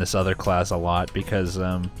class and this other class a lot because,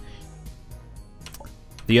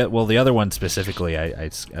 the other one specifically, I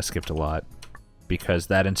skipped a lot because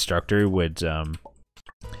that instructor would,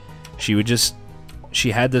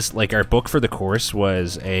 she had this, like, our book for the course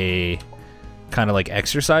was a kind of like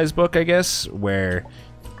exercise book, I guess, where,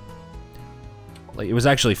 like, it was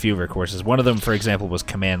actually a few of our courses. One of them, for example, was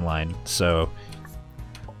command line. So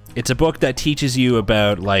it's a book that teaches you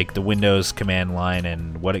about, like, the Windows command line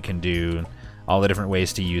and what it can do, all the different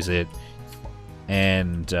ways to use it.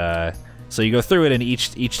 And so you go through it, and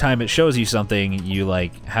each time it shows you something, you,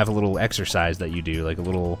 like, have a little exercise that you do, like a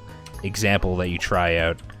little example that you try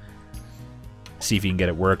out, see if you can get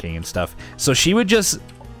it working and stuff. So she would just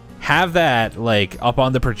have that, like, up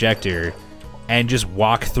on the projector and just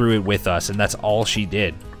walk through it with us, and that's all she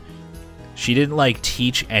did. She didn't, like,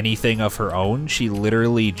 teach anything of her own. She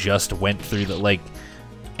literally just went through the, like,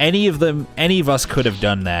 any of us could have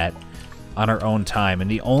done that on our own time, and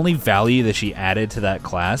the only value that she added to that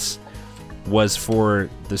class was for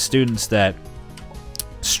the students that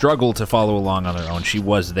struggle to follow along on their own. She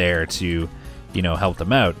was there to, you know, help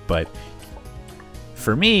them out. But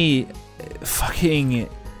for me, fucking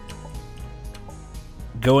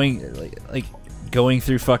going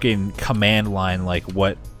through fucking command line, like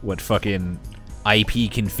what fucking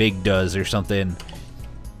IP config does or something,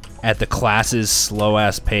 at the class's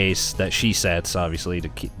slow-ass pace that she sets, obviously, to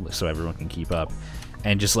keep, so everyone can keep up,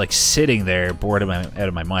 and just, like, sitting there bored out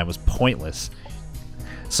of my mind was pointless.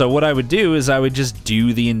 So what I would do is I would just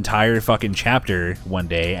do the entire fucking chapter one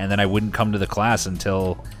day, and then I wouldn't come to the class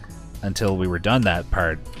until we were done that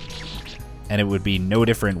part, and it would be no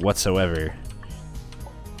different whatsoever.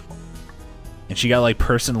 And she got, like,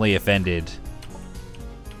 personally offended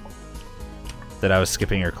that I was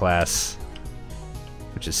skipping her class,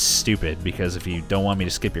 which is stupid, because if you don't want me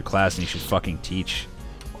to skip your class, then you should fucking teach.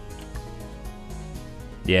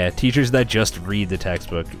 Yeah, teachers that just read the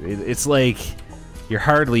textbook, it's like you're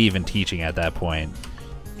hardly even teaching at that point.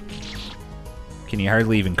 Can you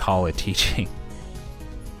hardly even call it teaching?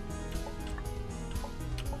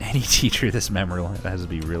 Any teacher this memorable has to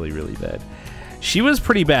be really, really bad. She was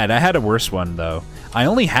pretty bad. I had a worse one, though. I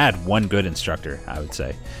only had one good instructor, I would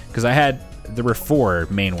say, because there were 4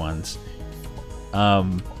 main ones.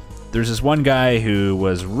 There's this one guy who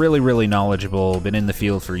was really, really knowledgeable, been in the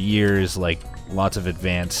field for years, like, lots of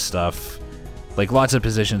advanced stuff, like, lots of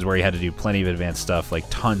positions where he had to do plenty of advanced stuff, like,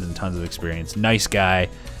 tons and tons of experience. Nice guy,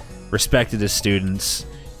 respected his students,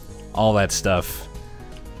 all that stuff.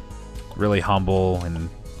 Really humble and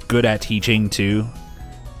good at teaching, too.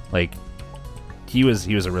 Like, he was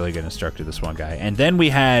a really good instructor, this one guy. And then we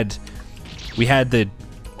had the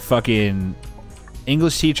fucking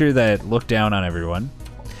English teacher that looked down on everyone,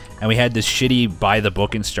 and we had this shitty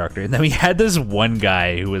by-the-book instructor, and then we had this one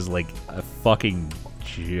guy who was, like, a fucking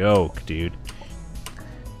joke, dude.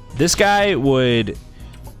 This guy would...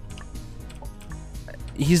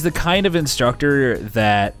 he's the kind of instructor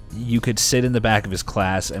that you could sit in the back of his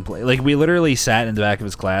class and play. Like, we literally sat in the back of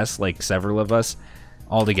his class, like several of us,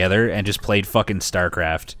 all together, and just played fucking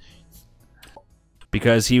StarCraft.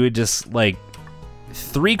 Because he would just, like,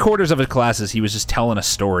 3/4 of his classes, he was just telling a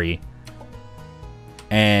story.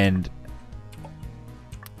 And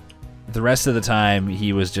the rest of the time,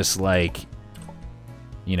 he was just, like,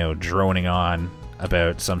 you know, droning on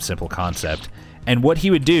about some simple concept. And what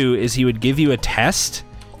he would do is he would give you a test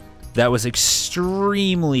that was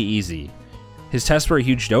extremely easy. His tests were a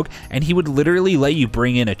huge joke, and he would literally let you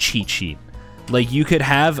bring in a cheat sheet. Like, you could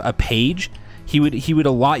have a page, he would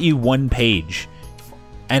allot you one page,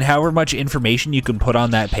 and however much information you can put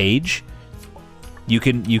on that page, you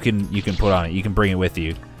can put on it. You can bring it with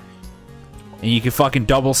you. And you can fucking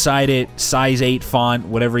double-side it, size 8 font,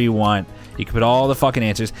 whatever you want. You can put all the fucking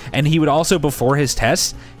answers. And he would also, before his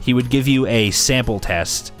tests, he would give you a sample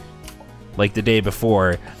test, like the day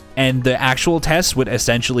before. And the actual test would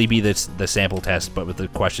essentially be the sample test, but with the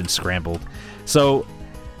questions scrambled. So,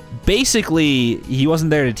 basically, he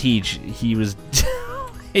wasn't there to teach. He was,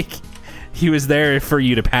 like, he was there for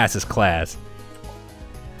you to pass his class.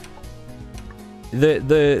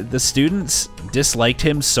 The students disliked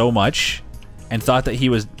him so much and thought that he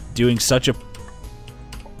was doing such a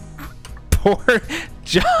poor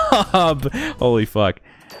job. Holy fuck.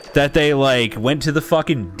 That they, like, went to the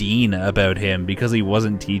fucking dean about him because he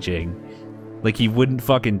wasn't teaching. Like, he wouldn't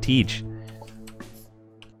fucking teach.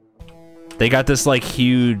 They got this, like,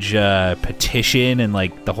 huge petition, and,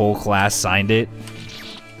 like, the whole class signed it.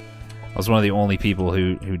 I was one of the only people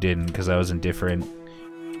who didn't, because I was indifferent.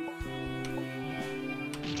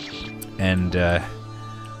 And,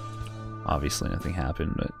 obviously nothing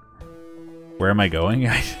happened, but... Where am I going?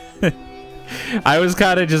 I was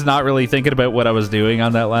kind of just not really thinking about what I was doing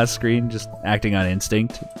on that last screen, just acting on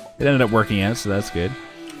instinct. It ended up working out, so that's good.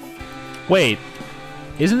 Wait,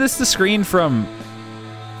 isn't this the screen from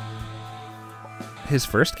his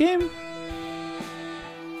first game?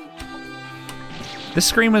 This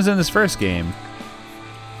screen was in his first game.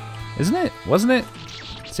 Isn't it? Wasn't it?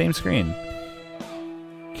 Same screen.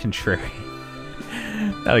 Contrarian.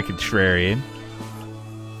 Not a contrarian.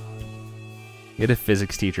 You had a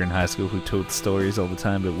physics teacher in high school who told stories all the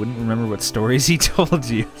time, but wouldn't remember what stories he told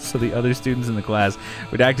you. So the other students in the class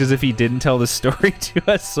would act as if he didn't tell the story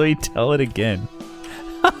to us, so he'd tell it again.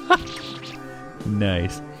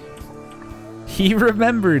 Nice. He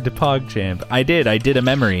remembered PogChamp. I did a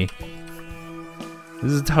memory.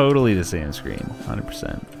 This is totally the same screen,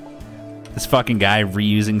 100%. This fucking guy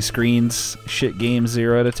reusing screens, shit game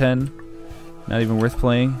 0 out of 10. Not even worth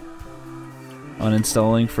playing.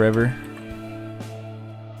 Uninstalling forever.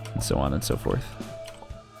 And so on and so forth.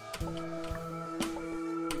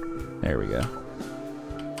 There we go.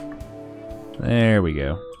 There we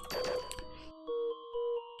go.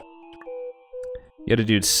 You had a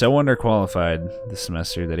dude so underqualified this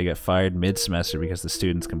semester that he got fired mid-semester because the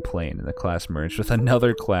students complained and the class merged with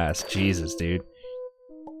another class. Jesus, dude.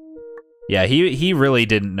 Yeah, he really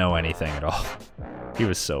didn't know anything at all. He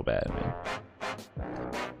was so bad, man.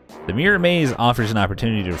 The Mirror Maze offers an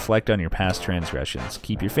opportunity to reflect on your past transgressions.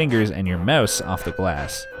 Keep your fingers and your mouse off the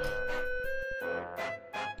glass.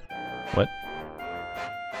 What?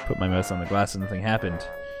 Put my mouse on the glass and nothing happened.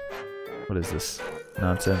 What is this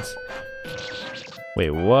nonsense?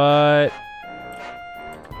 Wait, what?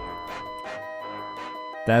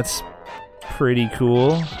 That's pretty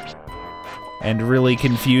cool. And really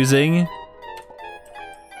confusing.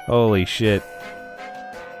 Holy shit.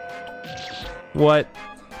 What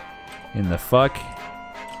in the fuck?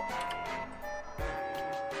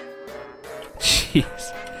 Jeez.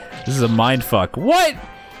 This is a mindfuck. What?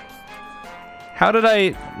 How did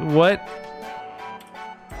I... What?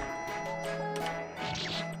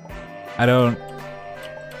 I don't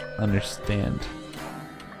understand.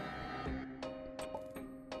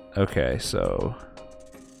 Okay, so...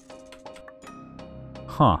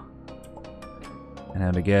 Huh. And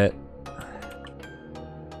how to get...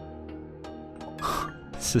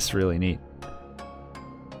 This is really neat.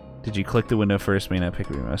 Did you click the window first? May not pick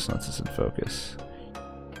up your mouse unless it's in focus.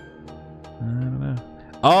 I don't know.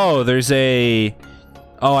 Oh, there's a...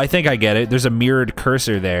 Oh, I think I get it. There's a mirrored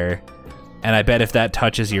cursor there. And I bet if that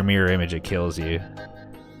touches your mirror image, it kills you.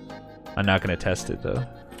 I'm not going to test it, though.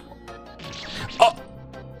 Oh!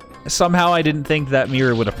 Somehow I didn't think that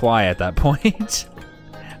mirror would apply at that point.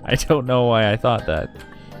 I don't know why I thought that.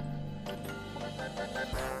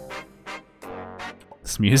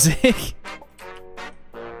 This music?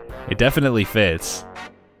 It definitely fits.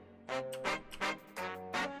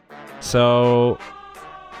 So...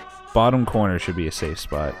 Bottom corner should be a safe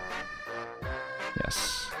spot.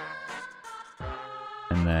 Yes.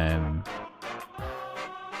 And then...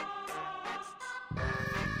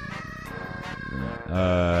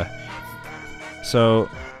 so...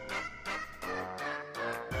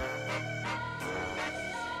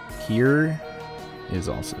 here is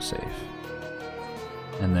also safe.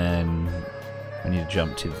 And then I need to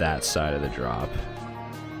jump to that side of the drop.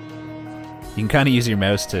 You can kind of use your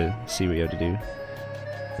mouse to see what you have to do.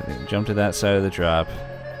 Jump to that side of the drop.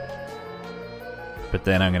 But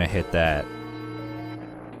then I'm going to hit that.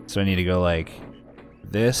 So I need to go like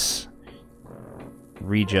this,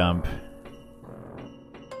 re-jump.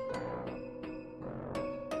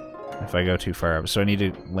 If I go too far up. So I need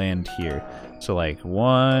to land here. So like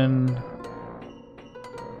 1,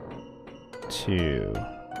 2,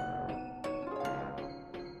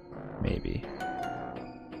 maybe.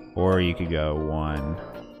 Or you could go 1,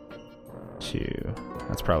 2.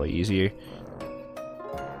 That's probably easier.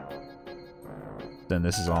 Then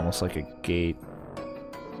this is almost like a gate.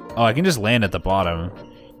 Oh, I can just land at the bottom.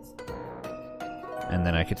 And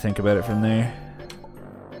then I could think about it from there.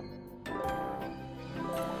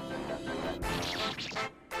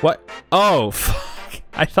 What? Oh, fuck.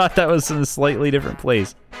 I thought that was in a slightly different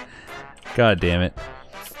place. God damn it.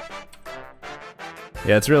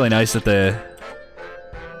 Yeah, it's really nice that the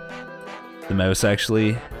mouse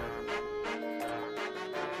actually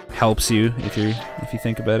helps you if you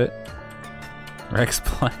think about it. Rex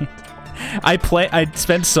blind. I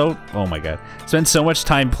spent so spent so much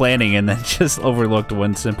time planning and then just overlooked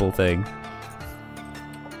one simple thing.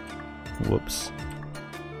 Whoops.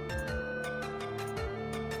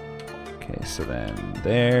 Okay, so then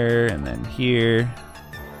there and then here.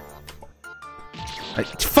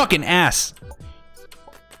 Fucking ass!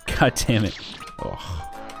 God damn it. Oh.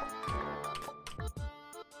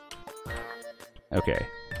 Okay.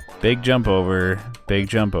 Big jump over, big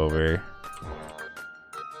jump over.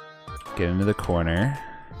 Get into the corner.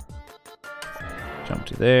 Jump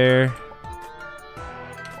to there.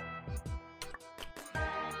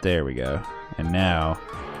 There we go. And now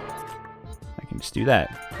I can just do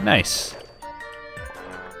that. Nice.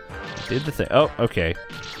 Did the thing. Oh, okay.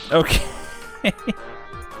 Okay.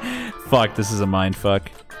 Fuck, this is a mindfuck.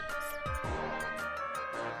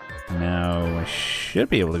 Now I should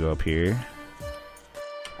be able to go up here.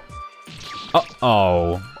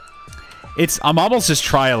 Uh-oh. I'm almost just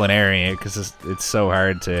trial and erroring it because it's so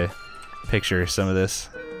hard to picture some of this.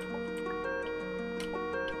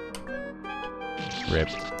 Rip.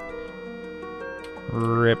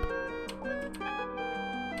 Rip.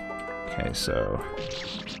 Okay, so...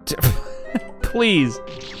 Please.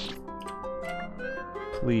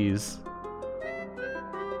 Please.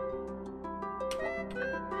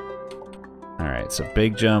 Alright, so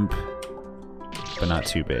big jump, but not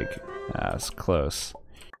too big. It's close.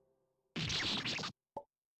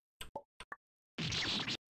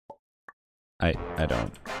 I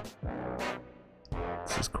don't.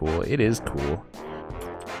 This is cool. It is cool.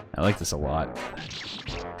 I like this a lot.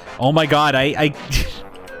 Oh my god,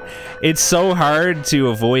 it's so hard to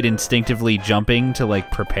avoid instinctively jumping to,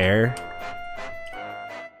 like, prepare.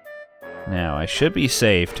 Now, I should be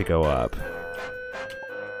safe to go up.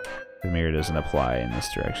 The mirror doesn't apply in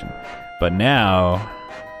this direction. But now...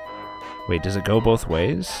 Wait, does it go both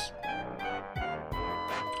ways?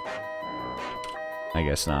 I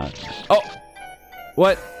guess not. Oh!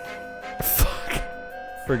 What? Fuck.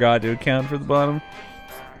 Forgot to account for the bottom.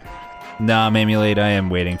 Nah, Mamulate, I am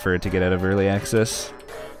waiting for it to get out of early access.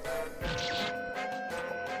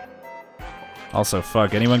 Also,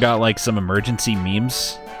 fuck, anyone got, like, some emergency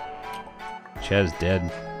memes? Chad's dead.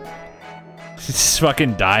 He just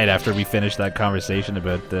fucking died after we finished that conversation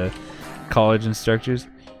about the college instructors.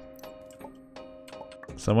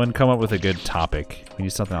 Someone come up with a good topic. We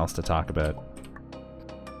need something else to talk about.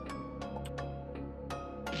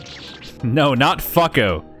 No, not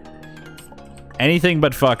fucko. Anything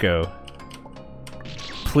but fucko.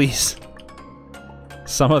 Please.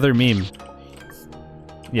 Some other meme.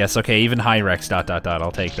 Yes, okay, even Hyrex ...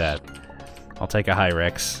 I'll take that. I'll take a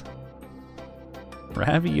Hyrex.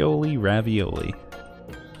 Ravioli, ravioli.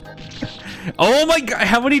 Oh my god,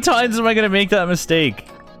 how many times am I gonna make that mistake?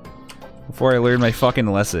 Before I learn my fucking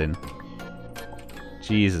lesson.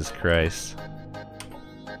 Jesus Christ.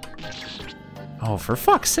 Oh, for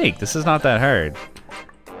fuck's sake, this is not that hard.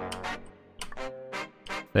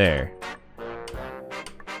 There.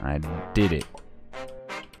 I did it.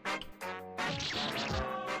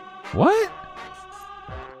 What?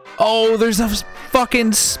 Oh, there's a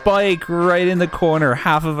fucking spike right in the corner.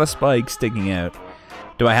 Half of a spike sticking out.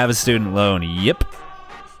 Do I have a student loan? Yep.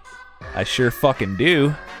 I sure fucking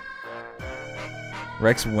do.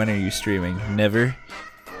 Rex, when are you streaming? Never.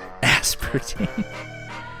 Aspartame.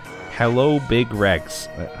 Hello, Big Rex.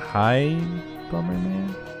 Hi, Bummer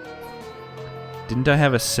Man. Didn't I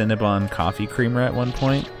have a Cinnabon coffee creamer at one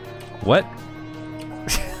point? What?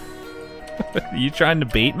 You trying to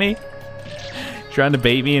bait me? Trying to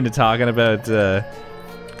bait me into talking about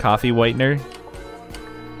coffee whitener?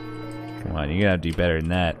 Come on, you're gonna have to do better than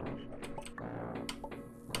that.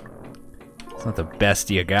 It's not the best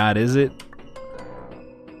you got, is it?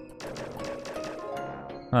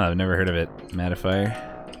 Oh, I've never heard of it. Matifier.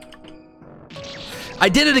 I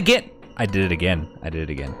did it again! I did it again. I did it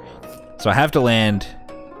again. So I have to land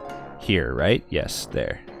here, right? Yes,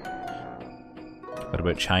 there. What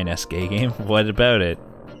about China's gay game? What about it?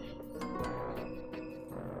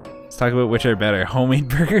 Let's talk about which are better, homemade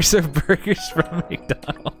burgers or burgers from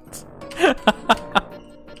McDonald's.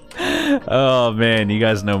 Oh man, you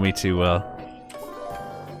guys know me too well.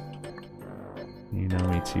 You know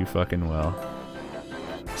me too fucking well.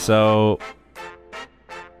 So,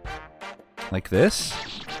 like this?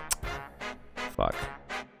 Fuck.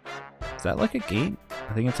 Is that like a gate?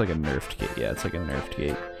 I think it's like a nerfed gate. Yeah, it's like a nerfed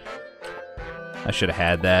gate. I should have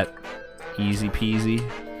had that. Easy peasy.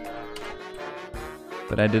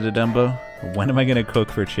 But I did a Dumbo. When am I gonna cook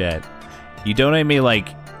for chat? You donate me like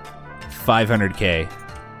 500k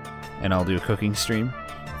and I'll do a cooking stream.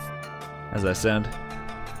 How's that sound?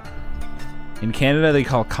 In Canada they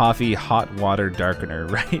call coffee hot water darkener,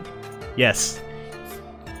 right? Yes.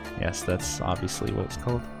 Yes, that's obviously what it's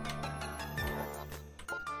called.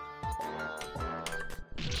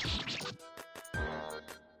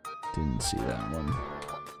 Didn't see that one.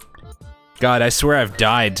 God, I swear I've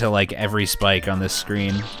died to like every spike on this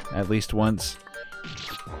screen at least once.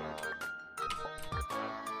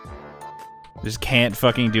 Just can't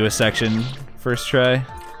fucking do a section first try.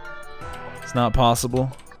 It's not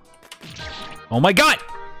possible. Oh my god!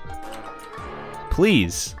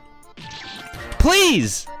 Please.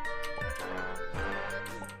 Please!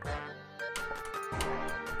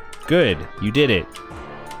 Good, you did it.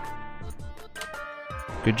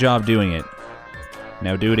 Good job doing it.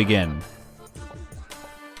 Now do it again.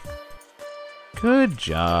 Good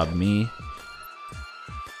job, me.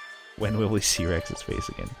 When will we see Rex's face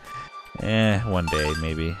again? One day,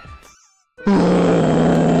 maybe.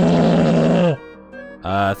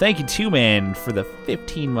 Thank you, 2Man, for the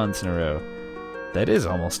 15 months in a row. That is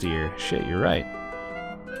almost a year. Shit, you're right.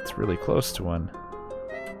 It's really close to one.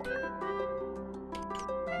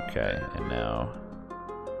 Okay, and now...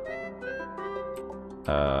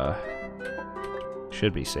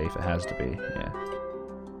 should be safe. It has to be, yeah.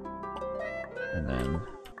 And then...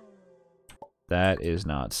 that is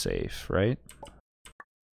not safe, right?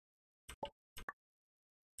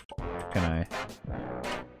 Can I...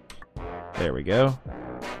 there we go.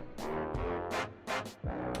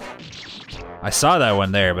 I saw that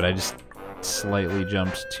one there, but I just slightly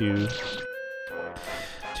jumped too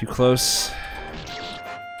close.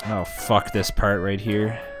 Oh, fuck this part right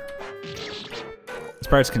here. This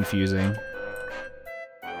part's confusing.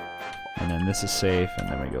 And then this is safe, and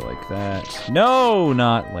then we go like that. No,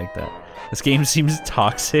 not like that. This game seems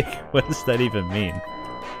toxic. What does that even mean?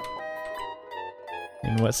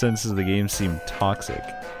 In what sense does the game seem toxic?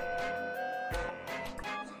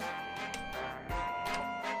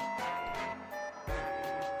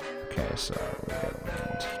 Okay, so we gotta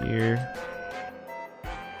land here.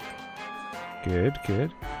 Good,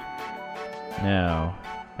 good. Now,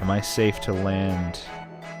 am I safe to land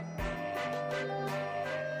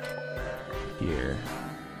here?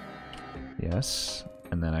 Yes.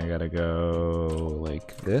 And then I gotta go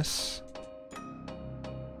like this.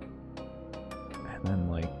 And then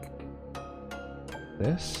like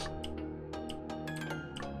this.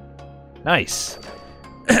 Nice!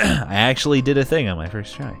 I actually did a thing on my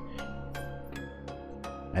first try.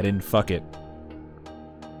 I didn't fuck it.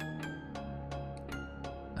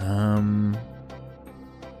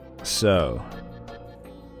 So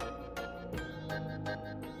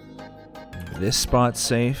this spot's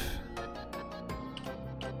safe,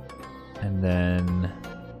 and then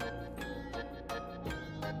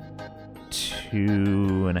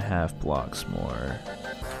 2.5 blocks more.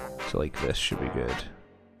 So like this should be good.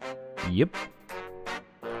 Yep.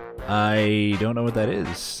 I don't know what that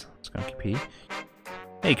is. Skunky P.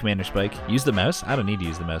 Hey, Commander Spike. Use the mouse? I don't need to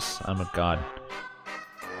use the mouse. I'm a god.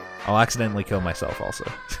 I'll accidentally kill myself also.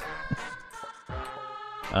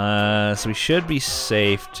 So we should be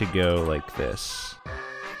safe to go like this.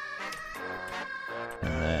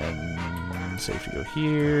 And then safe to go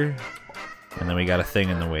here. And then we got a thing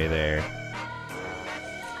in the way there.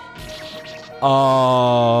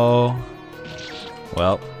 Oh.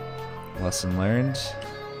 Well, Lesson learned.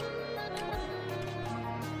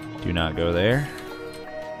 Do not go there.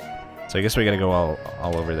 So I guess we gotta go all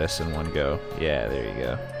over this in one go. Yeah, there you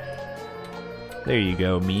go. There you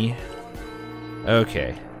go, me.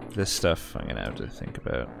 Okay, this stuff I'm gonna have to think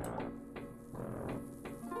about.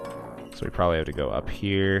 So we probably have to go up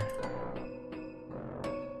here.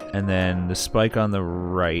 And then the spike on the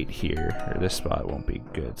right here, or this spot won't be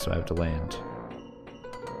good, so I have to land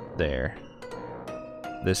there.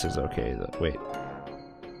 This is okay, though. Wait.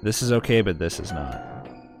 This is okay, but this is not.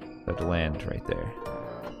 I have to land right there.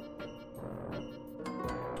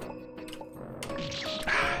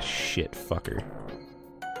 Ah, shit, fucker.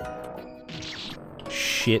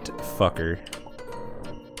 Shit, fucker.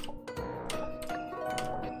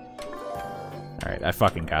 Alright, I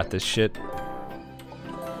fucking got this shit.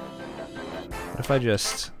 What if I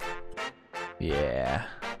just... Yeah.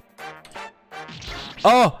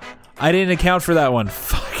 Oh! I didn't account for that one.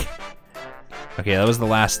 Fuck. Okay, that was the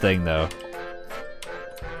last thing, though.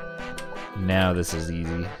 Now this is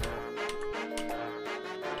easy.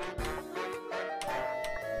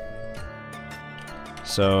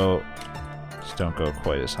 So, just don't go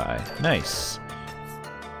quite as high. Nice.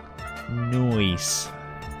 Nice.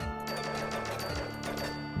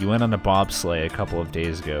 You went on a bobsleigh a couple of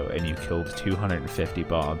days ago and you killed 250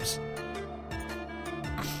 bobs.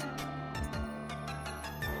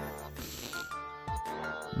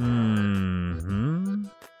 Mm-hmm.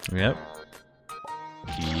 Yep.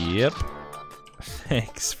 Yep.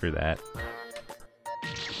 Thanks for that.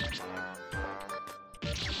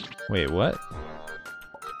 Wait, what?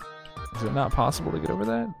 Is it not possible to get over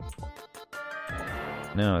that?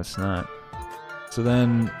 No, it's not. So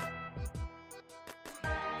then...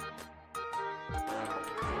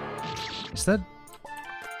 Is that...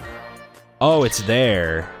 Oh, it's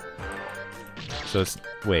there. So it's...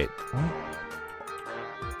 Wait. What?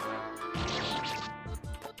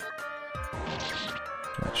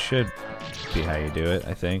 That should be how you do it,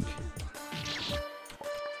 I think.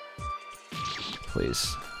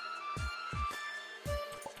 Please.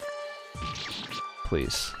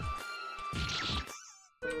 Please.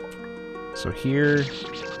 So here...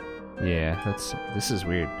 Yeah, this is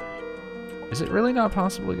weird. Is it really not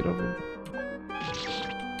possible to get over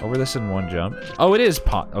this in one jump? Oh, it is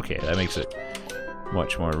okay, that makes it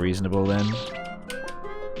much more reasonable then.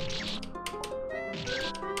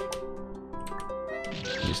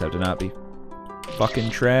 You just have to not be fucking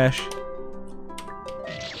trash.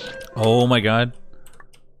 Oh my god.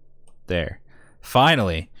 There.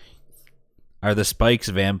 Finally. Are the spikes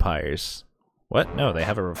vampires? What? No, they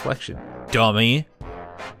have a reflection. Dummy.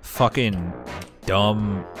 Fucking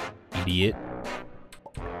dumb idiot.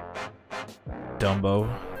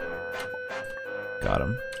 Dumbo. Got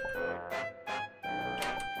him.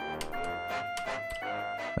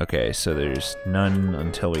 Okay, so there's none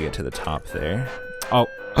until we get to the top there. Oh.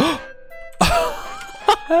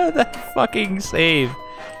 That fucking save.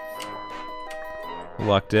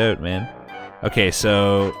 Lucked out, man. Okay,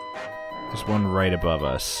 so there's one right above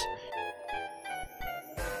us.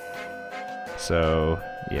 So,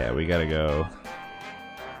 yeah, we gotta go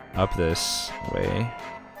up this way.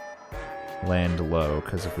 Land low,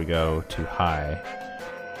 because if we go too high,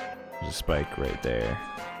 there's a spike right there.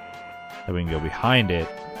 Then we can go behind it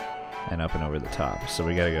and up and over the top. So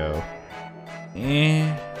we gotta go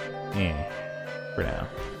for now.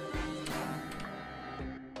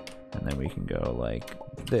 And then we can go like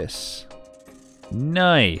this.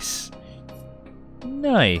 Nice!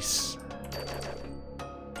 Nice!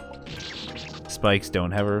 Spikes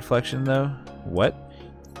don't have a reflection though? What?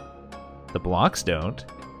 The blocks don't.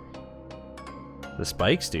 The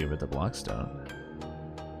spikes do, but the blocks don't.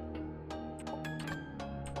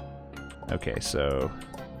 Okay, so...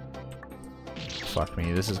 Fuck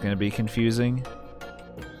me, this is gonna be confusing.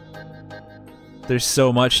 There's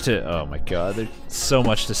so much to... Oh my god, there's so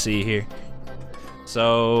much to see here.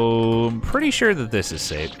 So... I'm pretty sure that this is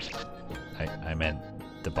safe. I meant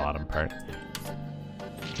the bottom part.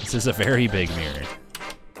 This is a very big mirror.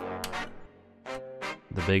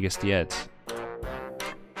 The biggest yet.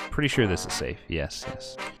 Pretty sure this is safe. Yes,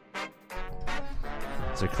 yes.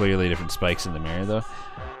 There are clearly different spikes in the mirror, though.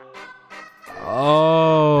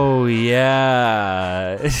 Oh,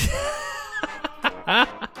 yeah.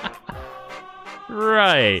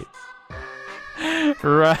 Right.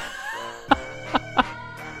 Right.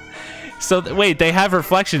 So, wait, they have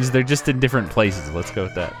reflections. They're just in different places. Let's go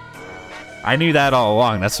with that. I knew that all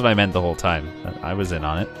along. That's what I meant the whole time. I was in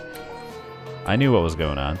on it. I knew what was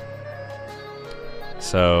going on.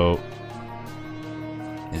 So,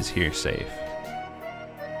 is here safe?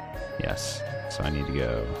 Yes. So I need to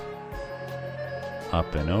go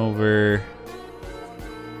up and over.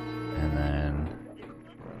 And then...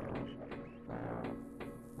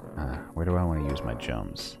 where do I want to use my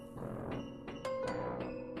jumps?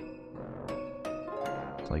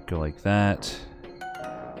 Like, go like that.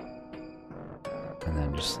 And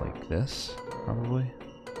then just like this, probably.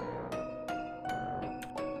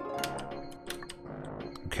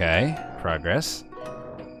 Okay, progress.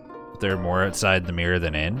 There are more outside the mirror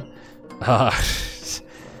than in.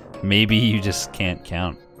 Maybe you just can't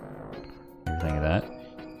count everything of that.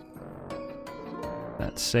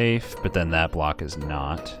 That's safe, but then that block is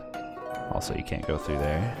not. Also, you can't go through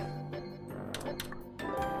there.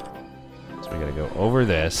 So we gotta go over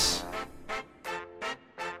this.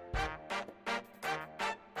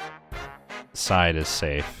 Side is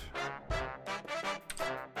safe.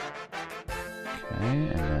 Okay,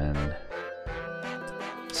 and then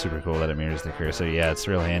super cool that it mirrors the cursor. Yeah, it's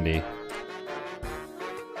real handy.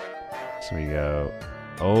 So we go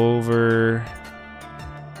over,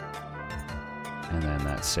 and then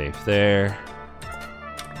that's safe there.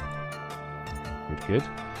 Good.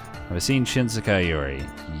 Have I seen Shinsekai Yori?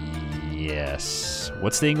 Yes.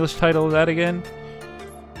 What's the English title of that again?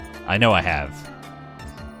 I know I have.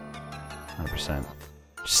 100%.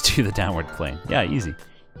 Just do the downward plane. Yeah, easy.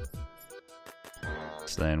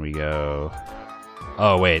 So then we go...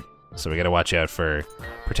 Oh, wait. So we gotta watch out for...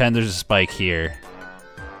 Pretend there's a spike here.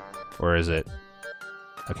 Or is it...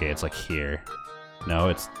 Okay, it's like here. No,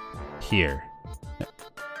 it's here.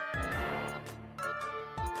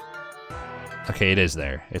 Okay, it is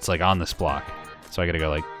there. It's like on this block. So I gotta go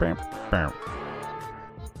like... Bam, bam.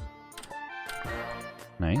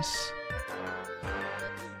 Nice.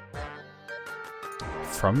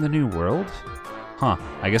 From the New World? Huh.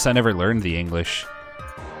 I guess I never learned the English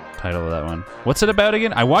title of that one. What's it about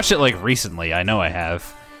again? I watched it like recently. I know I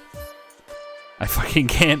have. I fucking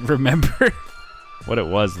can't remember what it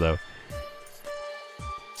was though.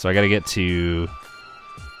 So I gotta get to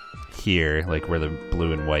here, like where the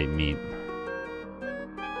blue and white meet.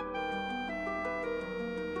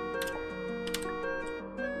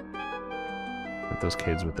 With those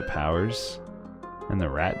kids with the powers. And the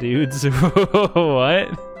rat dudes? What?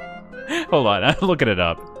 Hold on, I'm looking it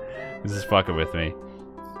up. This is fucking with me.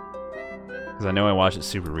 Because I know I watched it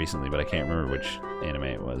super recently, but I can't remember which anime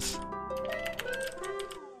it was.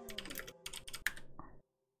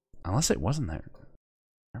 Unless it wasn't that.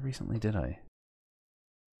 How recently did I?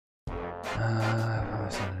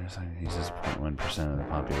 Uses 0.1% of the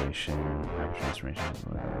population. Rapid transformation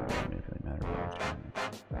doesn't really matter.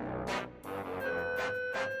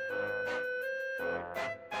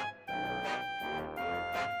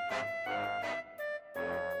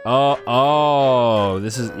 Oh,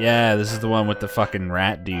 this is the one with the fucking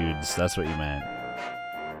rat dudes. That's what you meant.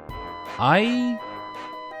 I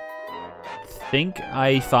think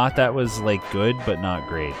I thought that was like good, but not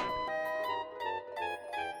great.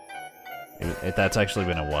 That's actually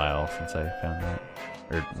been a while since I found that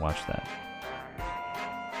or watched that.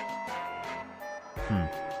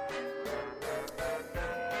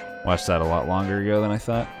 Watched that a lot longer ago than I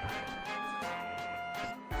thought.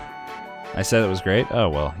 I said it was great? Oh,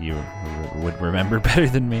 well, you would remember better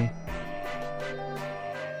than me.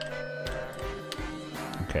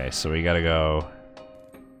 Okay, so we gotta go...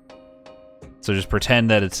 So just pretend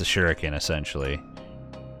that it's a shuriken, essentially.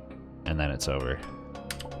 And then it's over.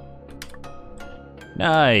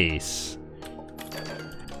 Nice!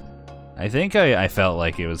 I think I felt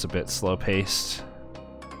like it was a bit slow-paced.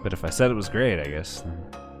 But if I said it was great, I guess...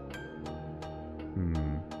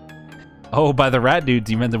 Oh, by the rat dudes,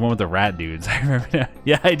 you meant the one with the rat dudes. I remember now.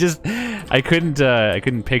 Yeah, I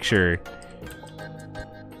couldn't picture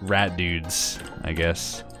rat dudes, I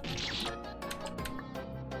guess.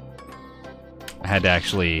 I had to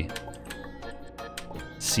actually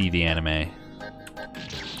see the anime.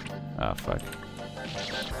 Oh, fuck.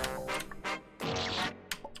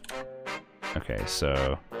 Okay,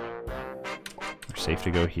 so we're safe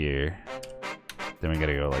to go here. Then we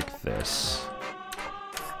gotta go like this.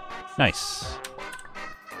 Nice.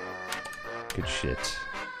 Good shit.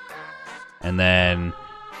 And then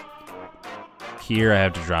here I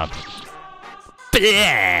have to drop.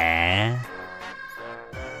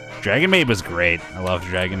 Dragon Maid was great. I love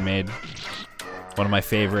Dragon Maid. One of my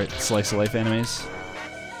favorite slice of life animes.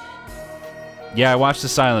 Yeah, I watched the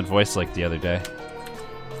silent voice like the other day.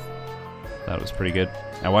 That was pretty good.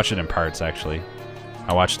 I watched it in parts actually.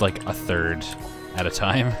 I watched like a third at a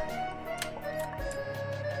time.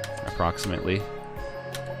 Approximately.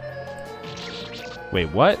 Wait,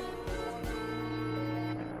 what?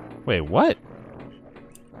 Wait, what?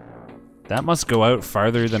 That must go out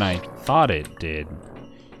farther than I thought it did.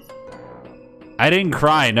 I didn't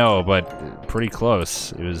cry, no, but pretty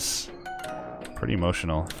close. It was pretty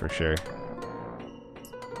emotional, for sure.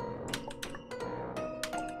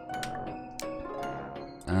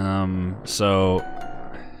 So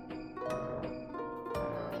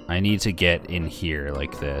I need to get in here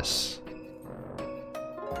like this.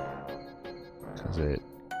 'Cause it,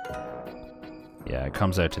 yeah, it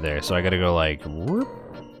comes out to there. So I gotta go like, whoop.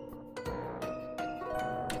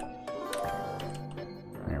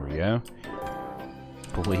 There we go.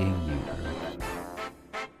 Bullying mute.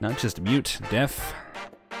 Not just mute, deaf.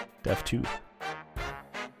 Deaf too.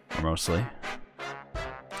 Or mostly.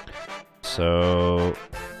 So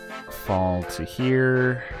fall to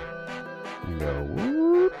here and go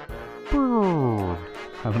whoop.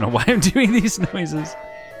 I don't know why I'm doing these noises.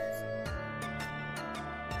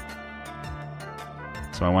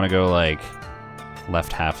 So I want to go like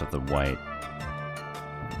left half of the white.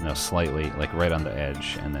 No, slightly, like right on the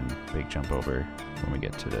edge, and then big jump over when we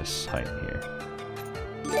get to this height here.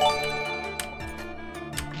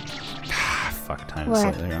 Fuck, time is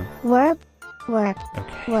slightly wrong. Work, work,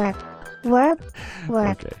 Okay. work, work,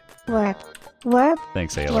 work, Okay. work, work,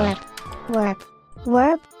 Thanks, Ayla. work, work,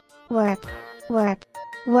 work, work, work,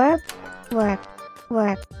 work, work,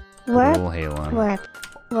 work, Little Halon. work,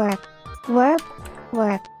 work, work,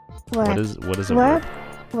 work, What work, is a work,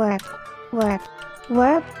 word? work,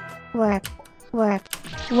 work, work, work,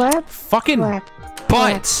 work, Fucking work,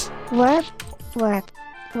 butts! work, work,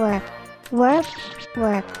 work, work,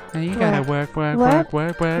 work, You gotta work, work, work,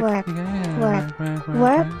 work, work, work, work,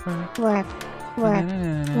 work, work,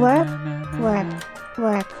 work,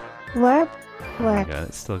 work, work, work. Got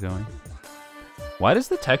it, still going. Why does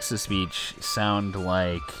the text-to-speech sound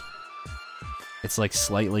like it's like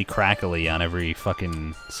slightly crackly on every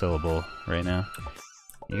fucking syllable right now?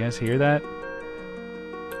 You guys hear that?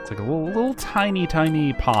 It's like a little tiny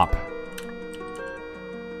pop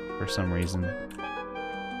for some reason.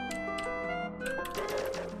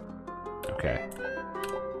 Okay.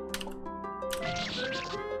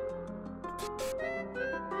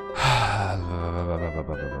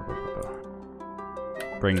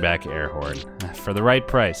 Bring back air horn. For the right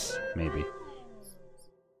price, maybe.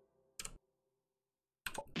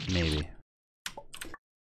 Maybe.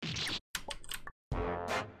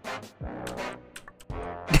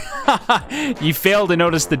 You failed to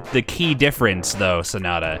notice the key difference, though,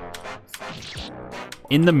 Sonata.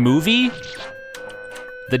 In the movie,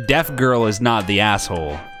 the deaf girl is not the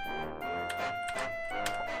asshole.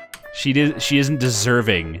 She isn't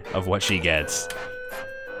deserving of what she gets.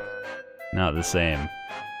 Not the same.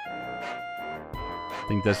 I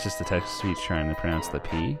think that's just the text-to-speech trying to pronounce the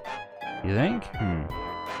P. You think?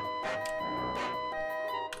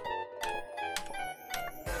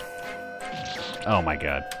 Oh my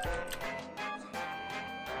god.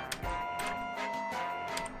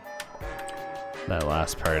 That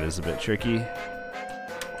last part is a bit tricky.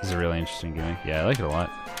 This is a really interesting gimmick. Yeah, I like it a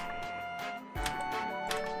lot.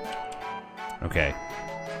 Okay.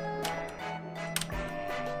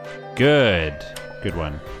 Good. Good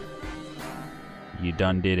one. You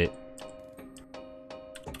done did it.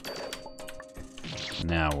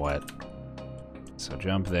 Now what? So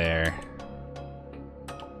jump there.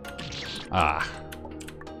 Ah.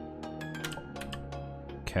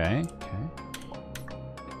 Okay, okay.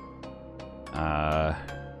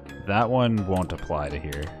 That one won't apply to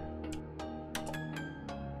here.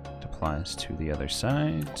 It applies to the other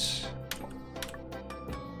side.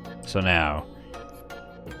 So now,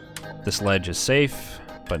 this ledge is safe,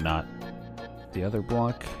 but not the other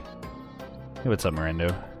block. Hey, what's up,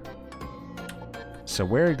 Mirando? So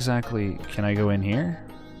where exactly can I go in here?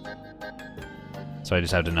 So I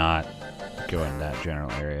just have to not go in that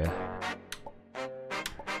general area.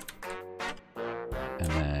 And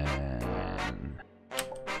then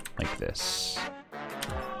like this.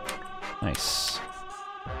 Nice.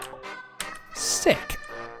 Sick.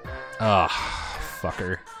 Ah,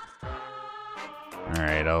 fucker.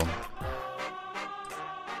 Alright,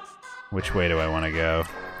 which way do I want to go?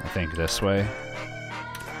 I think this way.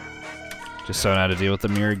 Just so I know how to deal with the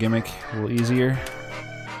mirror gimmick a little easier.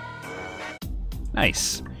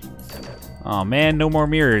 Nice. Oh man, no more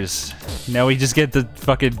mirrors. Now we just get the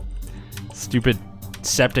fucking stupid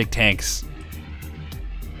septic tanks.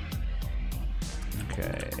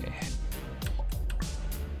 Okay.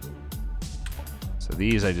 So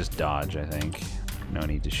these I just dodge, I think. No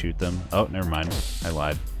need to shoot them. Oh, never mind. I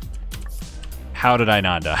lied. How did I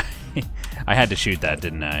not die? I had to shoot that,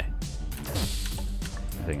 didn't I?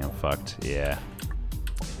 I think I'm fucked. Yeah.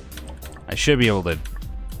 I should be able to do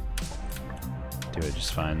it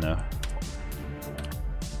just fine, though.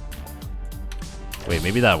 Wait,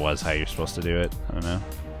 maybe that was how you're supposed to do it. I don't know.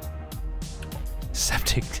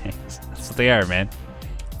 Septic tanks. That's what they are, man.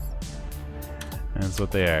 That's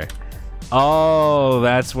what they are. Oh,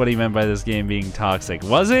 that's what he meant by this game being toxic.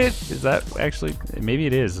 Was it? Is that actually... Maybe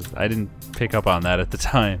it is. I didn't pick up on that at the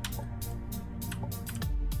time.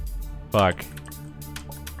 Fuck.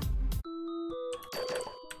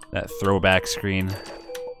 That throwback screen.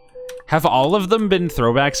 Have all of them been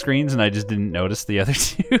throwback screens and I just didn't notice the other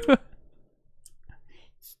two?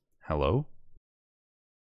 Hello?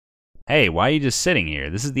 Hey, why are you just sitting here?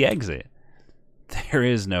 This is the exit. There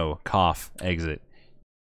is no cough exit.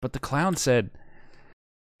 But the clown said...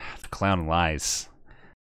 The clown lies. I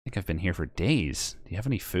think I've been here for days. Do you have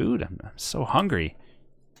any food? I'm so hungry.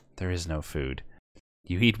 There is no food.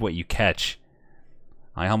 You eat what you catch.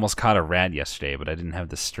 I almost caught a rat yesterday, but I didn't have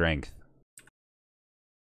the strength.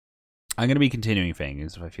 I'm going to be continuing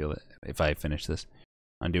things if I feel it, if I finish this.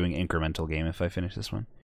 I'm doing incremental game if I finish this one.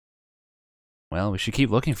 Well, we should keep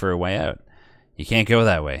looking for a way out. You can't go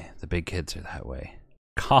that way. The big kids are that way.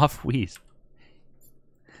 Cough, wheeze.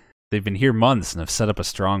 They've been here months and have set up a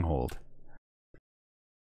stronghold.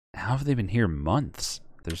 How have they been here months?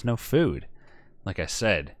 There's no food. Like I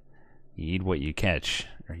said, you eat what you catch,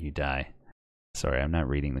 or you die. Sorry, I'm not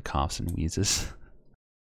reading the coughs and wheezes.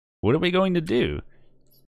 What are we going to do?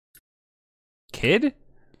 Kid?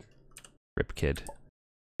 Rip kid.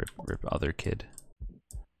 Rip other kid.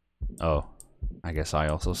 Oh, I guess I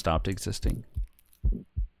also stopped existing.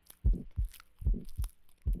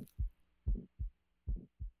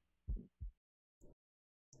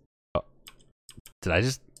 Oh. Did I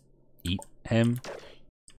just eat him?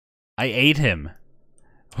 I ate him.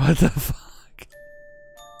 What the fuck?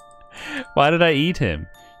 Why did I eat him?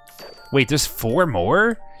 Wait, there's 4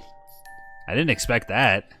 more? I didn't expect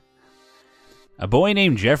that. A boy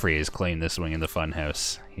named Jeffrey has claimed this wing in the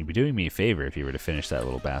funhouse. He'd be doing me a favor if he were to finish that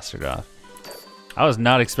little bastard off. I was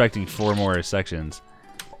not expecting 4 more sections.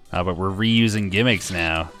 But we're reusing gimmicks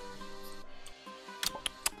now.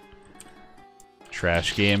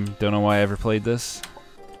 Trash game. Don't know why I ever played this.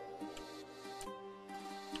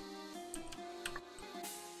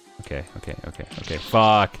 Okay.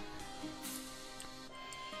 Fuck.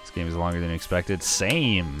 This game is longer than expected.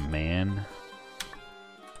 Same, man.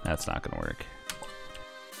 That's not gonna work.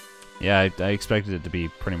 Yeah, I expected it to be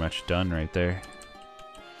pretty much done right there.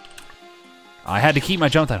 I had to keep my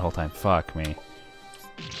jump that whole time. Fuck me.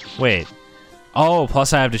 Wait. Oh,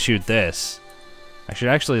 plus I have to shoot this. I should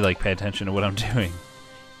actually, like, pay attention to what I'm doing.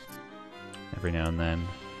 Every now and then.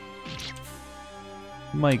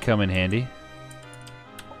 Might come in handy.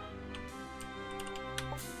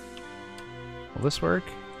 Will this work?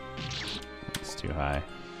 It's too high.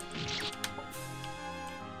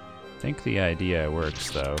 I think the idea works,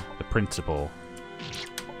 though. The principle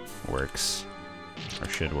works. Or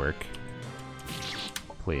should work.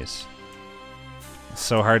 Please. It's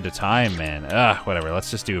so hard to time, man. Ugh, whatever. Let's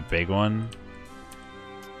just do a big one.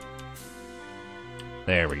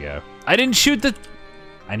 There we go. I didn't shoot the...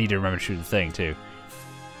 I need to remember to shoot the thing, too.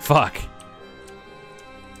 Fuck.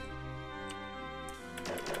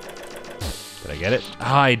 Did I get it? Oh,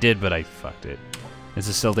 I did, but I fucked it. This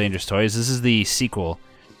is still Dangerous Toys. This is the sequel.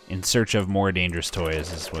 In Search of More Dangerous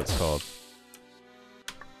Toys is what it's called.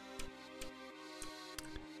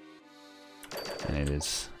 And it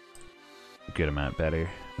is a good amount better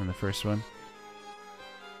than the first one.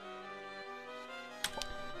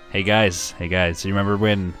 Hey guys, you remember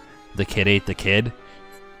when the kid ate the kid?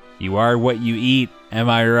 You are what you eat, am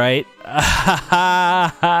I right?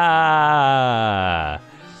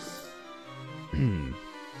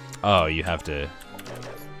 Oh, you have to...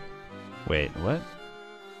 Wait, what?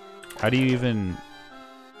 How do you even...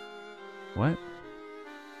 What?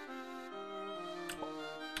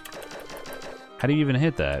 How do you even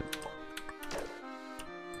hit that?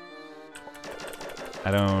 I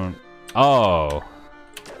don't... Oh!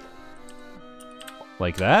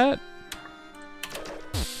 Like that?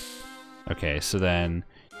 Okay, so then...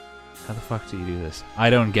 How the fuck do you do this? I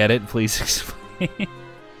don't get it, please explain.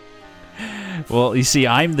 Well, you see,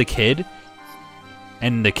 I'm the kid.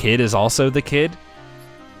 And the kid is also the kid.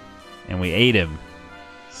 And we ate him.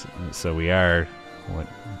 So we are what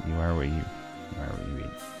you are what you eat.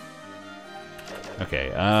 Okay,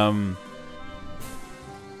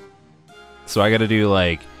 so I gotta do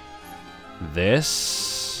like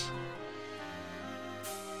this.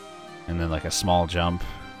 And then like a small jump.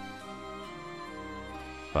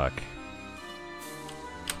 Fuck.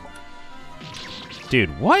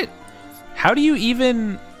 Dude, what? How do you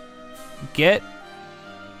even get...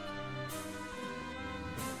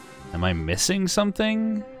 Am I missing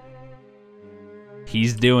something?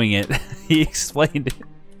 He's doing it. He explained it.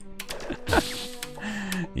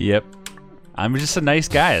 Yep. I'm just a nice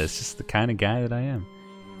guy. That's just the kind of guy that I am.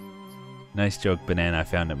 Nice joke, Banana. I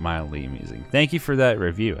found it mildly amusing. Thank you for that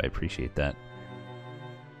review. I appreciate that.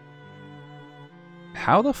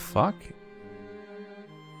 How the fuck?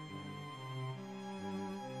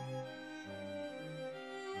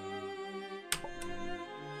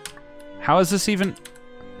 How is this even...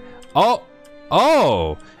 Oh!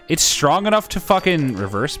 Oh! It's strong enough to fucking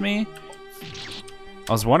reverse me?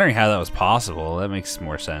 I was wondering how that was possible. That makes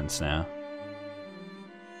more sense now.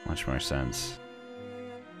 Much more sense.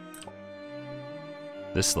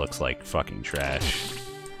 This looks like fucking trash.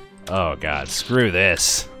 Oh god, screw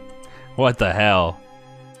this. What the hell?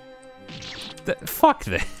 Fuck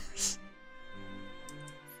this.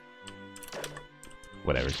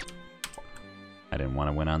 Whatever. I didn't want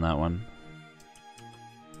to win on that one.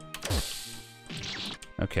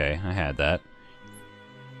 Okay, I had that.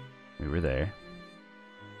 We were there.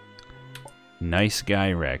 Nice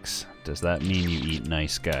guy Rex. Does that mean you eat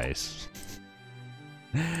nice guys?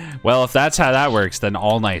 Well, if that's how that works, then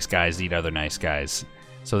all nice guys eat other nice guys.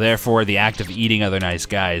 So therefore, the act of eating other nice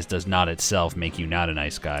guys does not itself make you not a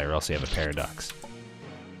nice guy, or else you have a paradox.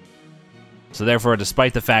 So therefore,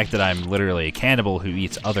 despite the fact that I'm literally a cannibal who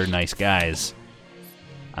eats other nice guys,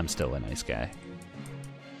 I'm still a nice guy.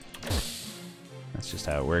 That's just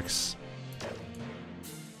how it works.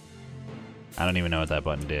 I don't even know what that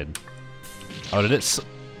button did. Oh, did it...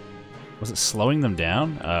 Was it slowing them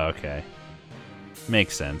down? Oh, okay.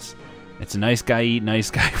 Makes sense. It's a nice guy eat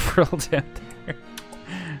nice guy world out there.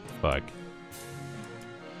 Fuck.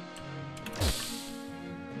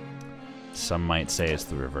 Some might say it's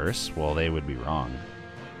the reverse. Well, they would be wrong.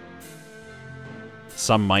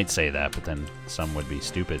 Some might say that, but then some would be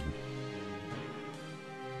stupid.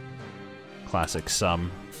 Classic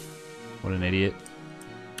some. What an idiot.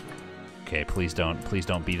 Okay, please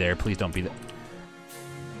don't be there. Please don't be there.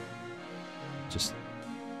 Just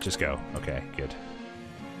go. Okay, good.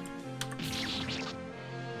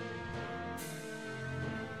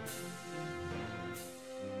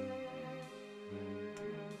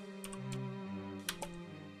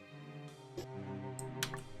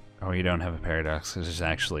 Oh, you don't have a paradox because there's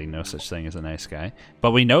actually no such thing as a nice guy.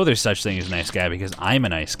 But we know there's such thing as a nice guy because I'm a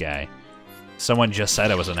nice guy. Someone just said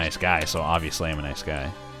I was a nice guy, so obviously I'm a nice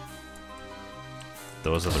guy.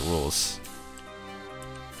 Those are the rules.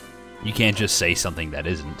 You can't just say something that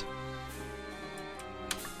isn't.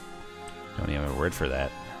 Don't even have a word for that.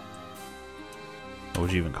 What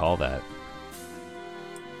would you even call that?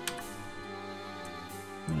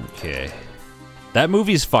 Okay. That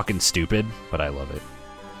movie's fucking stupid, but I love it.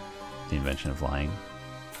 The invention of lying.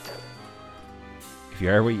 If you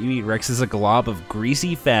are what you eat, Rex is a glob of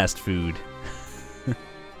greasy fast food.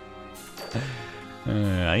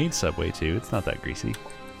 I eat Subway too. It's not that greasy.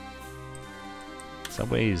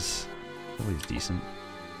 Subway's decent.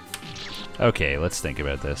 Okay, let's think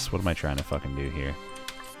about this. What am I trying to fucking do here?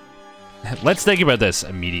 Let's think about this.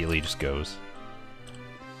 Immediately just goes.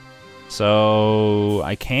 So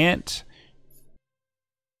I can't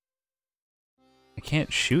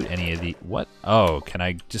shoot any of the... What? Oh, can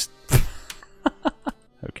I just...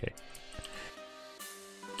 Okay.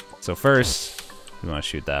 So first, we want to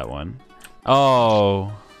shoot that one.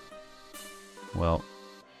 Oh. Well.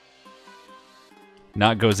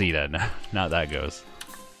 Not Gozita. No, not that goes.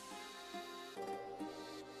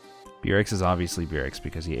 B-Rex is obviously B-Rex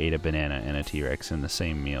because he ate a banana and a T-Rex in the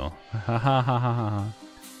same meal. Ha ha ha ha ha.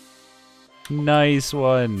 Nice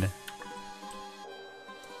one.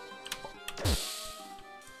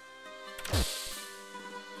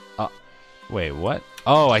 Wait, what?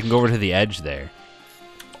 Oh, I can go over to the edge there.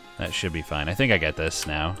 That should be fine. I think I get this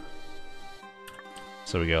now.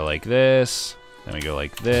 So we go like this, then we go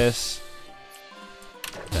like this,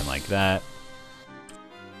 then like that.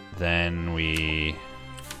 Then we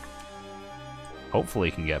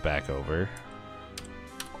hopefully can get back over.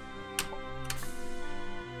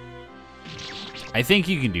 I think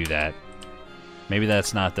you can do that. Maybe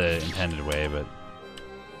that's not the intended way, but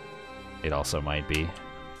it also might be.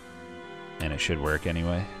 And it should work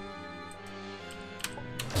anyway.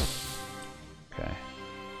 Okay.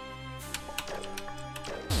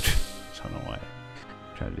 Don't know why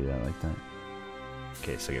I try to do that like that.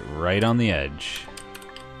 Okay, so get right on the edge.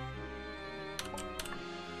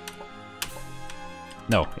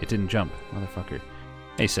 No, it didn't jump, motherfucker.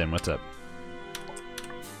 Hey Sin, what's up?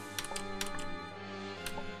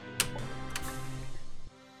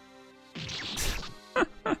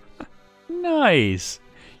 Nice.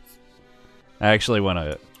 I actually want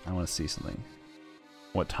to see something.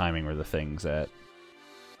 What timing were the things at?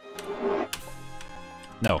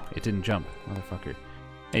 No, it didn't jump, motherfucker.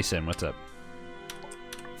 Hey, Sin, what's up?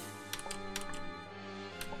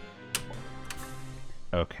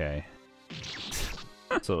 Okay.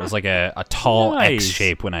 So it was like a tall Nice. X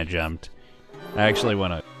shape when I jumped. I actually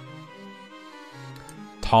want a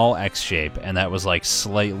tall X shape, and that was like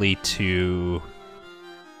slightly too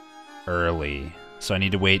early. So I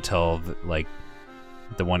need to wait till like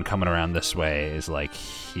the one coming around this way is like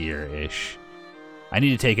here-ish. I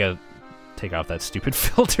need to take off that stupid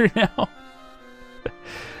filter now.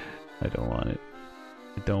 I don't want it.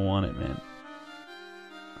 I don't want it, man.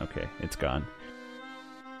 Okay, it's gone.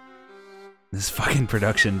 This fucking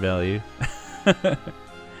production value.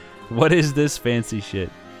 What is this fancy shit?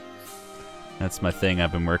 That's my thing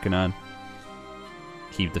I've been working on.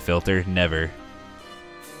 Keep the filter? Never.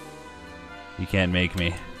 You can't make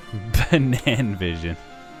me. Banan vision.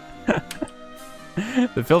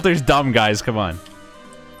 The filter's dumb, guys. Come on.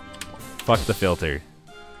 Fuck the filter.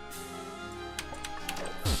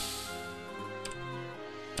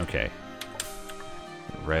 Okay.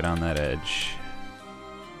 Right on that edge.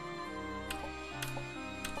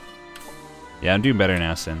 Yeah, I'm doing better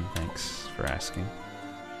now, Sin. Thanks for asking.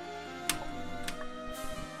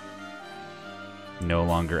 No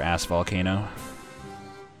longer ass volcano.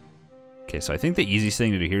 Okay, so I think the easiest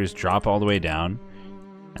thing to do here is drop all the way down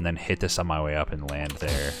and then hit this on my way up and land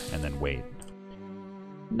there and then wait.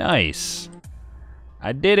 Nice.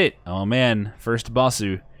 I did it. Oh man, first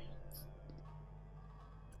bossu.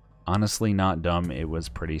 Honestly, not dumb. It was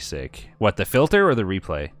pretty sick. What, the filter or the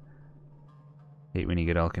replay? Hate when you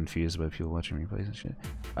get all confused about people watching replays and shit.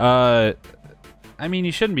 I mean,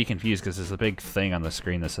 you shouldn't be confused because there's a big thing on the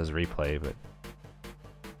screen that says replay, but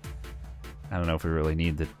I don't know if we really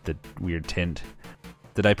need the weird tint.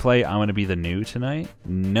 Did I play I Want to Be the New tonight?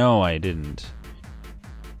 No, I didn't.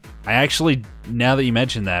 I actually, now that you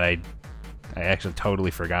mentioned that, I actually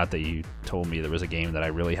totally forgot that you told me there was a game that I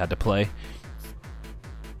really had to play.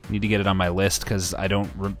 Need to get it on my list because I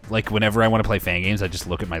don't, like, whenever I want to play fan games, I just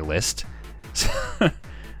look at my list.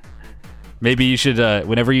 Maybe you should,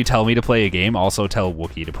 whenever you tell me to play a game, also tell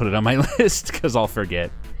Wookie to put it on my list, because I'll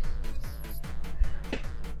forget.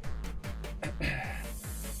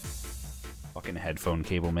 Fucking headphone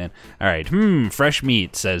cable, man. Alright, fresh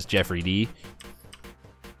meat, says Jeffrey D.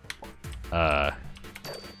 Alright,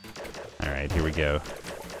 here we go.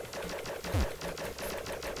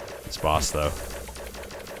 This boss, though.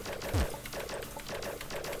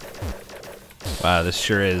 Wow, this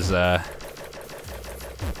sure is,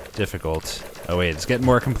 difficult. Oh wait, it's getting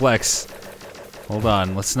more complex. Hold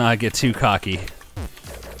on, let's not get too cocky.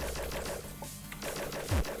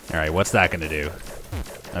 Alright, what's that gonna do?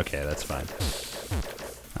 Okay, that's fine.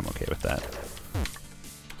 I'm okay with that.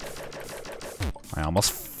 I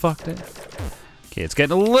almost fucked it. Okay, it's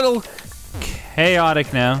getting a little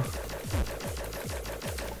chaotic now.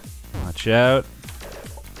 Watch out.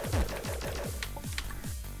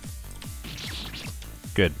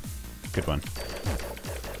 Good. Good one.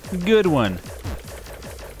 Good one.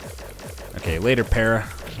 Okay, later, Para.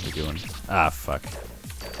 How's it going? Ah, fuck.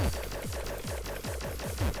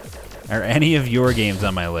 Are any of your games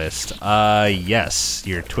on my list? Yes.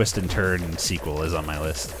 Your Twist and Turn sequel is on my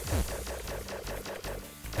list.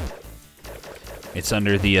 It's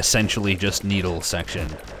under the essentially just Needle section.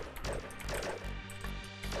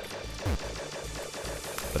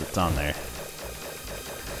 But it's on there.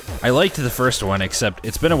 I liked the first one, except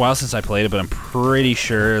it's been a while since I played it, but I'm pretty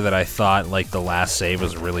sure that I thought, like, the last save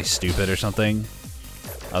was really stupid or something.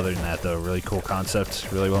 Other than that, though, really cool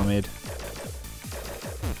concept, really well made.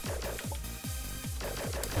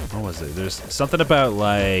 What was it? There's something about,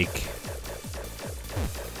 like...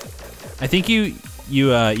 I think you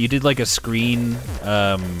did, like, a screen,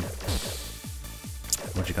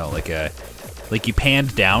 what'd you call it? Like, you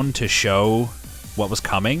panned down to show what was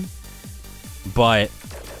coming, but...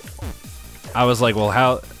 I was like, well,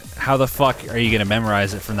 how the fuck are you gonna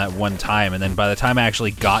memorize it from that one time? And then by the time I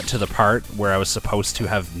actually got to the part where I was supposed to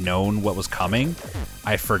have known what was coming,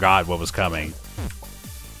 I forgot what was coming.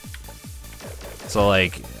 So,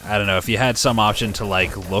 like, I don't know, if you had some option to,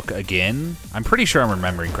 like, look again, I'm pretty sure I'm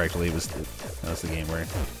remembering correctly. That was the game where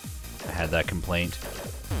I had that complaint.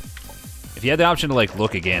 If you had the option to, like,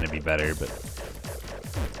 look again, it'd be better, but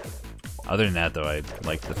other than that, though, I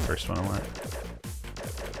liked the first one a lot.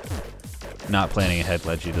 Not planning ahead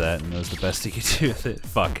led you to that, and it was the best he could do with it.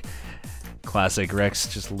 Fuck. Classic Rex,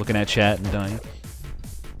 just looking at chat and dying.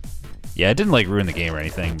 Yeah, it didn't, like, ruin the game or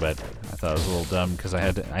anything, but I thought it was a little dumb, because I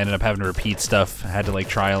ended up having to repeat stuff. I had to, like,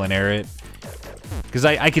 trial and error it. Because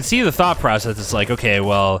I could see the thought process. It's like, okay,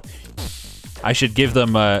 well, I should give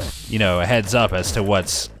them, you know, a heads up as to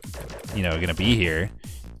what's, you know, gonna be here.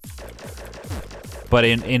 But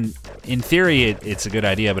in theory, it's a good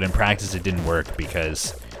idea, but in practice, it didn't work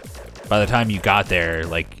because by the time you got there,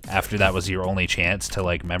 like after that was your only chance to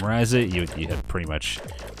like memorize it, you had pretty much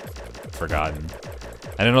forgotten.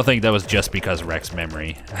 And I don't think that was just because Rex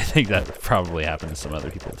memory. I think that probably happened to some other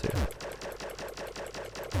people too.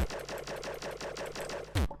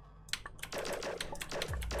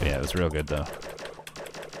 But yeah, it was real good though.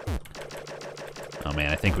 Oh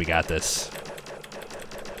man, I think we got this.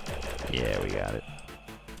 Yeah, we got it.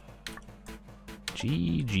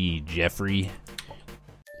 GG, Jeffrey.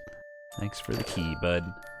 Thanks for the key, bud.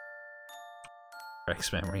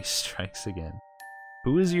 Rex memory strikes again.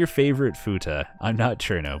 Who is your favorite Futa? I'm not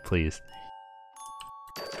Cherno, please.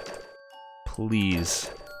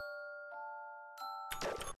 Please.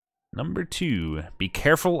 Number 2. Be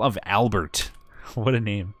careful of Albert. What a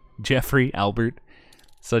name. Jeffrey, Albert.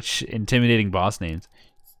 Such intimidating boss names.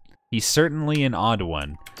 He's certainly an odd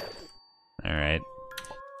one. Alright.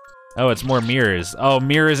 Oh, it's more mirrors. Oh,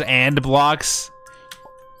 mirrors and blocks?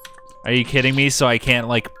 Are you kidding me? So I can't,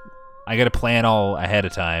 like... I gotta plan all ahead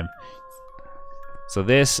of time. So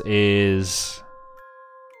this is...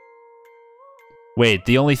 Wait,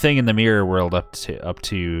 the only thing in the mirror world up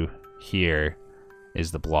to here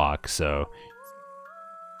is the block, so...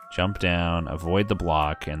 Jump down, avoid the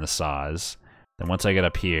block and the saws. Then once I get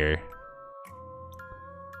up here...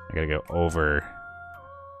 I gotta go over...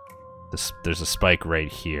 This, there's a spike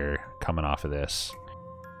right here, coming off of this.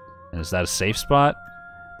 And is that a safe spot?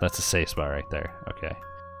 That's a safe spot right there, okay.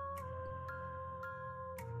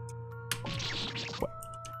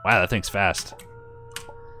 Wow, that thing's fast.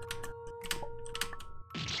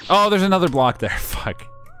 Oh, there's another block there. Fuck.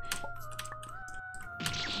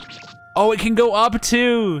 Oh, it can go up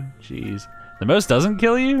too. Jeez. The mouse doesn't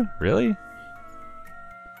kill you? Really?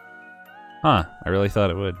 Huh. I really thought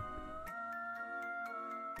it would.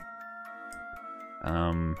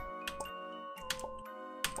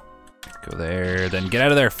 Go there, then get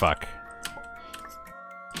out of there. Fuck.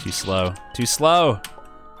 Too slow. Too slow.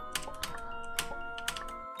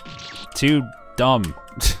 Too dumb.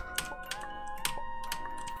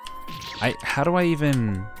 How do I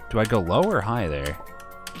even... Do I go low or high there?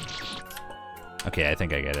 Okay, I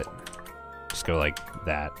think I get it. Just go like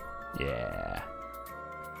that. Yeah.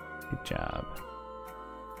 Good job.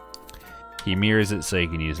 He mirrors it so you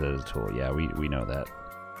can use it as a tool. Yeah, we know that.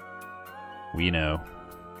 We know.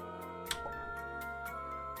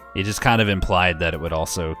 It just kind of implied that it would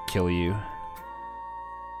also kill you.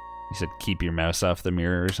 You said keep your mouse off the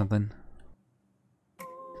mirror or something?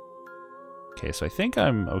 Okay, so I think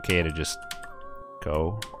I'm okay to just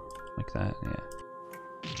go like that, yeah.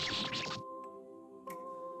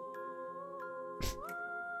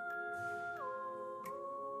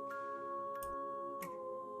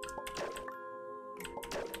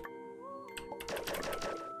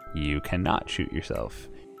 You cannot shoot yourself.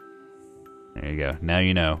 There you go, now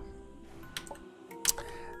you know.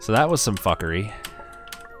 So that was some fuckery.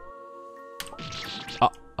 Oh,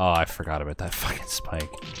 I forgot about that fucking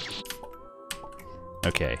spike.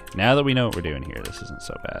 Okay, now that we know what we're doing here, this isn't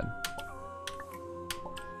so bad.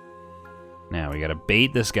 Now, we gotta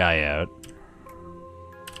bait this guy out.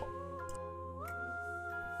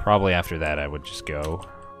 Probably after that, I would just go.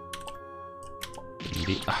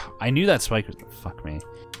 I knew that spike was... Fuck me.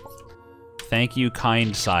 Thank you,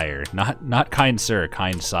 kind sire. Not kind sir,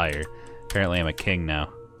 kind sire. Apparently I'm a king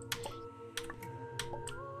now.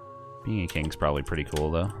 Being a king's probably pretty cool,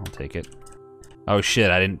 though. I'll take it. Oh shit,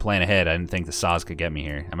 I didn't plan ahead. I didn't think the saws could get me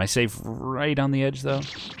here. Am I safe right on the edge, though?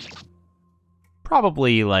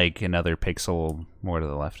 Probably, like, another pixel more to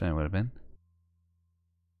the left than it would have been.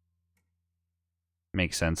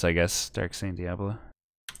 Makes sense, I guess, Dark Saint Diablo.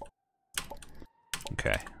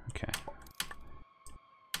 Okay, okay.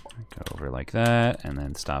 Go over like that, and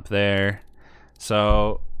then stop there.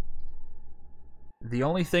 So, the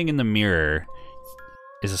only thing in the mirror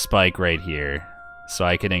is a spike right here. So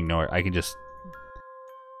I can ignore, I can just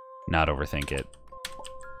not overthink it.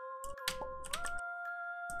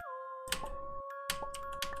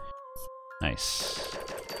 Nice.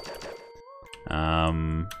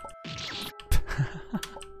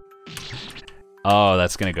 Oh,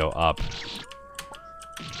 that's gonna go up.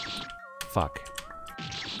 Fuck.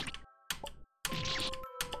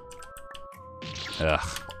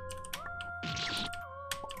 Ugh.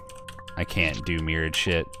 I can't do mirrored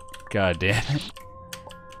shit. God damn it.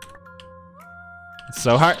 It's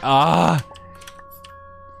so hard. Ah!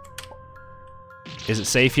 Is it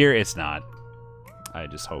safe here? It's not. I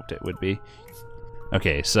just hoped it would be.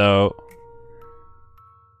 Okay, so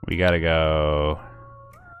we gotta go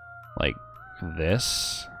like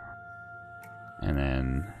this. And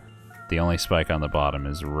then the only spike on the bottom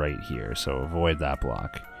is right here, so avoid that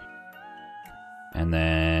block. And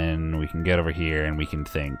then we can get over here and we can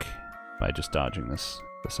think by just dodging the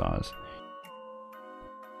saws.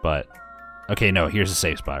 But, okay, no, here's a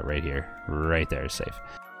safe spot right here. Right there is safe.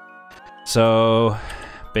 So,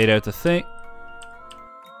 bait out the thing.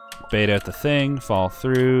 Bait out the thing, fall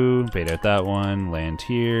through, bait out that one, land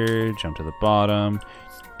here, jump to the bottom.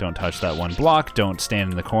 Don't touch that one block, don't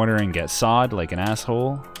stand in the corner and get sawed like an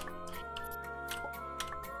asshole.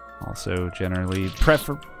 Also, generally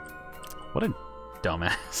prefer... What a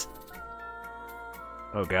dumbass.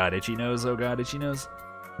 Oh god, itchy nose, oh god, itchy nose.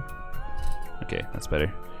 Okay, that's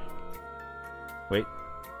better. Wait.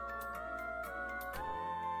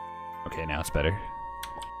 Okay, now it's better.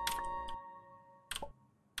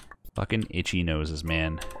 Fucking itchy noses,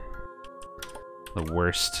 man. The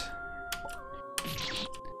worst.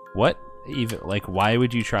 What? Even, like, why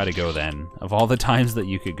would you try to go then? Of all the times that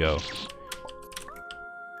you could go.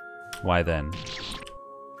 Why then?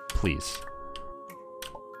 Please.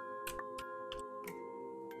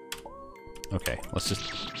 Okay, let's just...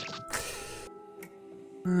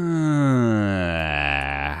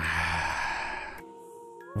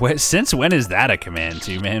 Since when is that a command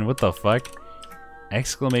too, man? What the fuck?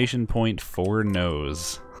 Exclamation point for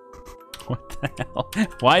nose. What the hell?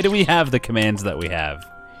 Why do we have the commands that we have?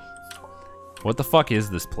 What the fuck is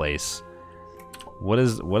this place? What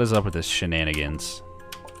is up with this shenanigans?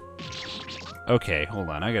 Okay, hold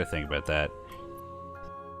on. I gotta think about that.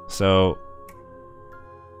 So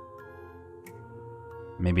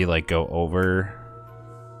maybe like go over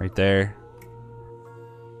right there.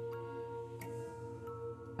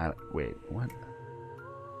 Wait, what?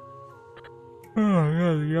 Oh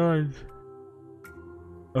god, guys.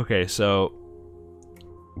 Okay, so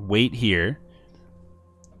wait here.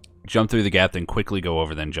 Jump through the gap, then quickly go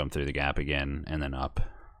over, then jump through the gap again, and then up.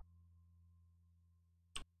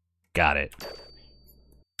 Got it.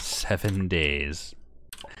 7 days.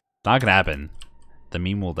 Not gonna happen. The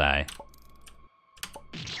meme will die.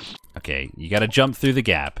 Okay, you gotta jump through the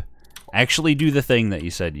gap. Actually do the thing that you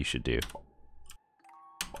said you should do.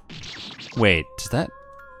 Wait, does that...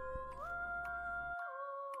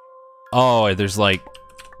 Oh, there's like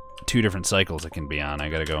 2 different cycles it can be on. I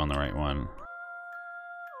gotta go on the right one.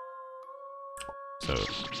 So...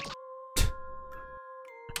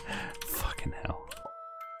 Fucking hell.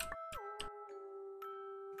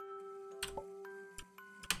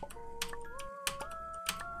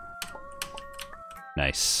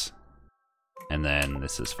 Nice. And then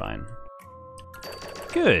this is fine.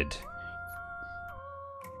 Good.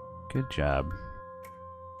 Good job.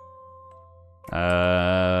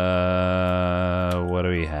 What do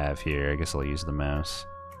we have here? I guess I'll use the mouse.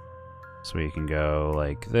 So we can go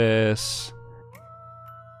like this.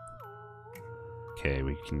 Okay,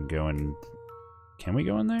 we can go in... Can we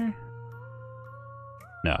go in there?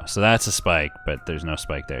 No, so that's a spike, but there's no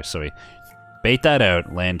spike there. So we bait that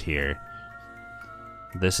out, land here.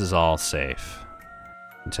 This is all safe.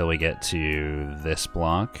 Until we get to this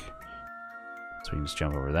block. So we can just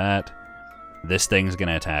jump over that. This thing's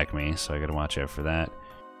gonna attack me, so I gotta watch out for that.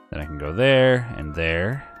 Then I can go there, and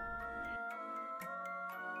there.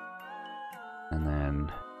 And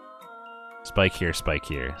then spike here,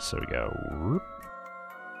 so we go whoop,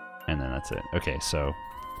 and then that's it. Okay, so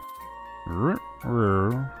let's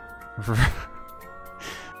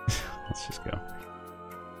just go.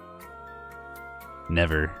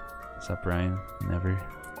 Never. What's up, Brian? Never.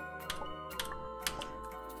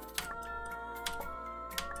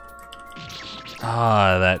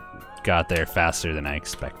 Ah, that got there faster than I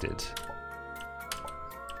expected.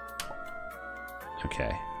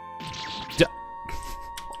 Okay.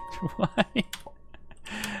 Why?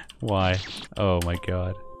 Why? Oh my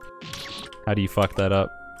god. How do you fuck that up?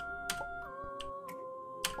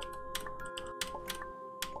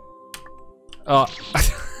 Oh.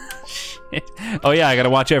 Shit. Oh yeah, I gotta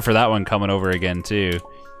watch out for that one coming over again too.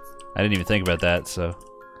 I didn't even think about that, so.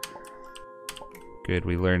 Good,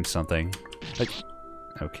 we learned something.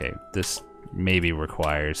 Okay, this maybe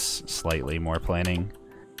requires slightly more planning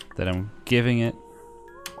than I'm giving it.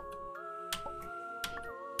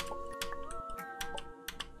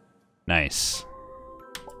 Nice.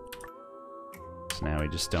 So now we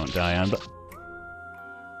just don't die on...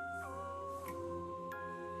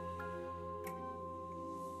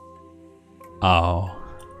 Oh.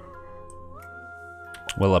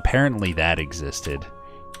 Well, apparently that existed.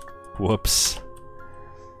 Whoops.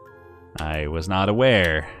 I was not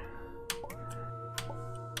aware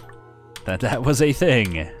that that was a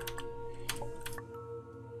thing.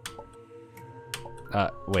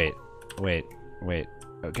 Wait.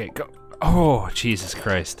 Okay, go. Oh, Jesus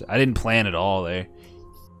Christ. I didn't plan at all there.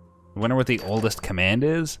 I wonder what the oldest command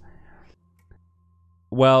is?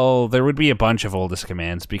 Well, there would be a bunch of oldest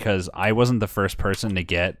commands because I wasn't the first person to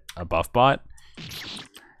get a buff bot.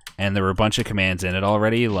 And there were a bunch of commands in it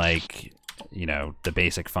already, like, you know, the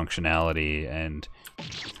basic functionality and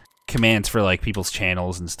commands for, like, people's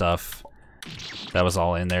channels and stuff. That was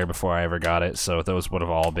all in there before I ever got it, so those would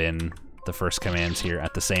have all been the first commands here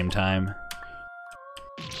at the same time,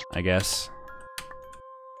 I guess.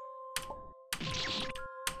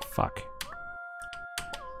 Fuck.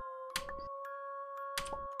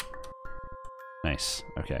 Nice,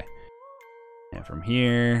 okay. And from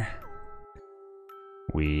here,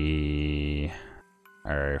 we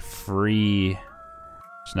are free.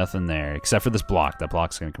 There's nothing there, except for this block. That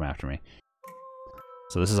block's gonna come after me.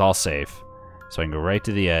 So this is all safe. So I can go right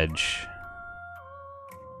to the edge.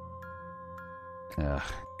 Ugh,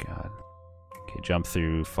 God. Okay, jump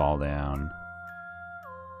through, fall down.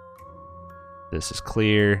 This is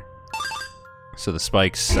clear. So the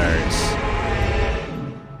spike starts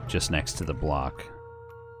just next to the block.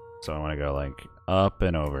 So I want to go like up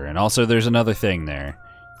and over. And also there's another thing there.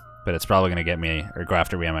 But it's probably going to get me, or go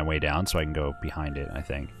after me on my way down, so I can go behind it, I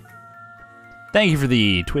think. Thank you for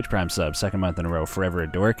the Twitch Prime sub, 2nd month in a row, Forever a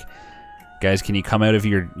Dork. Guys, can you come out of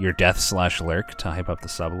your death/lurk to hype up the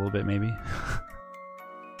sub a little bit, maybe?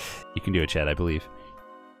 You can do it, chat, I believe.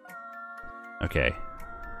 Okay.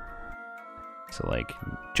 So, like,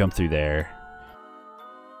 jump through there.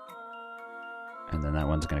 And then that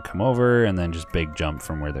one's gonna come over, and then just big jump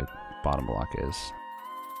from where the bottom block is.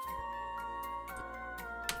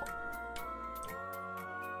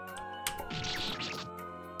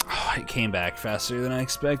 Oh, it came back faster than I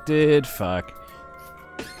expected. Fuck.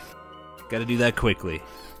 Gotta do that quickly.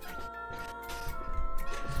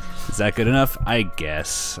 Is that good enough? I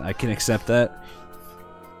guess. I can accept that.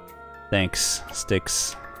 Thanks,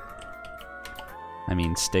 Sticks. I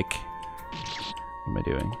mean, Stick. What am I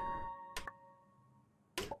doing?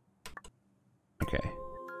 Okay.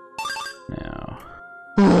 Now.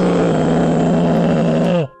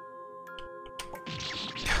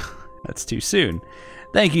 That's too soon.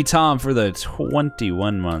 Thank you, Tom, for the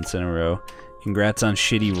 21 months in a row. Congrats on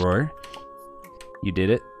Shitty Roar. You did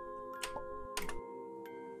it.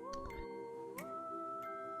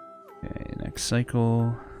 Okay, next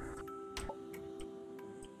cycle.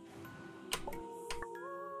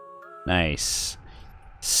 Nice.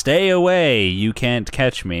 Stay away, you can't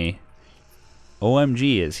catch me.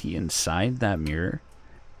 OMG, is he inside that mirror?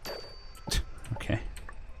 Okay.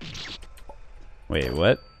 Wait,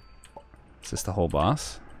 what? Is this the whole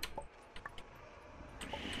boss?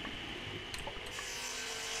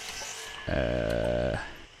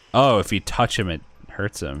 Oh, if you touch him, it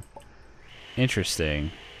hurts him.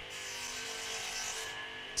 Interesting.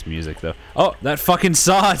 It's music, though. Oh, that fucking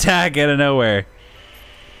saw attack out of nowhere.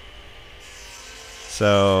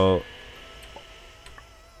 So,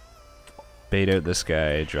 bait out this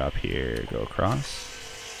guy, drop here, go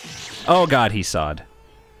across. Oh god, he sawed.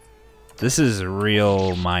 This is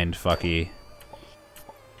real mindfucky.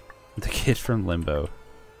 The kid from Limbo.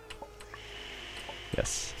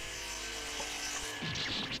 Yes.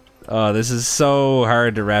 Oh, this is so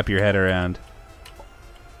hard to wrap your head around.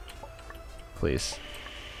 Please.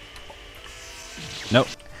 Nope.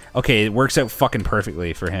 Okay, it works out fucking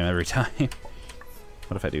perfectly for him every time.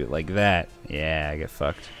 What if I do it like that? Yeah, I get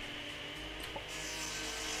fucked.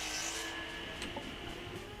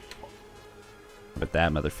 But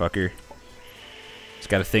that motherfucker. Just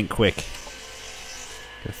gotta think quick.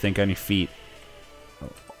 Gotta think on your feet. Oh.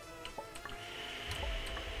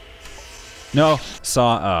 No!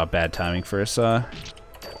 Saw. Oh, bad timing for a saw.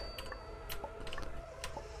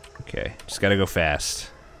 Okay, just gotta go fast.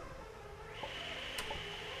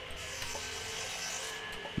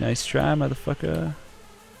 Nice try, motherfucker.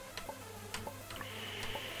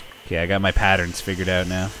 Okay, I got my patterns figured out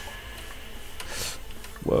now.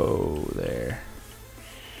 Whoa, there.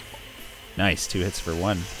 Nice, 2 hits for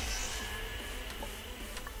 1.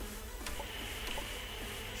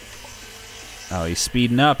 Oh, he's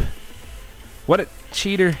speeding up. What a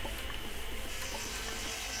cheater.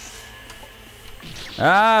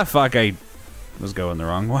 Ah, fuck, I was going the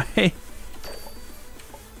wrong way.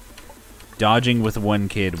 Dodging with one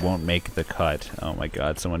kid won't make the cut. Oh my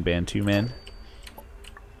god, someone ban 2-man.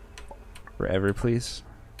 Forever, please.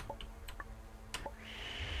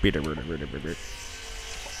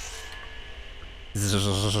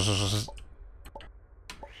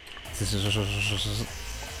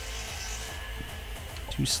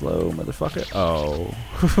 Too slow, motherfucker. Oh.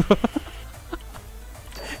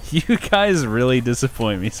 You guys really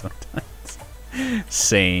disappoint me sometimes.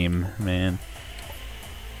 Same, man.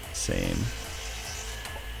 Same.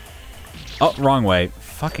 Oh, wrong way.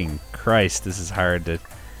 Fucking Christ, this is hard to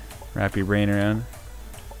wrap your brain around.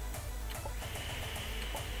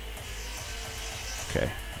 Okay.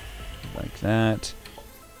 Like that.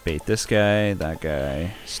 Bait this guy, that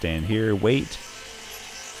guy. Stand here, wait.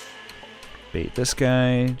 Bait this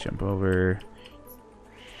guy, jump over.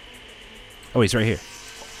 Oh, he's right here.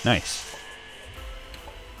 Nice.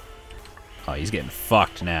 Oh, he's getting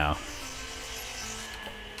fucked now.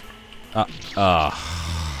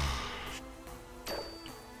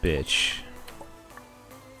 Bitch.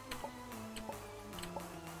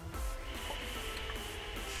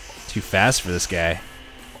 Too fast for this guy.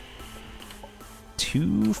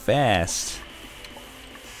 Too fast.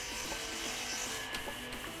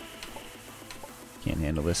 Can't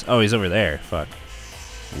handle this. Oh, he's over there. Fuck.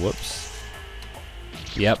 Whoops.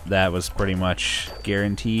 Yep, that was pretty much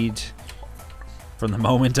guaranteed. From the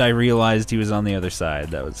moment I realized he was on the other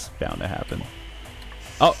side, that was bound to happen.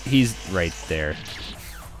 Oh, he's right there.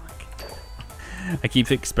 I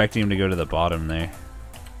keep expecting him to go to the bottom there.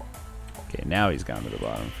 Okay, now he's gone to the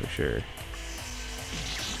bottom for sure.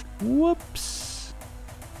 Whoops.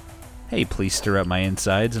 Hey, please stir up my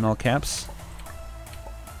insides in all caps.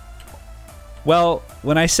 Well,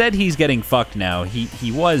 when I said he's getting fucked now,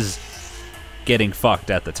 he was getting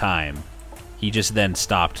fucked at the time. He just then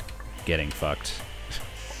stopped getting fucked.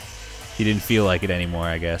 He didn't feel like it anymore,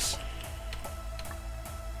 I guess.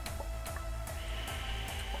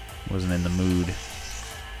 Wasn't in the mood.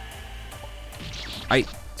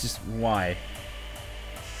 Why?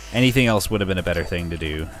 Anything else would have been a better thing to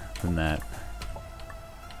do than that.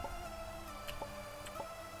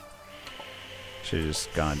 Should have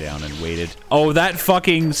just gone down and waited. Oh, that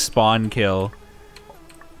fucking spawn kill.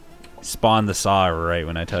 Spawned the saw right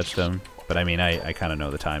when I touched him. But I mean, I kind of know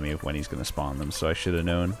the timing of when he's going to spawn them, so I should have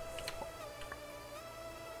known.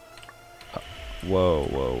 Whoa,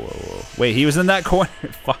 whoa, whoa, whoa. Wait, he was in that corner.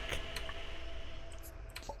 Fuck.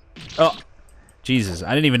 Oh. Jesus, I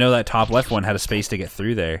didn't even know that top left one had a space to get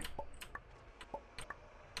through there.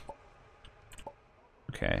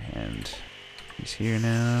 Okay, and he's here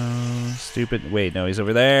now. Stupid. Wait, no, he's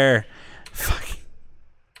over there. Fuck.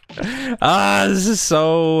 Ah, this is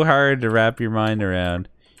so hard to wrap your mind around.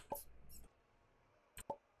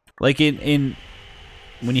 Like, when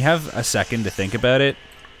you have a second to think about it,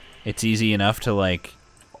 it's easy enough to, like,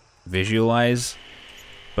 visualize.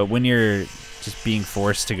 But when you're just being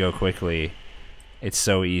forced to go quickly, it's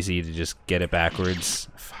so easy to just get it backwards.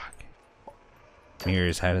 Fuck.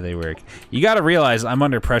 Mirrors, how do they work? You gotta realize I'm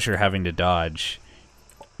under pressure having to dodge.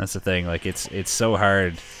 That's the thing, like, it's so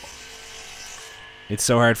hard. It's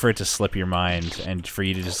so hard for it to slip your mind and for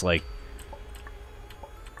you to just, like,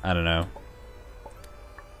 I don't know,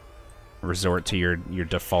 resort to your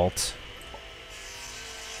default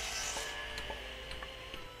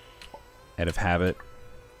out of habit.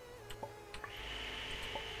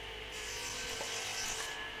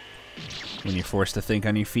 When you're forced to think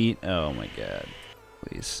on your feet. Oh my god.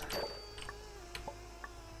 Please.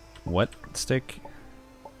 What stick?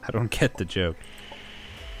 I don't get the joke.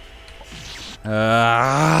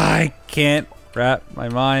 I can't wrap my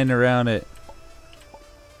mind around it.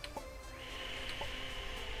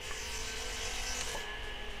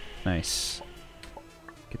 Nice.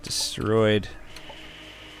 Get destroyed.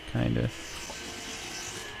 Kinda.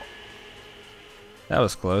 That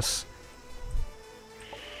was close.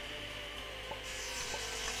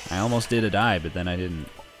 I almost did a die, but then I didn't.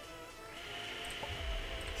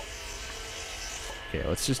 Okay,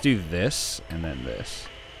 let's just do this, and then this.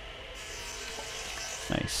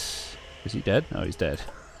 Nice. Is he dead? Oh, he's dead.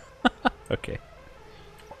 Okay.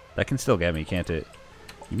 That can still get me, can't it?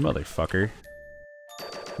 You motherfucker.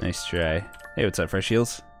 Nice try. Hey, what's up, Fresh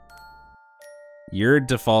Heels? Your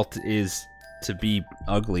default is to be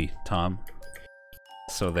ugly, Tom.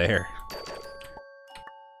 So there.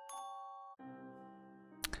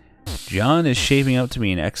 John is shaping up to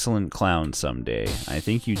be an excellent clown someday. I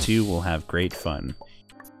think you two will have great fun.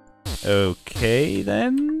 Okay,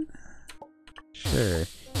 then? Sure.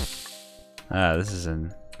 Ah, this is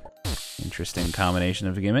an interesting combination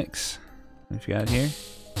of gimmicks we've got here.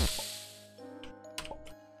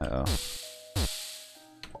 Uh-oh.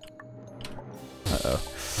 Uh-oh.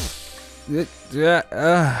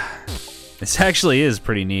 This actually is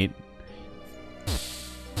pretty neat.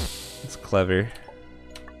 It's clever.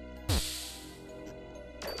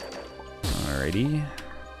 Alrighty.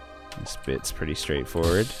 This bit's pretty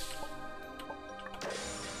straightforward.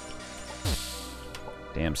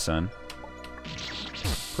 Damn, son.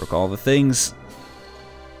 Broke all the things.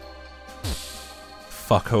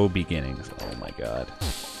 fucko beginnings. Oh my god.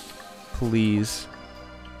 Please.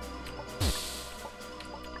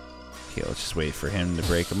 Okay, let's just wait for him to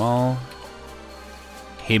break them all.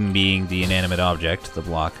 Him being the inanimate object, the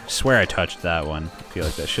block. I swear I touched that one. I feel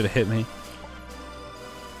like that should have hit me.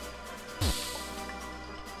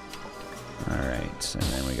 Alright, and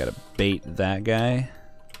then we gotta bait that guy.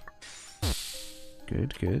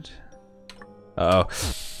 Good, good. Uh-oh.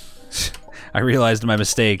 I realized my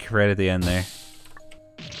mistake right at the end there.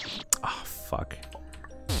 Oh, fuck.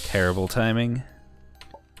 Terrible timing.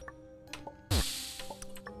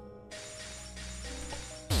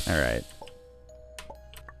 Alright.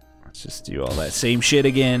 Let's just do all that same shit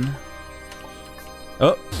again.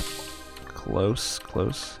 Oh! Close,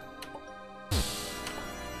 close.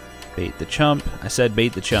 Bait the chump. I said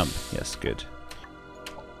bait the chump. Yes, good.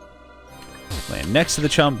 Land next to the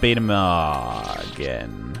chump, bait him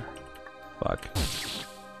again. Fuck.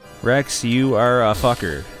 Rex, you are a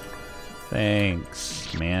fucker.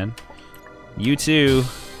 Thanks, man. You too.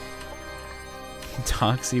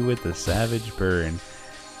 Doxy with the savage burn.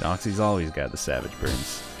 Doxy's always got the savage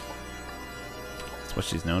burns. That's what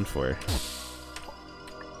she's known for.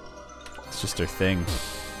 It's just her thing.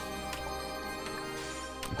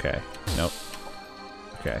 Okay. Nope.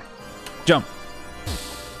 Okay. Jump!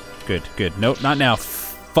 Good, good. Nope, not now.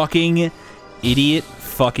 Fucking idiot.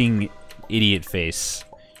 Fucking idiot face.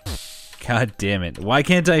 God damn it. Why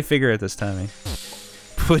can't I figure out this timing?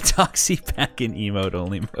 Put Doxy back in emote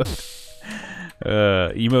only mode.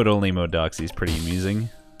 Emote only mode Doxy is pretty amusing.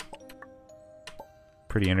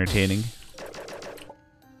 Pretty entertaining.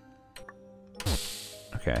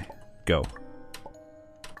 Okay, go.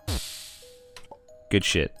 Good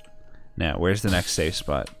shit. Now, where's the next safe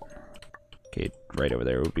spot? Okay, right over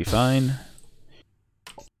there would be fine.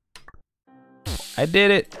 I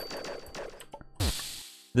did it!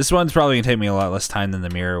 This one's probably gonna take me a lot less time than the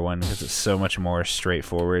mirror one because it's so much more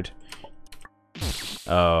straightforward.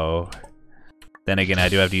 Oh. Then again, I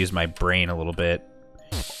do have to use my brain a little bit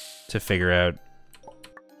to figure out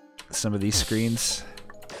some of these screens.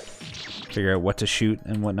 Figure out what to shoot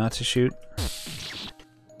and what not to shoot.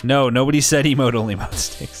 No, nobody said emote only mode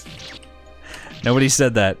sticks. Nobody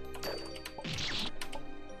said that.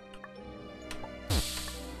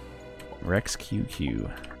 Rex QQ.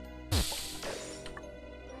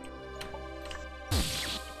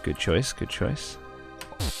 Good choice, good choice.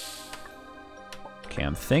 Okay,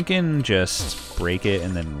 I'm thinking just break it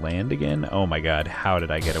and then land again. Oh my god, how did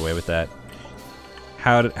I get away with that?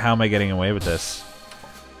 How am I getting away with this?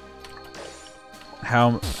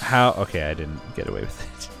 How, okay, I didn't get away with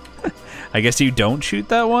it. I guess you don't shoot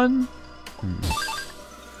that one?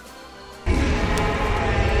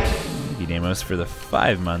 Thank you, Damos, for the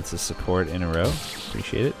 5 months of support in a row.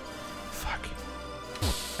 Appreciate it. Fuck.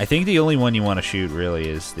 I think the only one you want to shoot, really,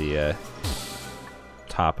 is the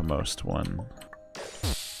topmost one.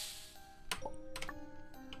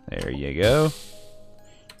 There you go.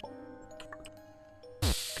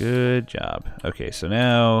 Good job. Okay, so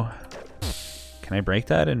now... Can I break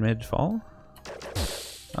that in mid-fall?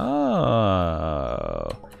 Oh.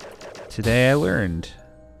 Today I learned.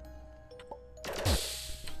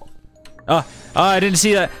 Oh, I didn't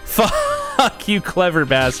see that. Fuck you, clever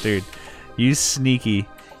bastard. You sneaky.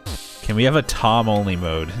 Can we have a Tom only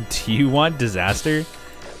mode? Do you want disaster?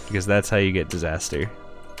 Because that's how you get disaster.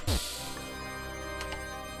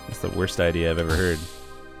 That's the worst idea I've ever heard.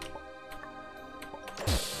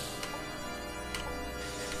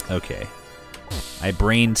 Okay. I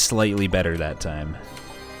brained slightly better that time.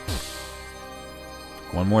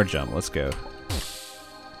 One more jump, let's go.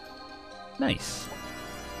 Nice.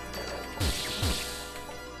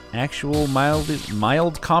 Actual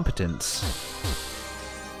mild competence.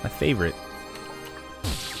 My favorite.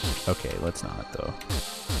 Okay, let's not though.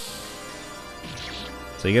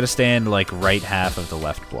 So you gotta stand like right half of the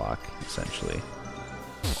left block, essentially.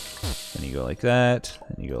 Then you go like that,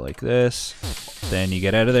 then you go like this. Then you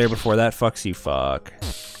get out of there before that fucks you, fuck.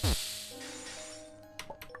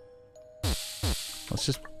 Let's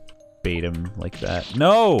just bait him like that.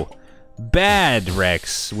 No! Bad,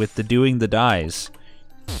 Rex, with the doing the dies.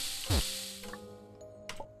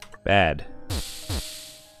 Bad.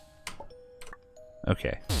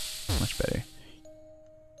 Okay, much better.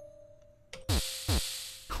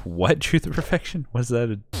 What? Truth of Perfection? What does that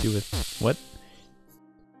have to do with... What?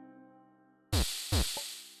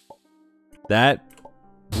 That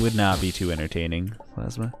would not be too entertaining,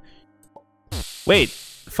 Plasma. Wait!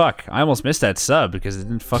 Fuck, I almost missed that sub because it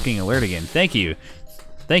didn't fucking alert again. Thank you!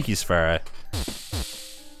 Thank you, Sfara.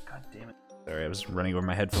 God damn it. Sorry, I was running over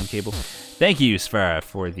my headphone cable. Thank you, Sfara,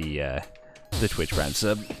 for the Twitch Prime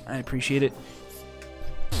sub. I appreciate it.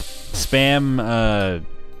 Spam,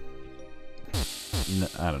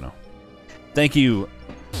 I don't know. Thank you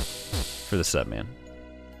for the sub, man.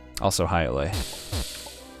 Also, hi, LA.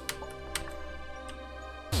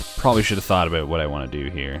 Probably should have thought about what I want to do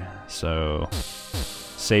here. So,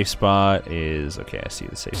 safe spot is... Okay, I see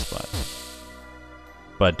the safe spot.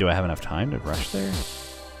 But do I have enough time to rush there?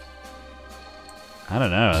 I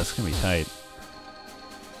don't know. That's going to be tight.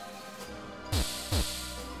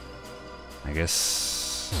 I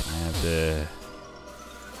guess I have to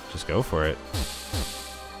just go for it.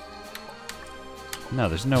 No,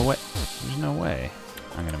 there's no way. There's no way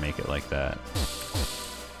I'm going to make it like that.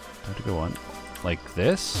 I have to go on like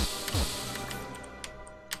this?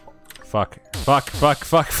 Fuck. Fuck, fuck,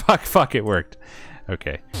 fuck, fuck, fuck. It worked.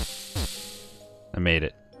 Okay. I made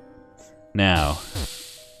it. Now,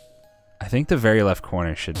 I think the very left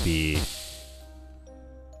corner should be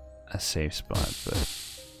a safe spot, but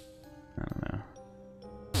I don't know.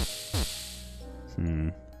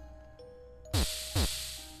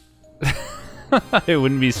 I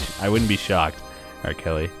wouldn't be shocked. Alright,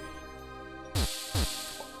 Kelly.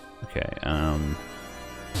 Okay,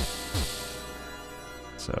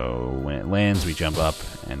 so when it lands, we jump up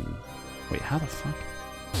and wait, how the fuck?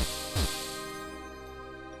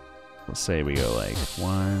 Let's say we go like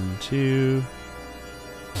 1, 2.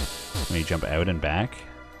 Can we jump out and back?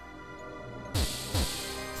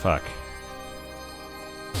 Fuck.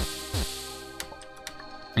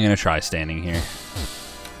 I'm gonna try standing here.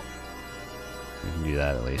 We can do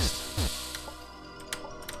that at least.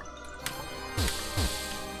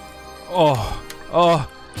 Oh, oh,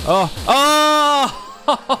 oh, oh!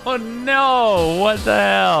 Oh no! What the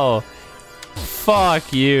hell?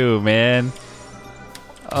 Fuck you, man.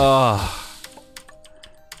 Oh.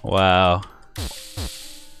 Wow.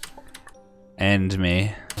 End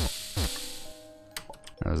me.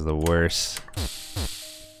 That was the worst.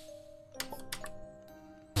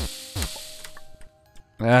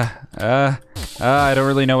 I don't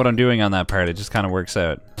really know what I'm doing on that part. It just kind of works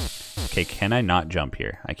out. Okay, can I not jump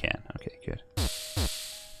here? I can. Okay, good.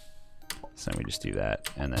 So we just do that,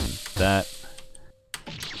 and then that.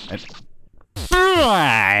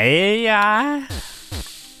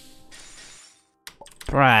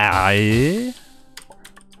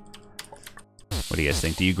 What do you guys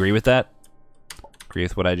think? Do you agree with that? Agree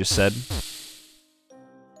with what I just said?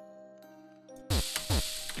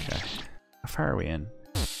 Okay. How far are we in?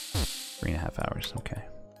 3.5 hours. Okay.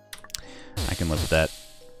 I can live with that.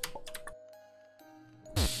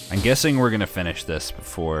 I'm guessing we're gonna finish this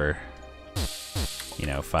before, you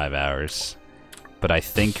know, 5 hours. But I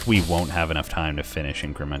think we won't have enough time to finish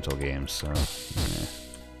incremental games, so...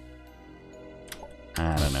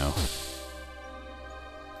 I don't know.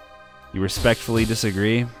 You respectfully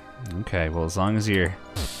disagree? Okay, well, as long as you're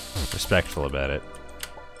respectful about it.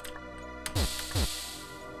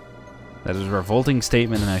 That is a revolting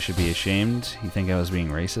statement and I should be ashamed. You think I was being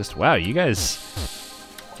racist? Wow, you guys...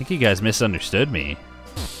 I think you guys misunderstood me.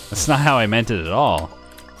 That's not how I meant it at all.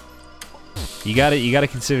 You gotta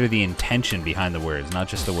consider the intention behind the words, not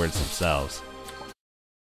just the words themselves.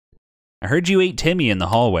 I heard you ate Timmy in the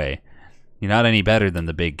hallway. You're not any better than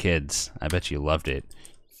the big kids. I bet you loved it.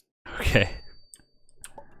 Okay.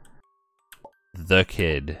 The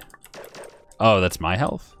kid. Oh, that's my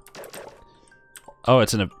health? Oh,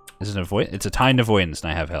 it's a timed avoidance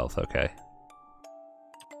and I have health, okay.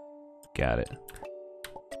 Got it.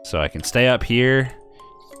 So I can stay up here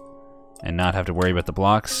and not have to worry about the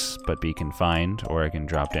blocks, but be confined, or I can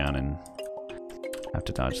drop down and have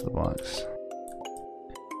to dodge the blocks.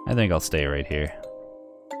 I think I'll stay right here.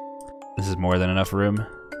 This is more than enough room.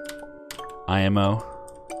 IMO.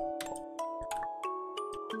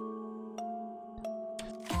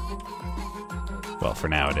 Well, for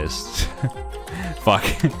now it is. Fuck.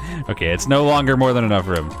 Okay, it's no longer more than enough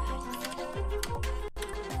room.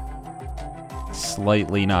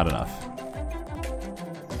 Slightly not enough.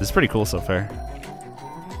 This is pretty cool so far.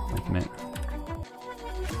 Liking it.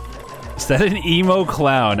 Is that an emo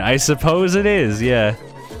clown? I suppose it is, yeah.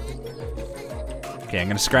 Okay, I'm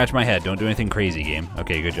gonna scratch my head. Don't do anything crazy, game.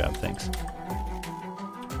 Okay, good job, thanks.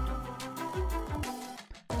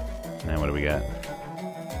 Now what do we got?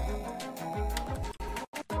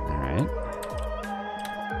 Alright.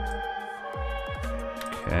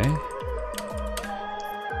 Okay.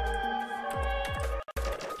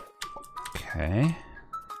 Okay.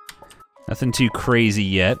 Nothing too crazy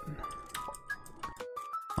yet.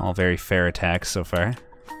 All very fair attacks so far.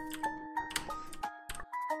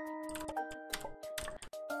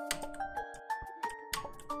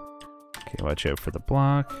 Okay, watch out for the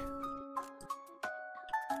block.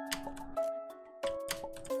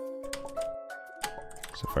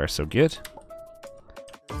 So far, so good.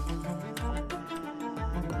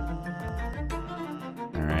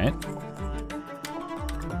 Alright.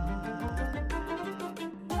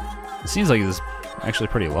 It seems like this is actually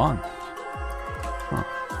pretty long. Huh.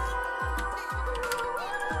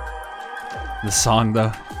 The song,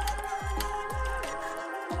 though.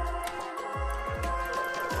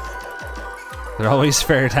 They're always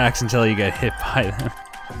fair attacks until you get hit by them.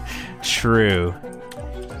 True.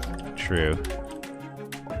 True.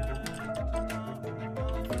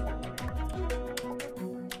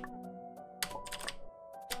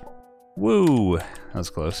 Woo! That was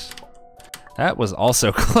close. That was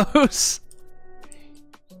also close.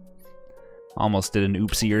 Almost did an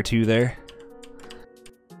oopsie or two there.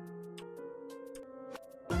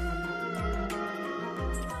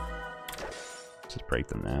 Just break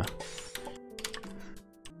them now.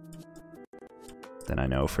 Then I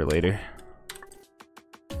know for later.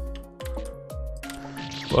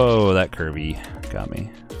 Whoa, that Kirby got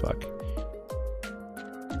me. Fuck.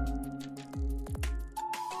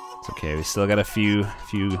 It's okay, we still got a few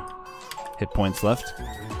hit points left.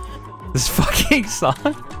 This fucking song.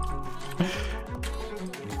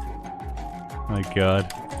 My god.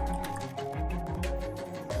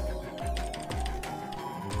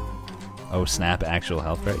 Oh snap, actual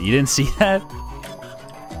health bar. You didn't see that?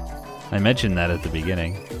 I mentioned that at the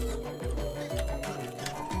beginning.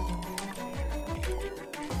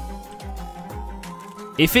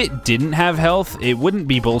 If it didn't have health, it wouldn't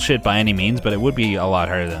be bullshit by any means, but it would be a lot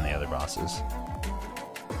harder than the other bosses.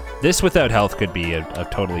 This without health could be a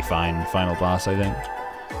totally fine final boss, I think.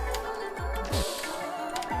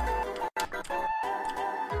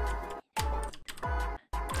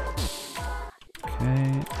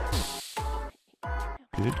 Okay.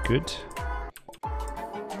 Good, good.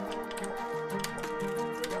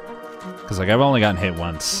 Because, like, I've only gotten hit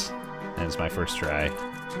once, and it's my first try.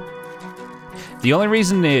 The only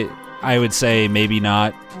reason I would say maybe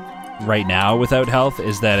not right now without health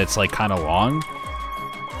is that it's, like, kind of long.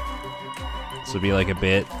 So it'd be, like, a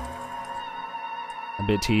bit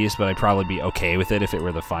tedious, but I'd probably be okay with it if it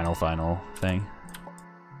were the final thing.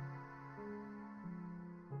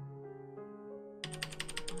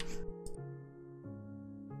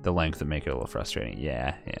 The length would make it a little frustrating.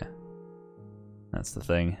 Yeah, yeah. That's the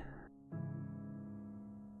thing.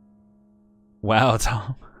 Wow,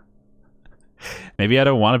 Tom. Maybe I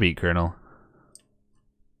don't want to beat Colonel.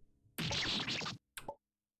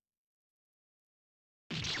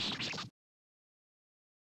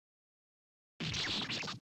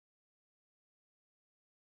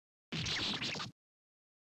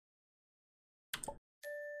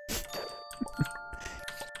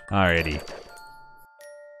 Alrighty.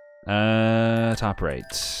 Top right.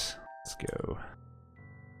 Let's go.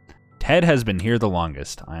 Ted has been here the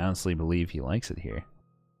longest. I honestly believe he likes it here.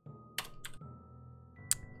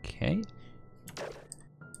 Okay.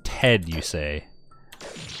 Ted, you say?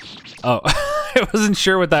 Oh, I wasn't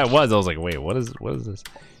sure what that was. I was like, wait, what is this?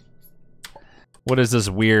 What is this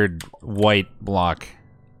weird white block?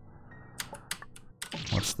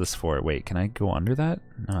 What's this for? Wait, can I go under that?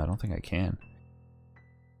 No, I don't think I can.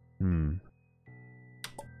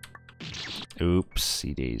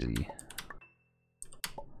 Oopsie daisy.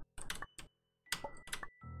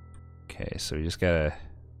 Okay, so we just gotta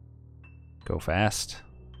go fast.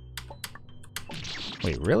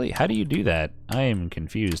 Wait, really? How do you do that? I am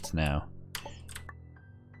confused now.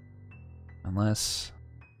 Unless...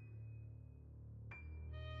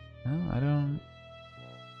 No, I don't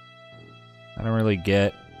really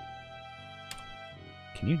get...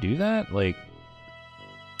 Can you do that? Like...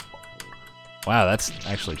 Wow, that's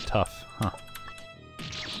actually tough, huh?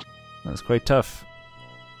 That's quite tough.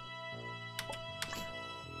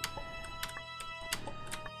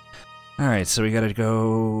 Alright, so we gotta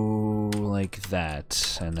go like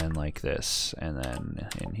that, and then like this, and then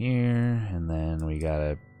in here, and then we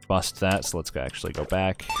gotta bust that, so let's actually go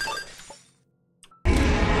back.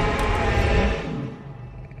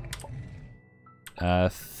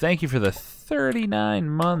 Thank you for the 39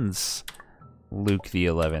 months, Luke the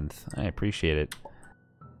 11th. I appreciate it.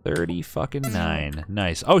 30-fucking-9.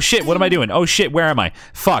 Nice. Oh shit, what am I doing? Oh shit, where am I?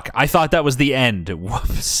 Fuck, I thought that was the end.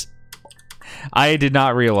 Whoops. I did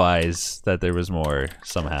not realize that there was more,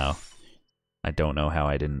 somehow. I don't know how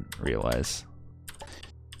I didn't realize.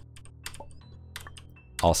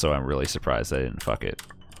 Also, I'm really surprised I didn't fuck it.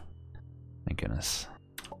 Thank goodness.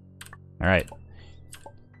 Alright.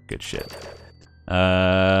 Good shit.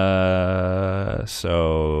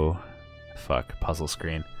 So... Fuck, puzzle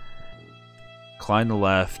screen. Climb the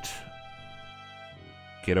left.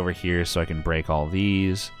 Get over here so I can break all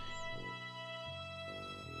these.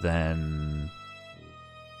 Then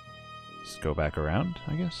Just go back around,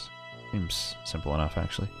 I guess. Seems simple enough,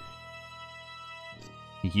 actually.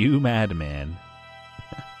 You madman.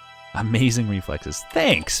 Amazing reflexes.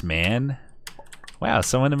 Thanks, man. Wow,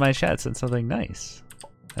 someone in my chat said something nice.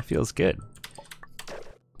 That feels good.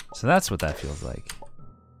 So that's what that feels like.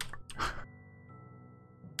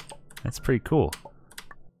 That's pretty cool.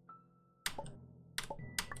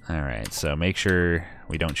 Alright, so make sure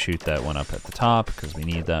we don't shoot that one up at the top, because we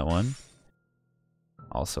need that one.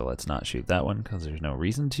 Also, let's not shoot that one, because there's no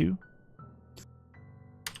reason to.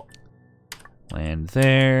 Land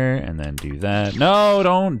there, and then do that. No,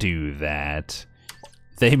 don't do that.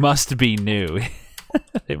 They must be new.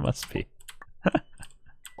 They must be.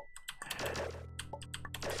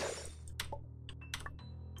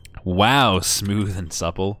 Wow, smooth and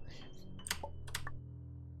supple.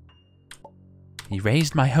 You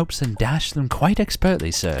raised my hopes and dashed them quite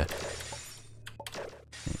expertly, sir.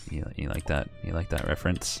 You like that? You like that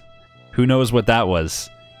reference? Who knows what that was?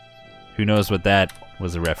 Who knows what that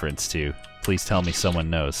was a reference to? Please tell me someone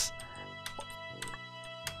knows.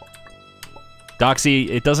 Doxy,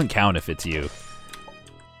 it doesn't count if it's you.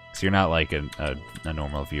 Because you're not like a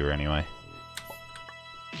normal viewer anyway.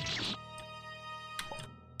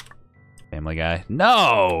 Family Guy?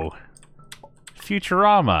 No!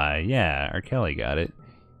 Futurama! Yeah, R. Kelly got it.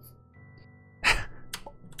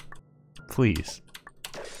 Please.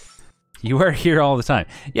 You are here all the time.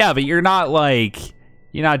 Yeah, but you're not like...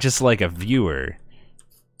 You're not just like a viewer.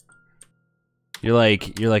 You're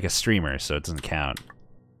like a streamer, so it doesn't count.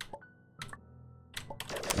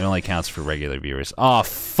 It only counts for regular viewers. Oh,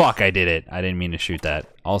 fuck, I did it. I didn't mean to shoot that.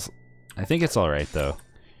 Also, I think it's alright, though.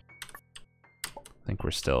 I think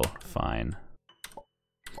we're still fine.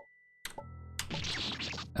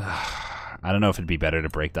 I don't know if it'd be better to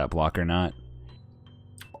break that block or not.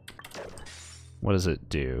 What does it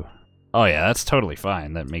do? Oh yeah, that's totally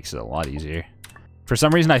fine. That makes it a lot easier. For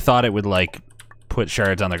some reason I thought it would like put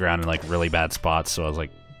shards on the ground in like really bad spots, so I was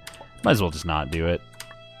like, might as well just not do it.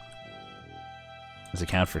 Does it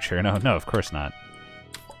count for Cherno? No, of course not.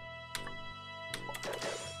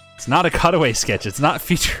 It's not a cutaway sketch, it's not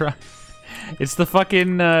Futurama. It's the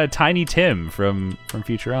fucking Tiny Tim from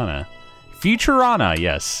Futurama. Futurama,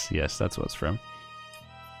 yes, that's what it's from.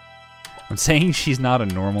 I'm saying she's not a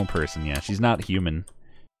normal person, yeah, she's not human.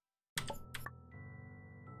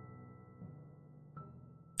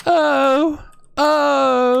 Oh!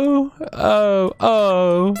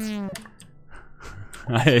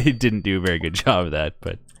 I didn't do a very good job of that,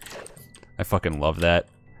 but I fucking love that.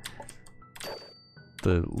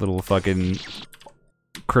 The little fucking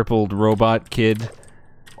crippled robot kid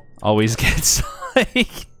always gets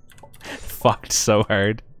like fucked so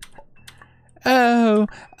hard. Oh.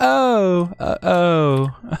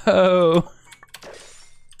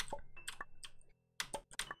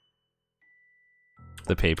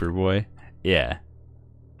 The paper boy? Yeah.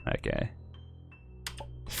 That guy.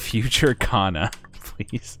 Future Kana,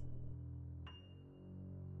 please.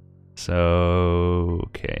 So,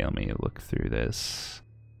 okay, let me look through this.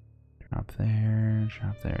 Drop there,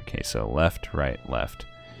 drop there. Okay, so left, right, left.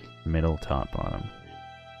 Middle, top, bottom.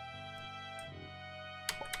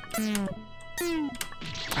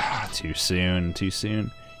 Ah, too soon, too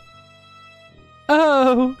soon.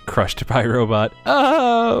 Oh! Crushed by robot.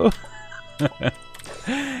 Oh!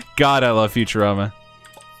 God, I love Futurama.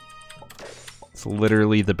 It's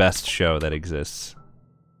literally the best show that exists.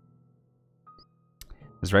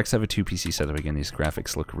 Does Rex have a 2PC setup again? These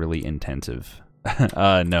graphics look really intensive.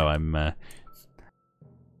 No, I'm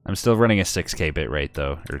still running a 6K bitrate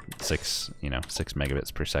though, or 6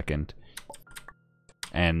 megabits per second.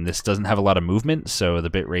 And this doesn't have a lot of movement, so the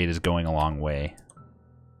bitrate is going a long way.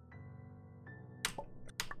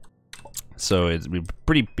 So it'd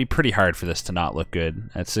be pretty hard for this to not look good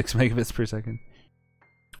at 6 megabits per second.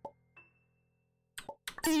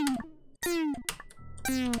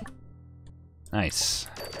 Nice.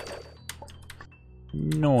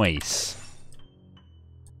 Nice.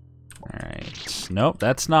 Alright. Nope,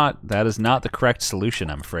 that is not the correct solution,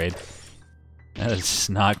 I'm afraid. That is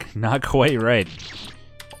not quite right.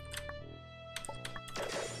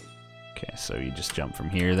 Okay, so you just jump from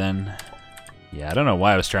here then. Yeah, I don't know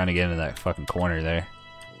why I was trying to get into that fucking corner there.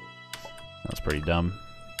 That was pretty dumb.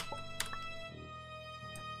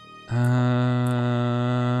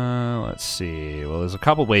 Let's see. Well, there's a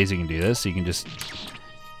couple ways you can do this. You can just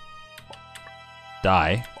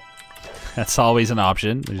die. That's always an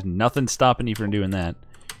option. There's nothing stopping you from doing that.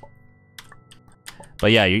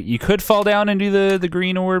 But yeah, you could fall down and do the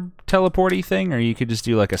green orb teleporty thing, or you could just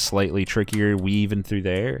do like a slightly trickier weave in through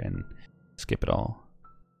there and skip it all.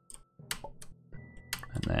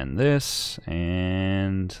 And then this,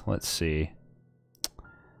 and let's see.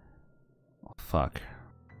 Oh, fuck.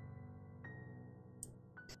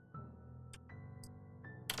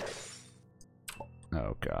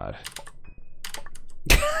 Oh, God.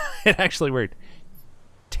 It actually worked.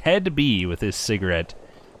 Ted B with his cigarette.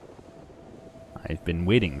 I've been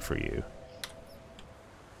waiting for you.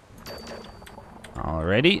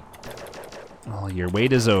 Alrighty. Well, your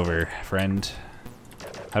wait is over, friend.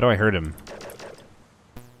 How do I hurt him?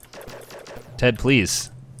 Ted,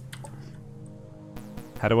 please.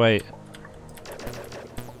 How do I...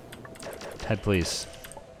 Ted, please.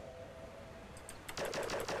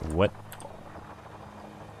 What?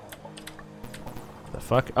 The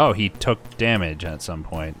fuck? Oh, he took damage at some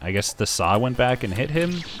point. I guess the saw went back and hit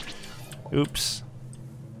him? Oops.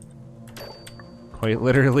 Quite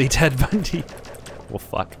literally Ted Bundy. Well,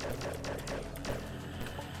 fuck.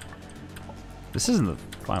 This isn't the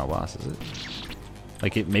final boss, is it?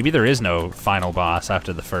 Like, maybe there is no final boss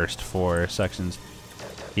after the first 4 sections.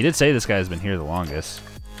 He did say this guy's been here the longest.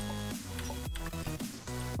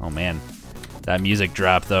 Oh, man. That music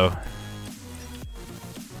drop, though.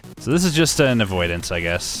 So this is just an avoidance, I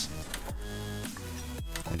guess.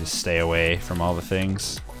 I just stay away from all the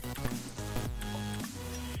things.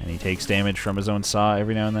 And he takes damage from his own saw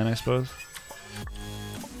every now and then, I suppose.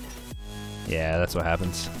 Yeah, that's what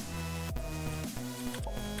happens.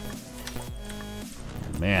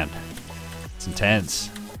 Man, it's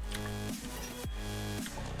intense.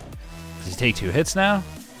 Does he take 2 hits now?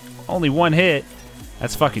 Only 1 hit?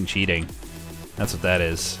 That's fucking cheating. That's what that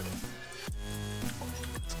is.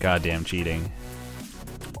 It's goddamn cheating.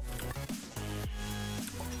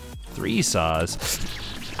 3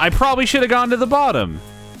 saws. I probably should have gone to the bottom.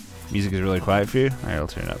 Music is really quiet for you? Alright, I'll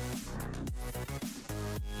turn it up.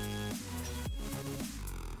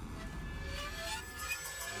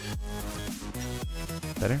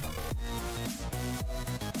 Better?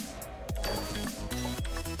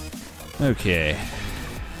 Okay.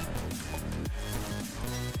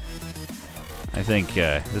 I think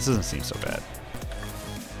this doesn't seem so bad.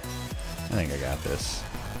 I think I got this.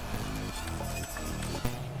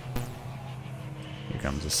 Here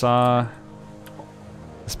comes a saw.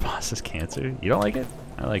 This boss is cancer. You don't like it?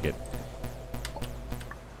 I like it.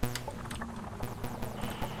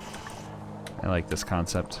 I like this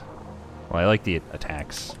concept. Well, I like the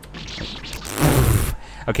attacks.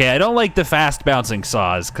 Okay, I don't like the fast bouncing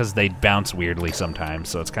saws because they bounce weirdly sometimes,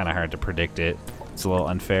 so it's kind of hard to predict it. It's a little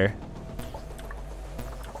unfair.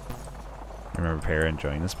 Remember Para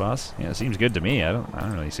enjoying this boss? Yeah, it seems good to me. I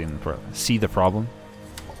don't really see the problem.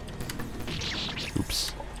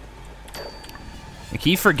 Oops. I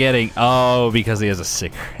keep forgetting. Oh, because he has a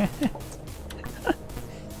cigarette.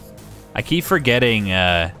 I keep forgetting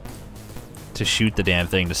to shoot the damn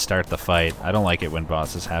thing to start the fight. I don't like it when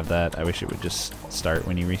bosses have that. I wish it would just start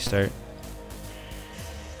when you restart.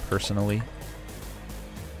 Personally.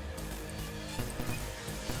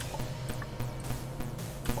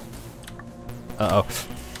 Uh-oh.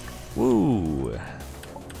 Woo.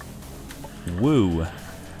 Woo.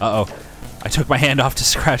 Uh-oh. I took my hand off to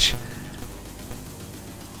scratch.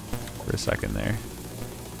 For a second there.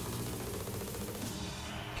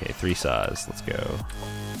 Okay, 3 saws. Let's go.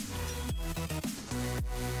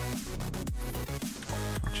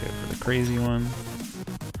 Watch out for the crazy one.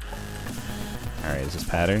 Alright, is this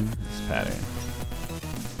pattern? This is pattern.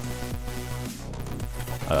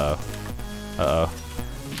 Uh-oh. Uh-oh.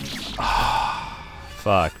 Oh,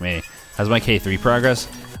 fuck me. How's my K3 progress?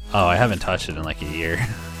 Oh, I haven't touched it in like a year.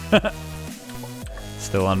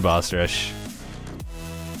 Still on boss rush.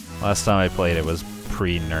 Last time I played it was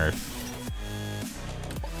pre-nerf.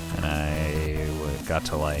 And I got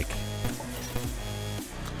to like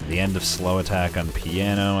the end of slow attack on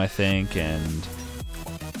piano, I think, and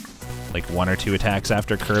like 1 or 2 attacks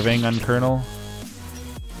after curving on Colonel.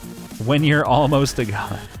 When you're almost a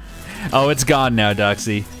god. Oh, it's gone now,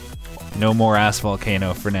 Doxy. No more Ass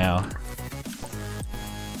Volcano for now.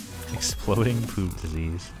 Exploding poop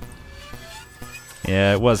disease.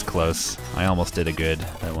 Yeah, it was close. I almost did a good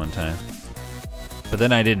that one time. But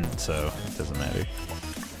then I didn't, so it doesn't matter.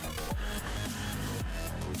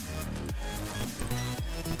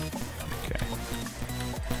 Okay.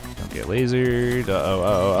 Don't get lasered. Uh-oh,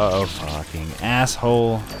 uh-oh, uh-oh. Fucking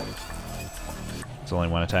asshole. There's only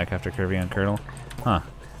 1 attack after curving on Colonel. Huh.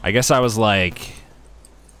 I guess I was like...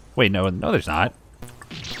 Wait, no, there's not.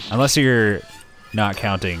 Unless you're not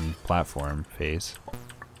counting platform phase.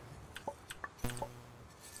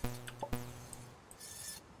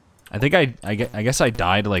 I think I guess I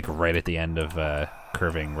died like right at the end of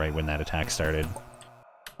curving, right when that attack started.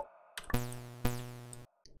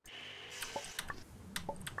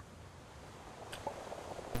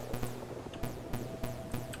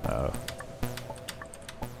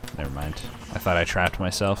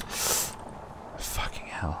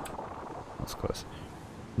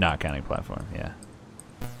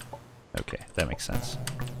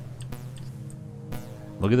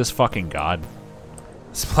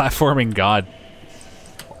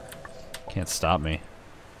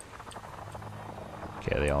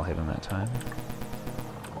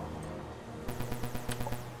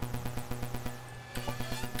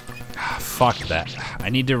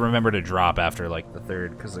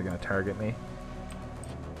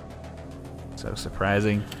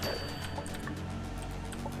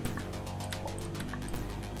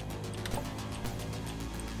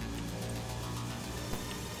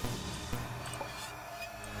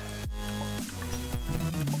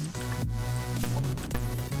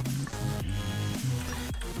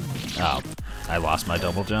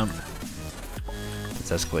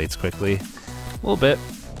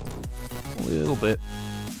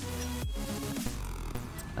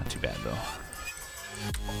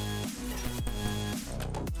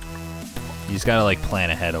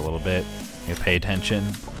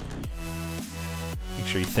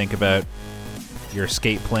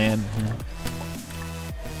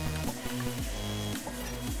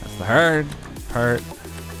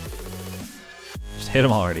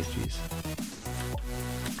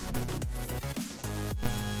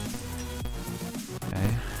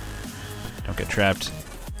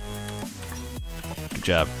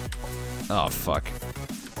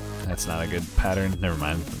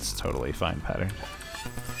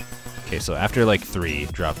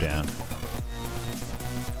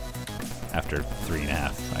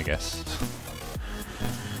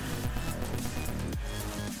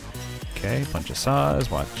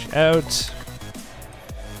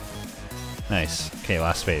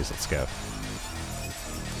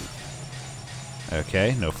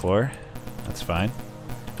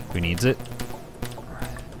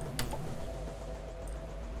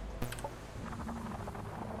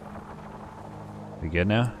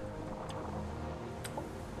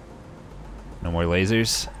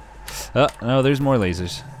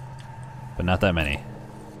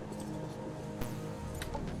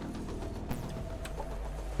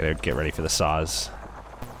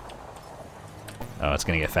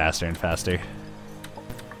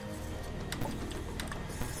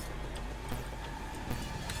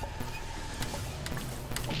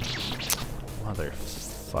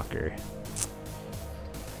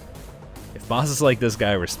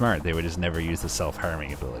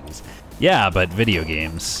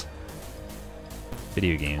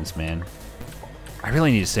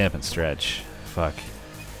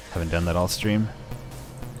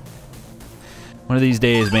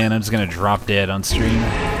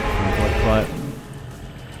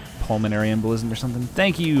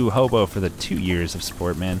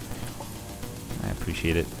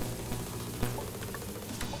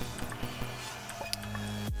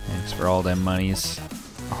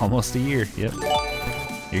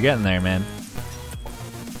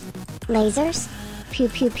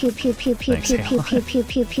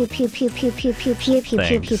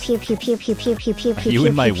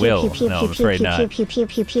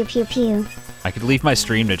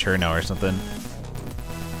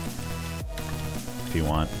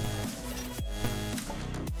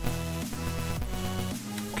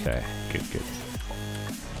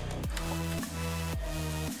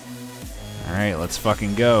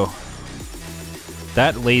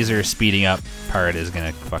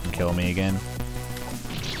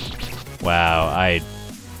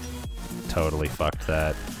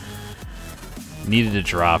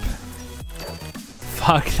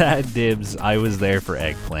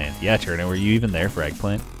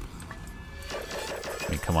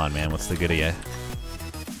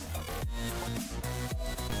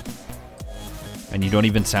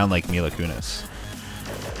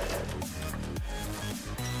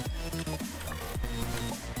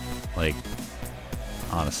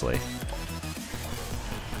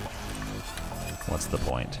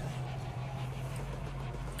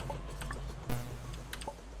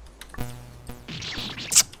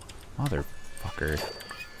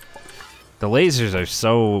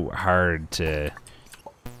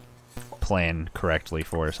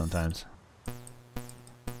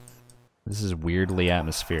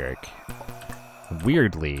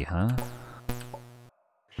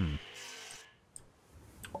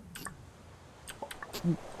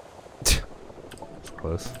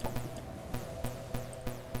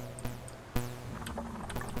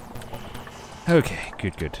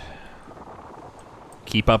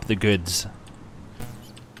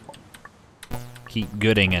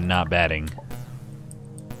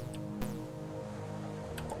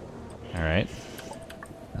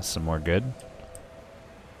 That's some more good.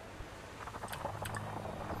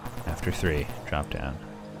 After 3, drop down.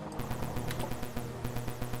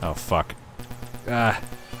 Oh, fuck.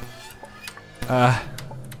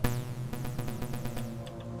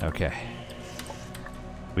 Okay.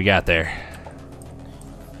 We got there.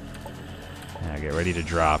 Now get ready to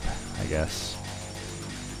drop, I guess.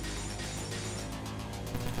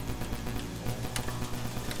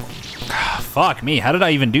 Fuck me, how did I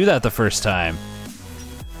even do that the first time?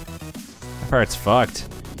 That part's fucked.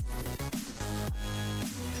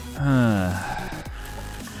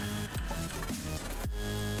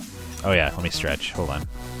 Oh yeah, let me stretch. Hold on.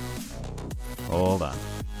 Hold on.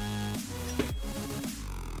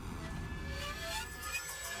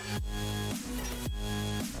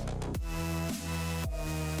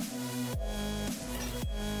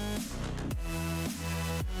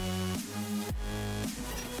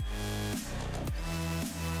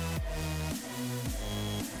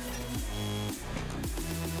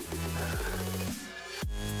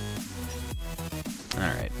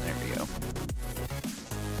 Alright, there we go.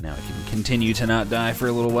 Now I can continue to not die for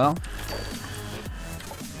a little while.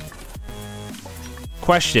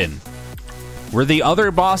 Question. Were the other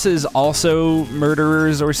bosses also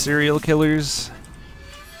murderers or serial killers?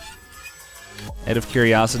 Out of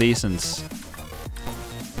curiosity, since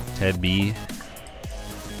Ted B.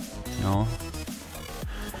 No.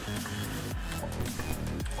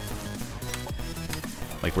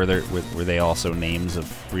 Like, were they also names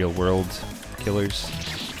of real world killers?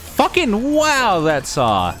 Fucking wow, that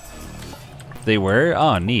saw. They were?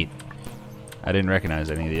 Oh, neat. I didn't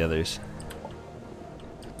recognize any of the others.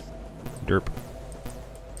 Derp.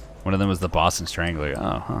 One of them was the Boston Strangler.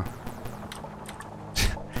 Oh, huh.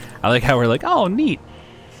 I like how we're like, oh, neat.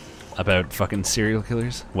 About fucking serial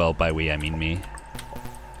killers. Well, by we, I mean me.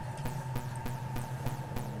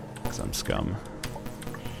 'Cause I'm scum.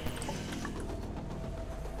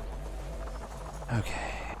 Okay.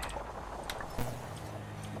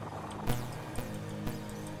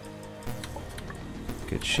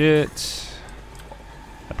 Good shit.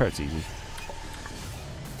 That part's easy.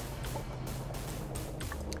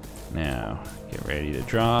 Now, get ready to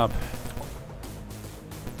drop.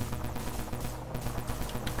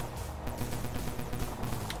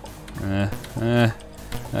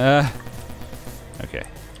 Okay.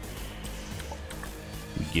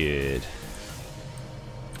 Good.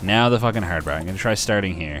 Now the fucking hard part. I'm gonna try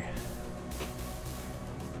starting here.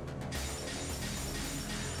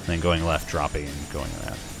 Then going left, dropping, and going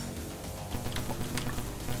around.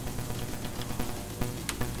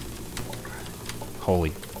 Holy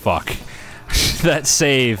fuck. That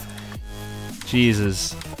save.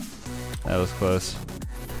 Jesus. That was close.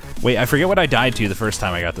 Wait, I forget what I died to the first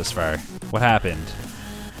time I got this far. What happened?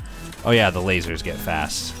 Oh yeah, the lasers get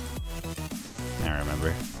fast. I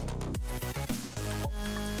remember.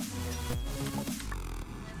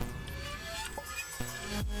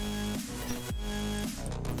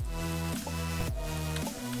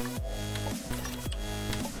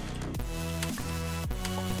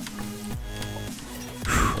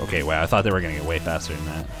 Okay, wow, I thought they were gonna get way faster than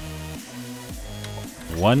that.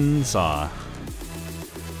 One saw.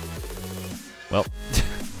 Well,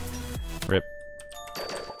 rip.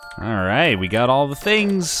 Alright, we got all the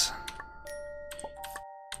things.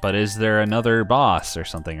 But is there another boss or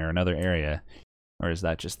something, or another area? Or is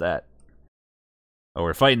that just that? Oh,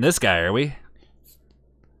 we're fighting this guy, are we?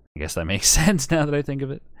 I guess that makes sense now that I think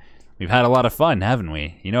of it. We've had a lot of fun, haven't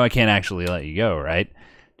we? You know I can't actually let you go, right?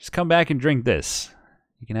 Just come back and drink this.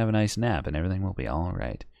 You can have a nice nap and everything will be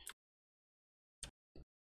alright.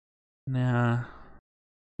 Nah, I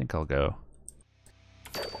think I'll go.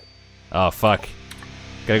 Oh, fuck.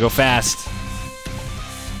 Gotta go fast.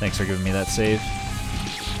 Thanks for giving me that save.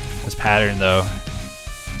 This pattern, though.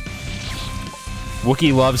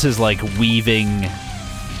 Wookiee loves his, like, weaving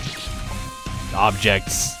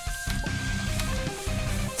objects.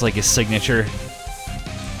 It's like his signature.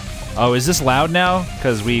 Oh, is this loud now?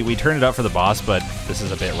 Because we turned it up for the boss, but this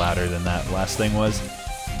is a bit louder than that last thing was.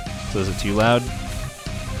 So is it too loud?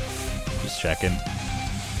 Just checking.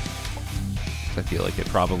 I feel like it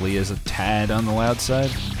probably is a tad on the loud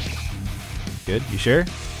side. Good, you sure?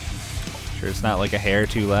 Sure it's not like a hair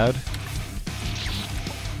too loud?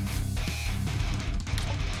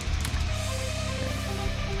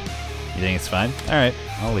 You think it's fine? Alright,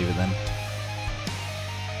 I'll leave it then.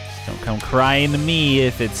 Just don't come crying to me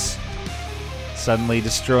if it's suddenly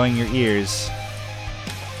destroying your ears.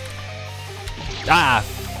 Ah!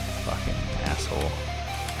 Fucking asshole.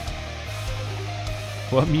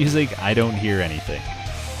 What music? I don't hear anything.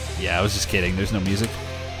 Yeah, I was just kidding. There's no music.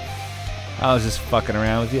 I was just fucking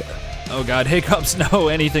around with you. Oh god, hiccups. No,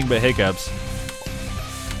 anything but hiccups.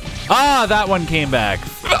 Ah, that one came back.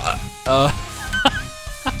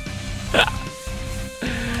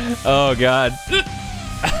 Oh god.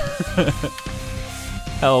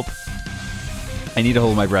 Help. I need to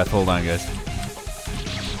hold my breath. Hold on, guys.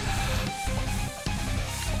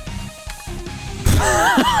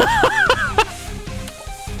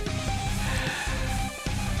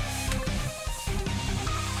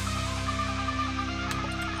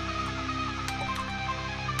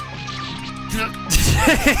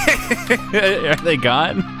 Are they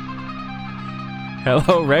gone?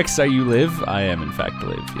 Hello, Rex. Are you live? I am, in fact,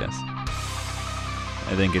 live. Yes.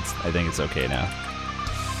 I think it's okay now.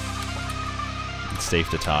 It's safe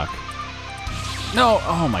to talk. No.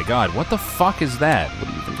 Oh my God. What the fuck is that? What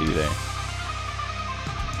do you even do there?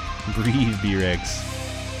 Breathe, B-Rex.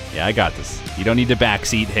 Yeah, I got this. You don't need to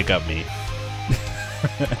backseat hiccup me.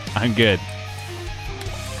 I'm good.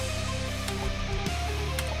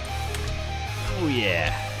 Oh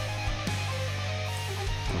yeah.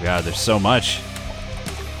 Oh god, there's so much.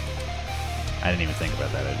 I didn't even think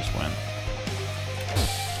about that, I just went.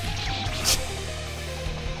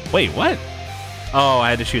 Wait, what? Oh, I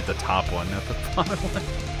had to shoot the top one, not the bottom one.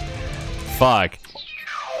 Fuck.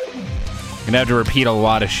 I'm gonna have to repeat a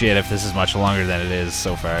lot of shit if this is much longer than it is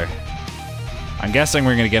so far. I'm guessing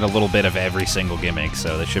we're gonna get a little bit of every single gimmick,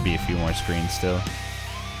 so there should be a few more screens still.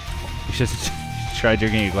 You should try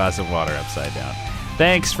drinking a glass of water upside down.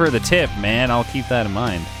 Thanks for the tip, man. I'll keep that in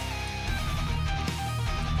mind.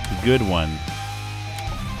 Good one.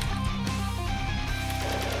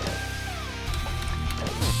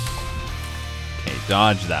 Okay,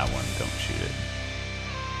 dodge that one. Don't shoot it.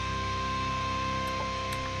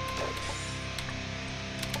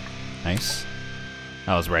 Nice.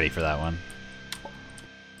 I was ready for that one.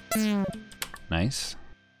 Nice.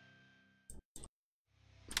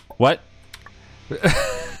 What?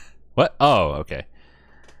 What? Oh, okay.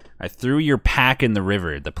 I threw your pack in the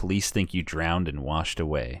river. The police think you drowned and washed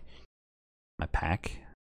away. My pack?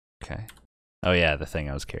 Okay. Oh yeah, the thing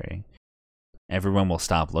I was carrying. Everyone will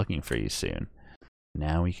stop looking for you soon.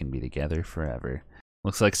 Now we can be together forever.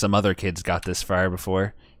 Looks like some other kids got this far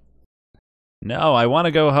before. No, I want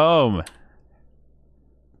to go home.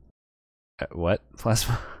 What?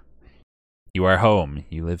 Plasma? You are home.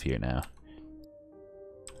 You live here now.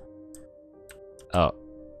 Oh.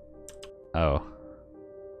 Oh.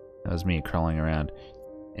 That was me crawling around.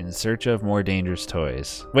 In search of more dangerous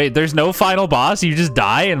toys. Wait, there's no final boss? You just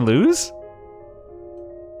die and lose?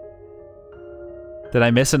 Did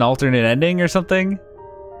I miss an alternate ending or something?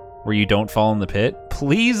 Where you don't fall in the pit?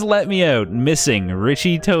 Please let me out. Missing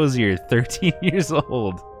Richie Tozier, 13 years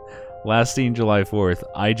old. Last seen July 4th.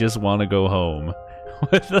 I just want to go home.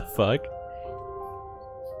 What the fuck?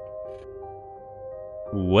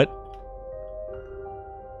 What?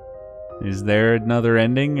 Is there another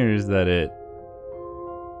ending, or is that it?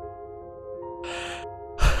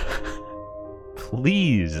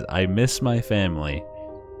 Please, I miss my family.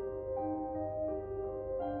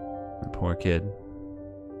 The poor kid.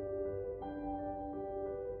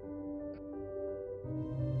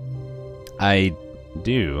 I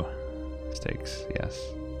do. Stakes, yes.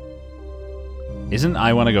 Isn't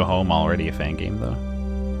I Want to Go Home already a fan game, though?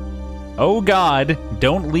 Oh god,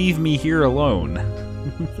 don't leave me here alone.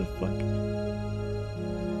 What the fuck?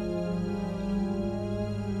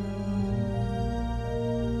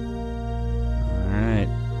 Alright.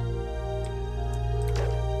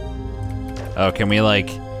 Oh, can we, like,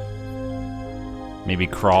 maybe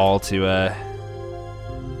crawl to a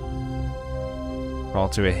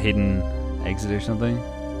hidden exit or something?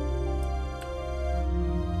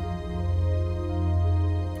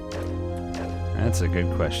 That's a good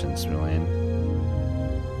question, Smillian.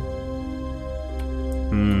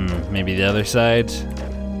 Maybe the other side?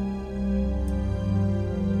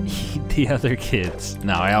 Eat the other kids.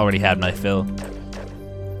 No, I already had my fill.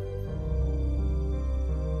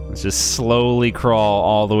 Let's just slowly crawl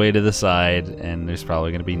all the way to the side, and there's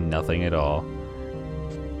probably gonna be nothing at all.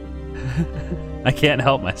 I can't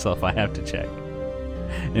help myself, I have to check.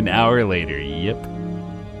 An hour later, yep.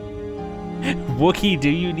 Wookie, do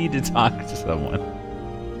you need to talk to someone?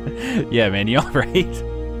 Yeah, man, you alright? You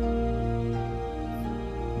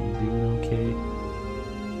doing okay?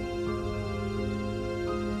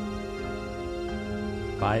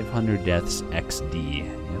 500 deaths XD.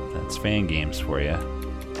 Yep, that's fan games for you.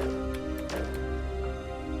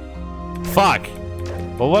 Fuck!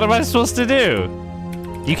 Well, what am I supposed to do?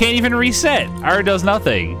 You can't even reset. R does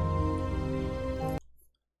nothing.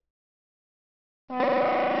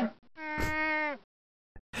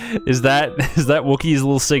 Is that Wookie's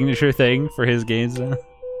little signature thing for his games now?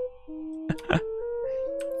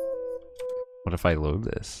 What if I load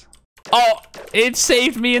this? Oh, it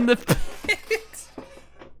saved me in the pit.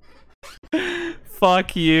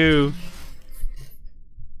 Fuck you.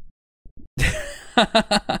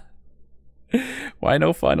 Why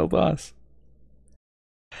no final boss?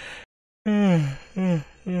 Oh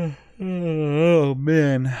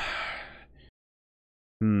man.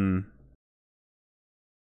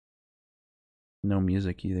 No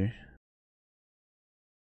music either.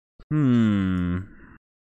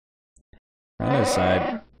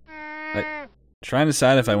 Trying to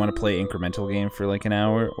decide if I want to play incremental game for like an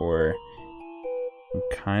hour, or I'm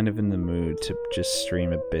kind of in the mood to just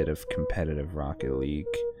stream a bit of competitive Rocket League.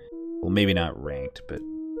 Well, maybe not ranked, but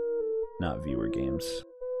not viewer games.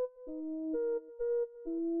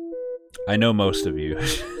 I know most of you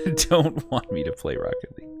don't want me to play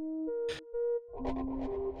Rocket League.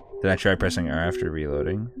 Did I try pressing R after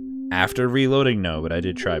reloading? After reloading, no, but I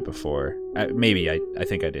did try before. Maybe, I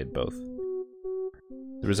think I did both.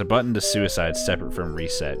 There was a button to suicide separate from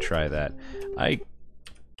reset. Try that. I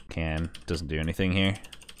can. Doesn't do anything here.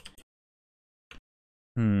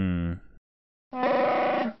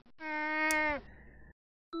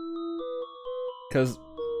 Because,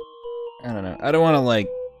 I don't know. I don't want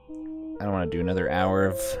to do another hour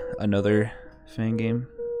of another fan game.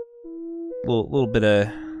 Little bit of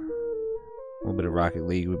Rocket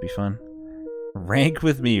League would be fun. Rank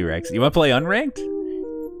with me, Rex. You want to play unranked?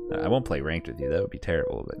 I won't play ranked with you. That would be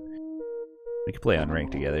terrible, but we could play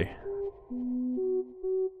unranked together.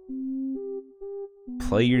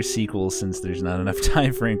 Play your sequel since there's not enough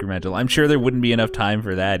time for incremental. I'm sure there wouldn't be enough time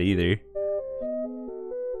for that either.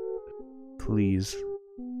 Please.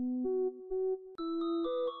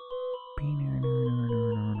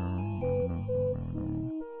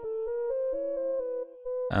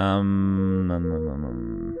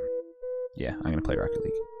 Yeah, I'm gonna play Rocket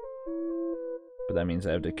League. But that means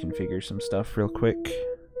I have to configure some stuff real quick.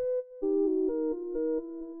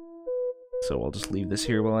 So I'll just leave this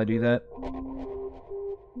here while I do that.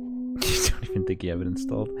 You don't even think you have it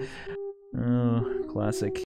installed. Oh, classic.